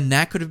 And then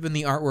that could have been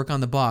the artwork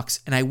on the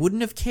box. And I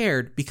wouldn't have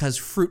cared because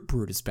Fruit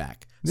Brute is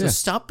back. So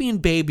stop being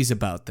babies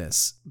about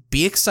this.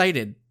 Be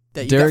excited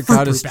that you Derek got Fruit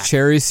got Brute his back.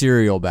 cherry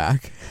cereal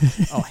back.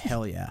 Oh,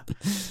 hell yeah.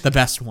 The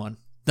best one.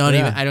 Don't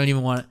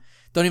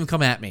even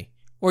come at me.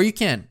 Or you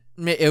can.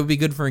 It would be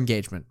good for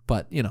engagement.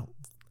 But, you know.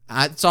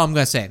 That's all I'm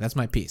going to say. That's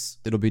my piece.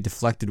 It'll be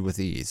deflected with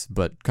ease,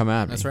 but come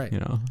at me. That's right. You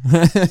know?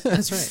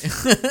 That's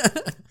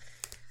right.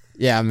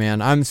 Yeah,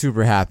 man, I'm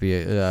super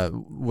happy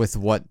with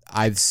what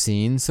I've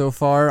seen so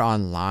far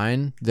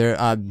online. There,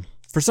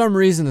 for some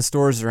reason, the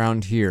stores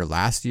around here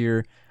last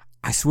year,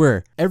 I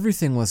swear,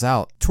 everything was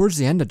out towards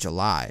the end of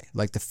July,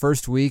 like the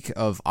first week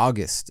of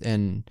August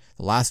and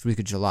the last week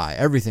of July.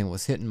 Everything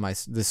was hitting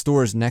the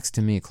stores next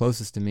to me,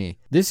 closest to me.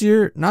 This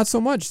year, not so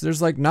much.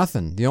 There's like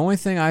nothing. The only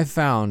thing I've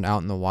found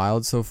out in the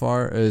wild so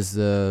far is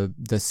the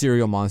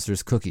Cereal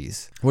Monsters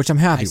cookies, which I'm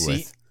happy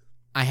with.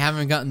 I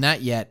haven't gotten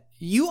that yet.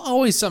 You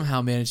always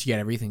somehow manage to get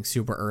everything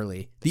super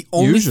early. The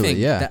only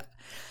thing that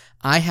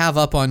I have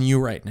up on you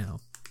right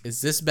now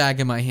is this bag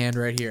in my hand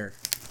right here.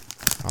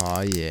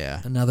 Oh,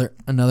 yeah. Another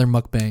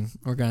mukbang.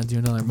 We're going to do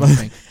another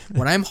mukbang.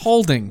 What I'm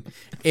holding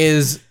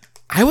is,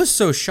 I was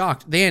so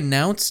shocked. They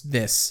announced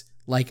this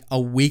like a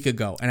week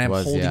ago, and I'm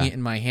holding it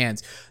in my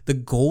hands. The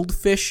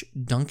Goldfish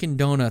Dunkin'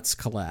 Donuts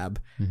collab,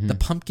 the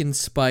pumpkin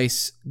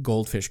spice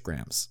Goldfish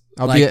grams.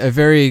 Albeit a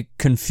very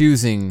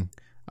confusing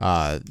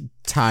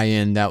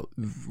tie-in that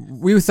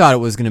we thought it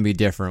was going to be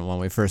different when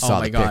we first saw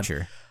the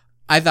picture.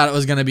 I thought it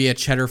was going to be a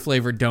cheddar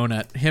flavored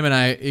donut.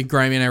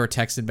 Grimy and I were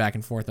texting back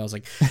and forth. I was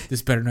like,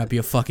 this better not be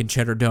a fucking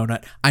cheddar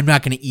donut. I'm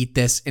not going to eat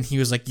this. And he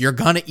was like, you're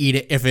going to eat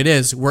it. If it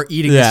is, we're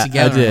eating this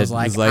together. I was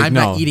like, I'm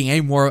not eating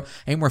any more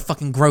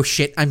fucking gross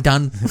shit. I'm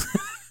done.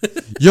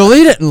 You'll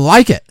eat it and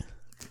like it.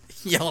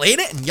 You'll eat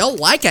it and you'll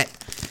like it.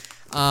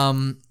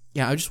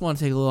 Yeah, I just want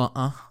to take a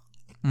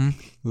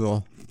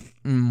little,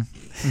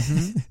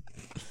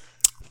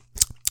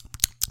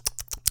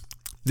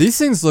 These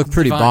things look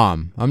pretty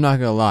bomb. I'm not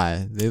gonna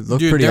lie. They look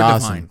pretty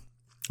awesome. Divine.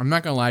 I'm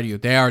not gonna lie to you.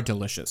 They are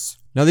delicious.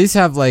 Now these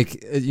have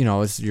like,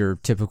 it's your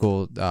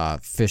typical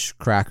fish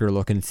cracker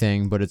looking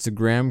thing, but it's a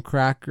graham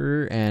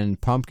cracker and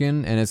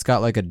pumpkin, and it's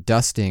got like a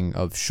dusting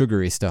of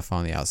sugary stuff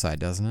on the outside,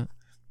 doesn't it?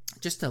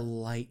 Just a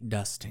light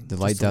dusting. A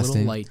light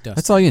dusting.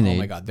 That's all you need. Oh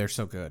my god, they're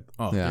so good.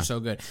 They're so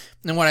good.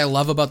 And what I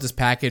love about this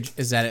package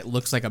is that it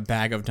looks like a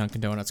bag of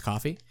Dunkin' Donuts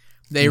coffee.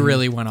 They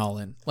really went all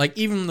in. Like,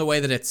 even the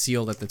way that it's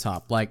sealed at the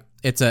top. Like,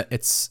 it's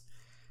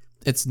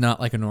not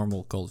like a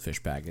normal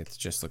Goldfish bag. It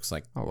just looks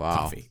like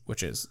coffee,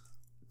 which is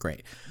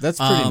great. That's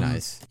pretty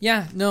nice.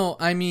 Yeah, no,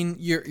 I mean,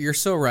 you're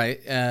so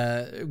right.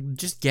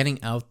 Just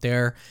getting out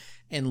there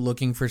and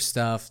looking for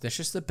stuff, that's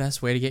just the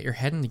best way to get your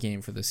head in the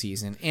game for the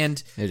season.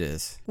 And it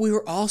is. We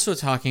were also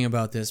talking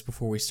about this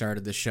before we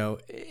started the show.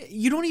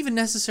 You don't even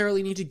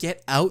necessarily need to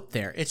get out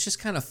there. It's just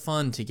kind of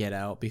fun to get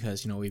out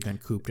because, we've been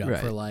cooped up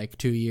for like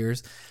 2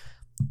 years.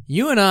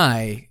 You and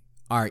I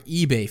are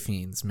eBay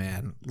fiends,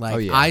 man.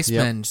 Like, I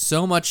spend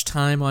so much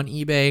time on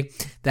eBay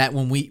that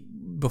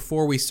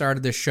before we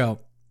started this show,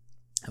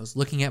 I was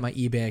looking at my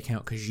eBay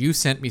account because you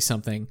sent me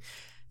something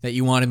that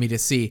you wanted me to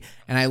see,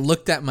 and I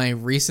looked at my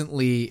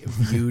recently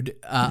viewed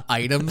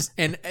items,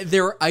 and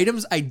there were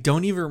items I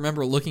don't even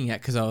remember looking at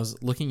because I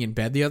was looking in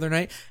bed the other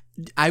night.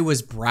 I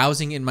was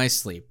browsing in my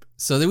sleep.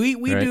 So we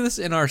do this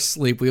in our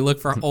sleep. We look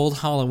for old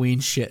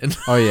Halloween shit in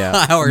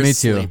our me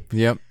sleep. Too.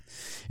 Yep.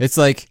 It's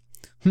like,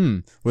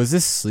 was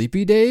this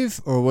Sleepy Dave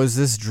or was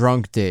this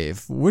Drunk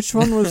Dave? Which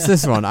one was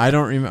this one? I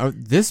don't remember.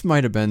 This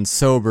might have been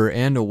Sober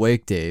and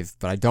Awake Dave,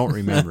 but I don't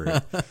remember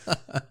it.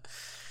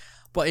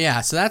 But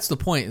yeah, so that's the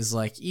point, is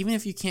like, even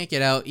if you can't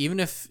get out, even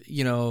if,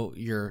 you know,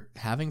 you're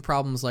having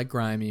problems like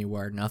Grimy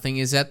where nothing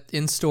is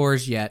in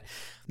stores yet,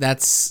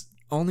 that's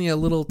only a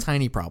little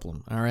tiny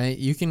problem. All right.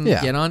 You can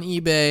get on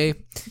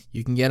eBay.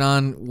 You can get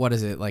on, what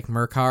is it, like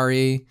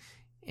Mercari,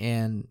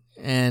 and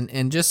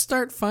just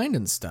start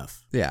finding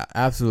stuff. Yeah,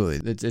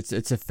 absolutely.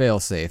 It's a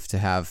fail-safe to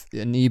have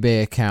an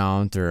eBay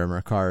account or a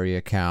Mercari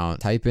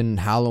account. Type in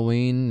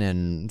Halloween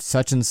and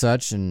such,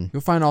 and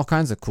you'll find all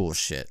kinds of cool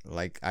shit.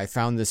 Like, I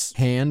found this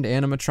hand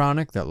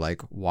animatronic that,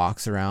 like,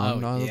 walks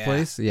around on the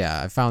place.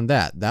 Yeah, I found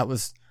that.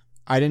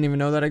 I didn't even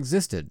know that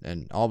existed,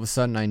 and all of a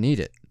sudden I need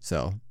it.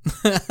 So,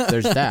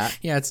 there's that.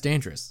 Yeah, it's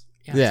dangerous.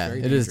 Yeah,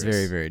 it is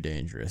very, very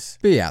dangerous.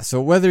 But yeah,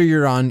 so whether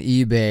you're on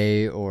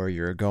eBay or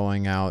you're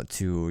going out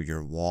to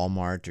your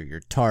Walmart or your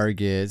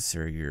Targets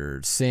or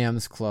your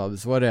Sam's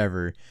Clubs,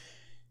 whatever,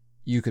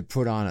 you could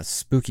put on a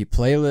spooky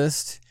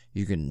playlist.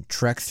 You can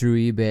trek through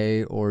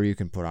eBay, or you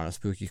can put on a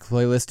spooky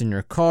playlist in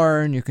your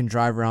car and you can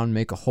drive around and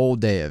make a whole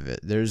day of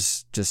it.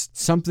 There's just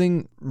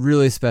something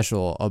really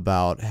special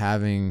about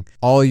having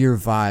all your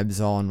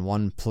vibes all in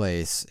one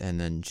place and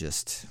then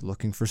just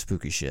looking for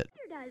spooky shit.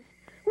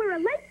 Wear a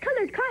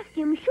light-colored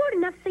costume short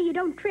enough so you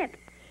don't trip.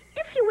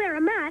 If you wear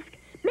a mask,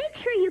 make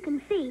sure you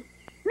can see.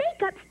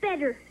 Makeup's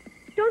better.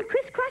 Don't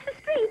crisscross the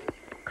street.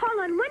 Call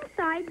on one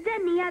side,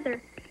 then the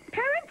other.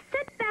 Parents,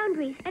 set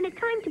boundaries, and it's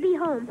time to be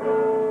home.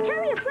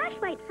 Carry a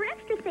flashlight for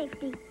extra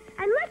safety.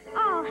 And let's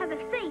all have a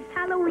safe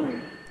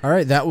Halloween. All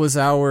right, that was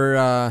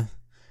our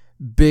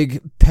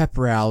big pep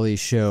rally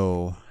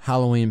show,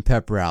 Halloween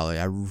pep rally.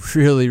 I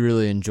really,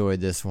 really enjoyed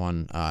this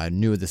one. I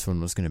knew this one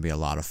was going to be a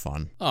lot of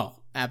fun. Oh,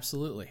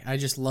 absolutely. I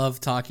just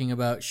love talking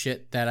about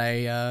shit that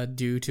I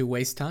do to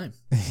waste time.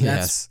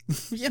 Yes.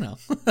 You know.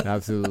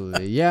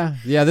 Absolutely. Yeah,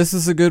 this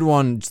is a good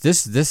one.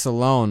 This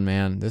alone,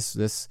 man,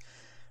 this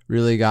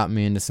really got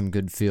me into some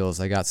good feels.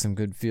 I got some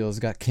good feels,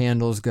 got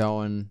candles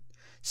going,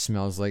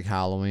 smells like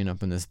Halloween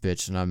up in this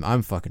bitch, and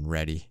I'm fucking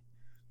ready.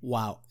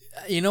 Wow.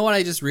 You know what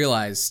I just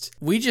realized?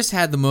 We just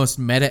had the most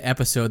meta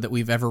episode that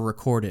we've ever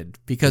recorded,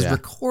 because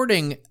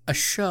recording a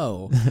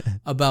show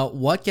about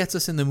what gets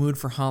us in the mood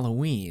for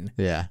Halloween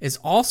is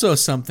also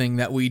something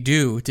that we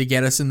do to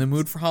get us in the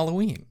mood for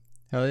Halloween.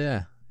 Hell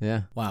yeah.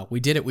 Yeah. Wow, we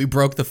did it. We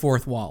broke the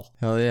fourth wall.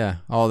 Hell yeah.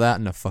 All that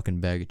in a fucking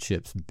bag of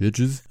chips,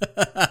 bitches.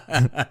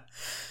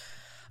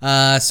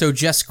 So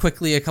just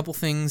quickly, a couple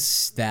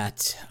things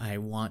that I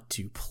want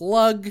to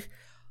plug.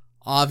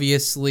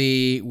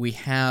 Obviously, we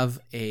have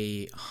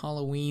a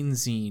Halloween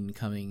zine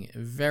coming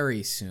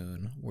very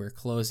soon. We're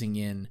closing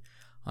in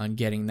on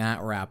getting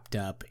that wrapped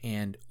up.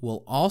 And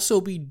we'll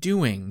also be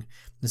doing,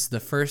 this is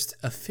the first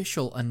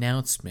official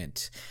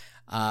announcement,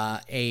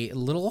 a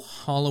little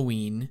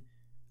Halloween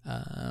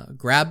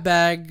grab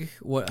bag.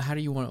 How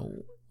do you want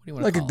to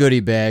like a goodie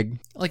bag.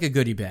 Like a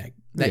goodie bag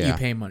that you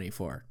pay money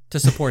for to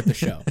support the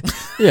show.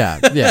 Yeah.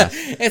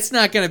 It's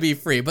not going to be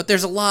free, but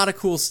there's a lot of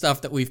cool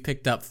stuff that we've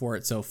picked up for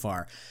it so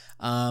far.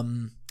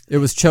 It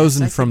was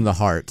chosen from the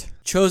heart.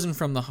 Chosen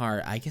from the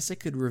heart. I guess I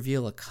could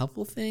reveal a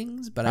couple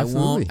things, but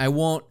Absolutely. I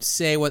won't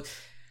say what.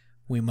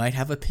 We might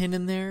have a pin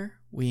in there.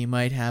 We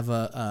might have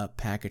a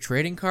pack of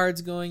trading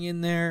cards going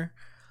in there.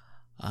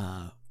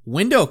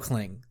 Window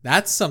cling.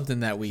 That's something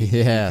that we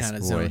kind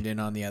of zoned in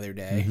on the other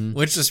day,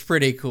 which is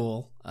pretty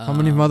cool. How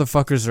many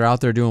motherfuckers are out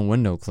there doing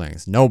window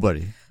clings?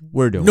 Nobody.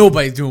 We're doing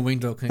Nobody's doing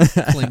window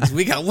clings.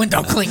 We got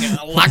window cling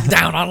locked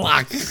down on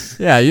lock.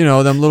 Yeah, you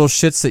know, them little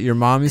shits that your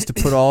mom used to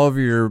put all over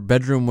your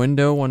bedroom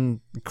window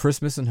when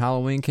Christmas and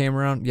Halloween came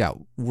around. Yeah,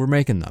 we're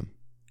making them.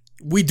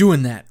 We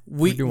doing that.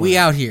 We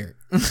out here.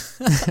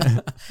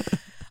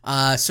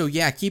 So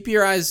yeah, keep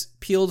your eyes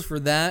peeled for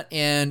that.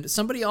 And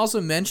somebody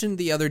also mentioned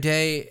the other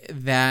day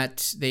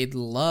that they'd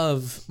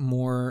love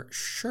more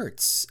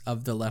shirts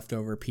of the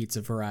leftover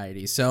pizza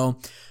variety. So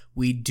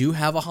we do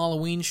have a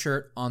Halloween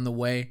shirt on the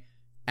way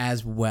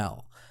as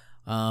well.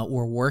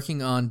 We're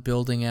working on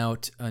building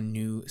out a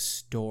new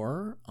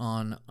store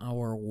on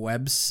our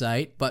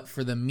website. But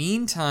for the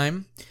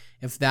meantime,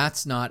 if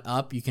that's not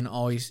up, you can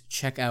always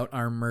check out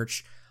our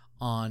merch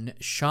on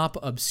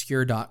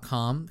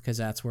shopobscure.com, because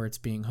that's where it's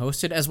being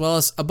hosted, as well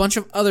as a bunch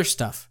of other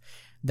stuff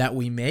that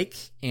we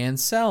make and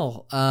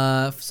sell.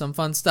 Some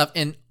fun stuff.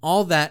 And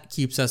all that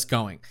keeps us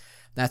going.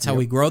 That's how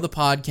we grow the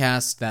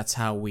podcast. That's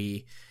how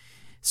we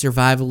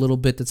survive a little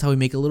bit. That's how we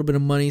make a little bit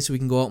of money so we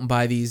can go out and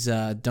buy these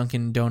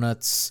Dunkin'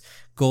 Donuts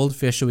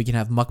goldfish so we can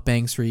have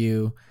mukbangs for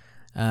you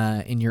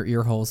in your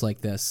ear holes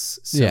like this.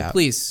 So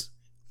please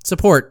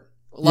support.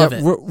 Love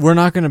it. We're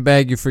not going to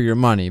beg you for your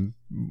money,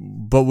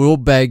 but we'll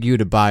beg you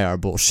to buy our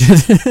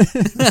bullshit.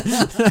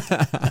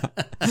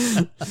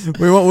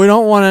 We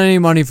don't want any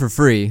money for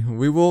free.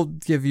 We will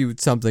give you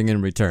something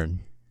in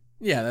return.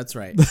 Yeah, that's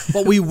right.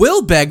 But we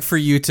will beg for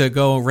you to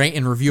go rate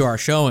and review our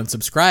show and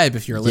subscribe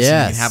if you're listening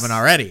and haven't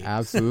already.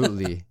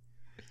 Absolutely.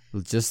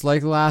 Just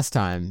like last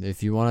time.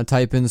 If you want to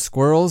type in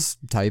squirrels,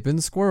 type in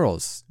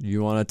squirrels.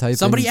 You want to type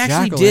Somebody in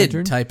actually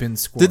did type in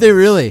squirrels. Did they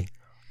really?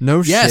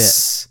 No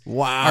yes. shit.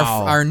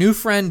 Wow. Our new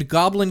friend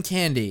Goblin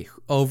Candy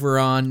over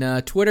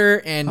on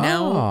Twitter and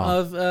now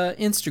of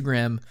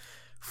Instagram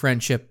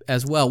friendship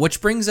as well.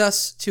 Which brings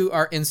us to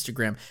our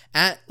Instagram,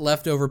 at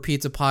Leftover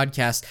Pizza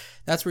Podcast.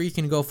 That's where you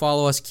can go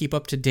follow us, keep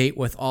up to date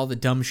with all the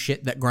dumb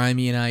shit that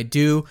Grimy and I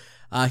do.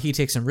 He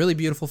takes some really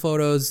beautiful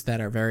photos that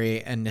are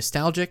very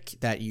nostalgic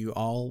that you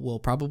all will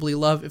probably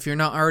love if you're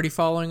not already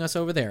following us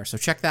over there. So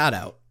check that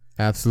out.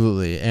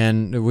 Absolutely.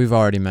 And we've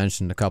already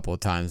mentioned a couple of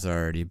times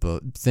already,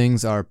 but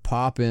things are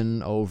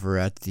popping over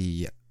at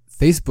the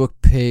Facebook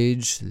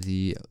page,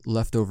 the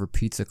Leftover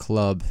Pizza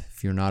Club.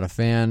 If you're not a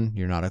fan,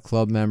 you're not a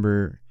club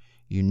member,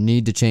 you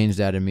need to change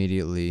that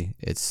immediately.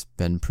 It's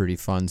been pretty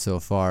fun so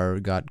far. We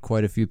got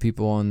quite a few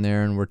people on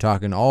there, and we're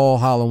talking all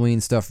Halloween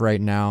stuff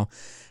right now,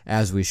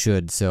 as we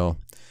should. So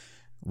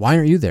why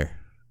aren't you there?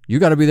 You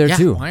got to be there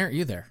too. Why aren't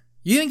you there?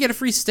 You didn't get a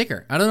free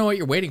sticker. I don't know what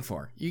you're waiting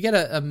for. You get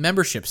a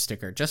membership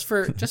sticker just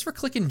for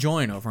clicking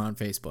join over on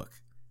Facebook.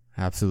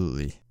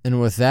 Absolutely.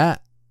 And with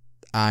that,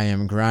 I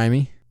am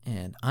Grimy.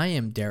 And I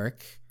am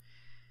Derek.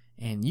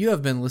 And you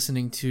have been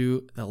listening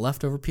to the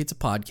Leftover Pizza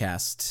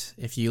Podcast.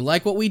 If you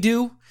like what we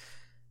do,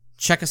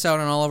 check us out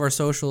on all of our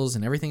socials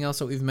and everything else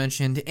that we've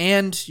mentioned.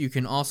 And you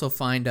can also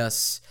find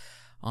us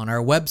on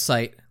our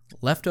website,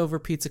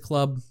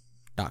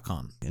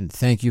 leftoverpizzaclub.com. And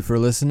thank you for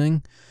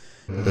listening.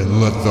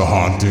 And let the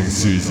haunting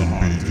season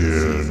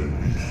begin.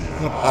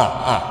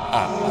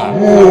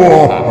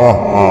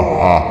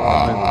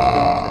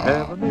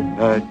 Have a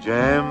midnight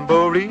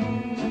jamboree.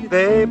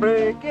 They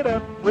break it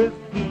up with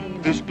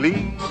fiendish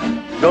glee.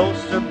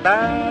 Ghosts are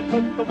bad,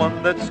 but the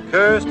one that's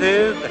cursed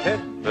is the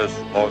headless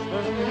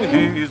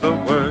horseman. He's the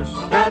worst.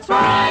 That's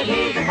right,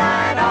 he's a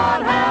fight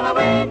on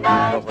Halloween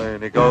night. But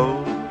when he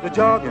goes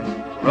jogging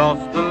across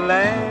the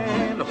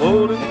land,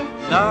 holding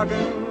a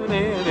noggin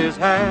in his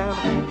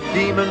hand,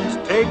 demons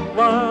take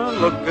one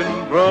look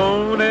and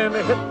groan and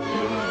hit the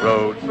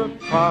road from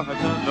parts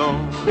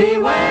unknown.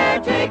 Beware,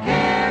 take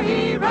care,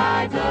 he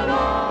rides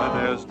alone.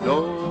 And there's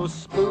no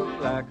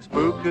spook like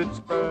Spooked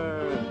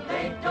Spur.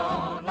 They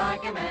don't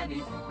like him and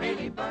he's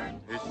really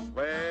burned. His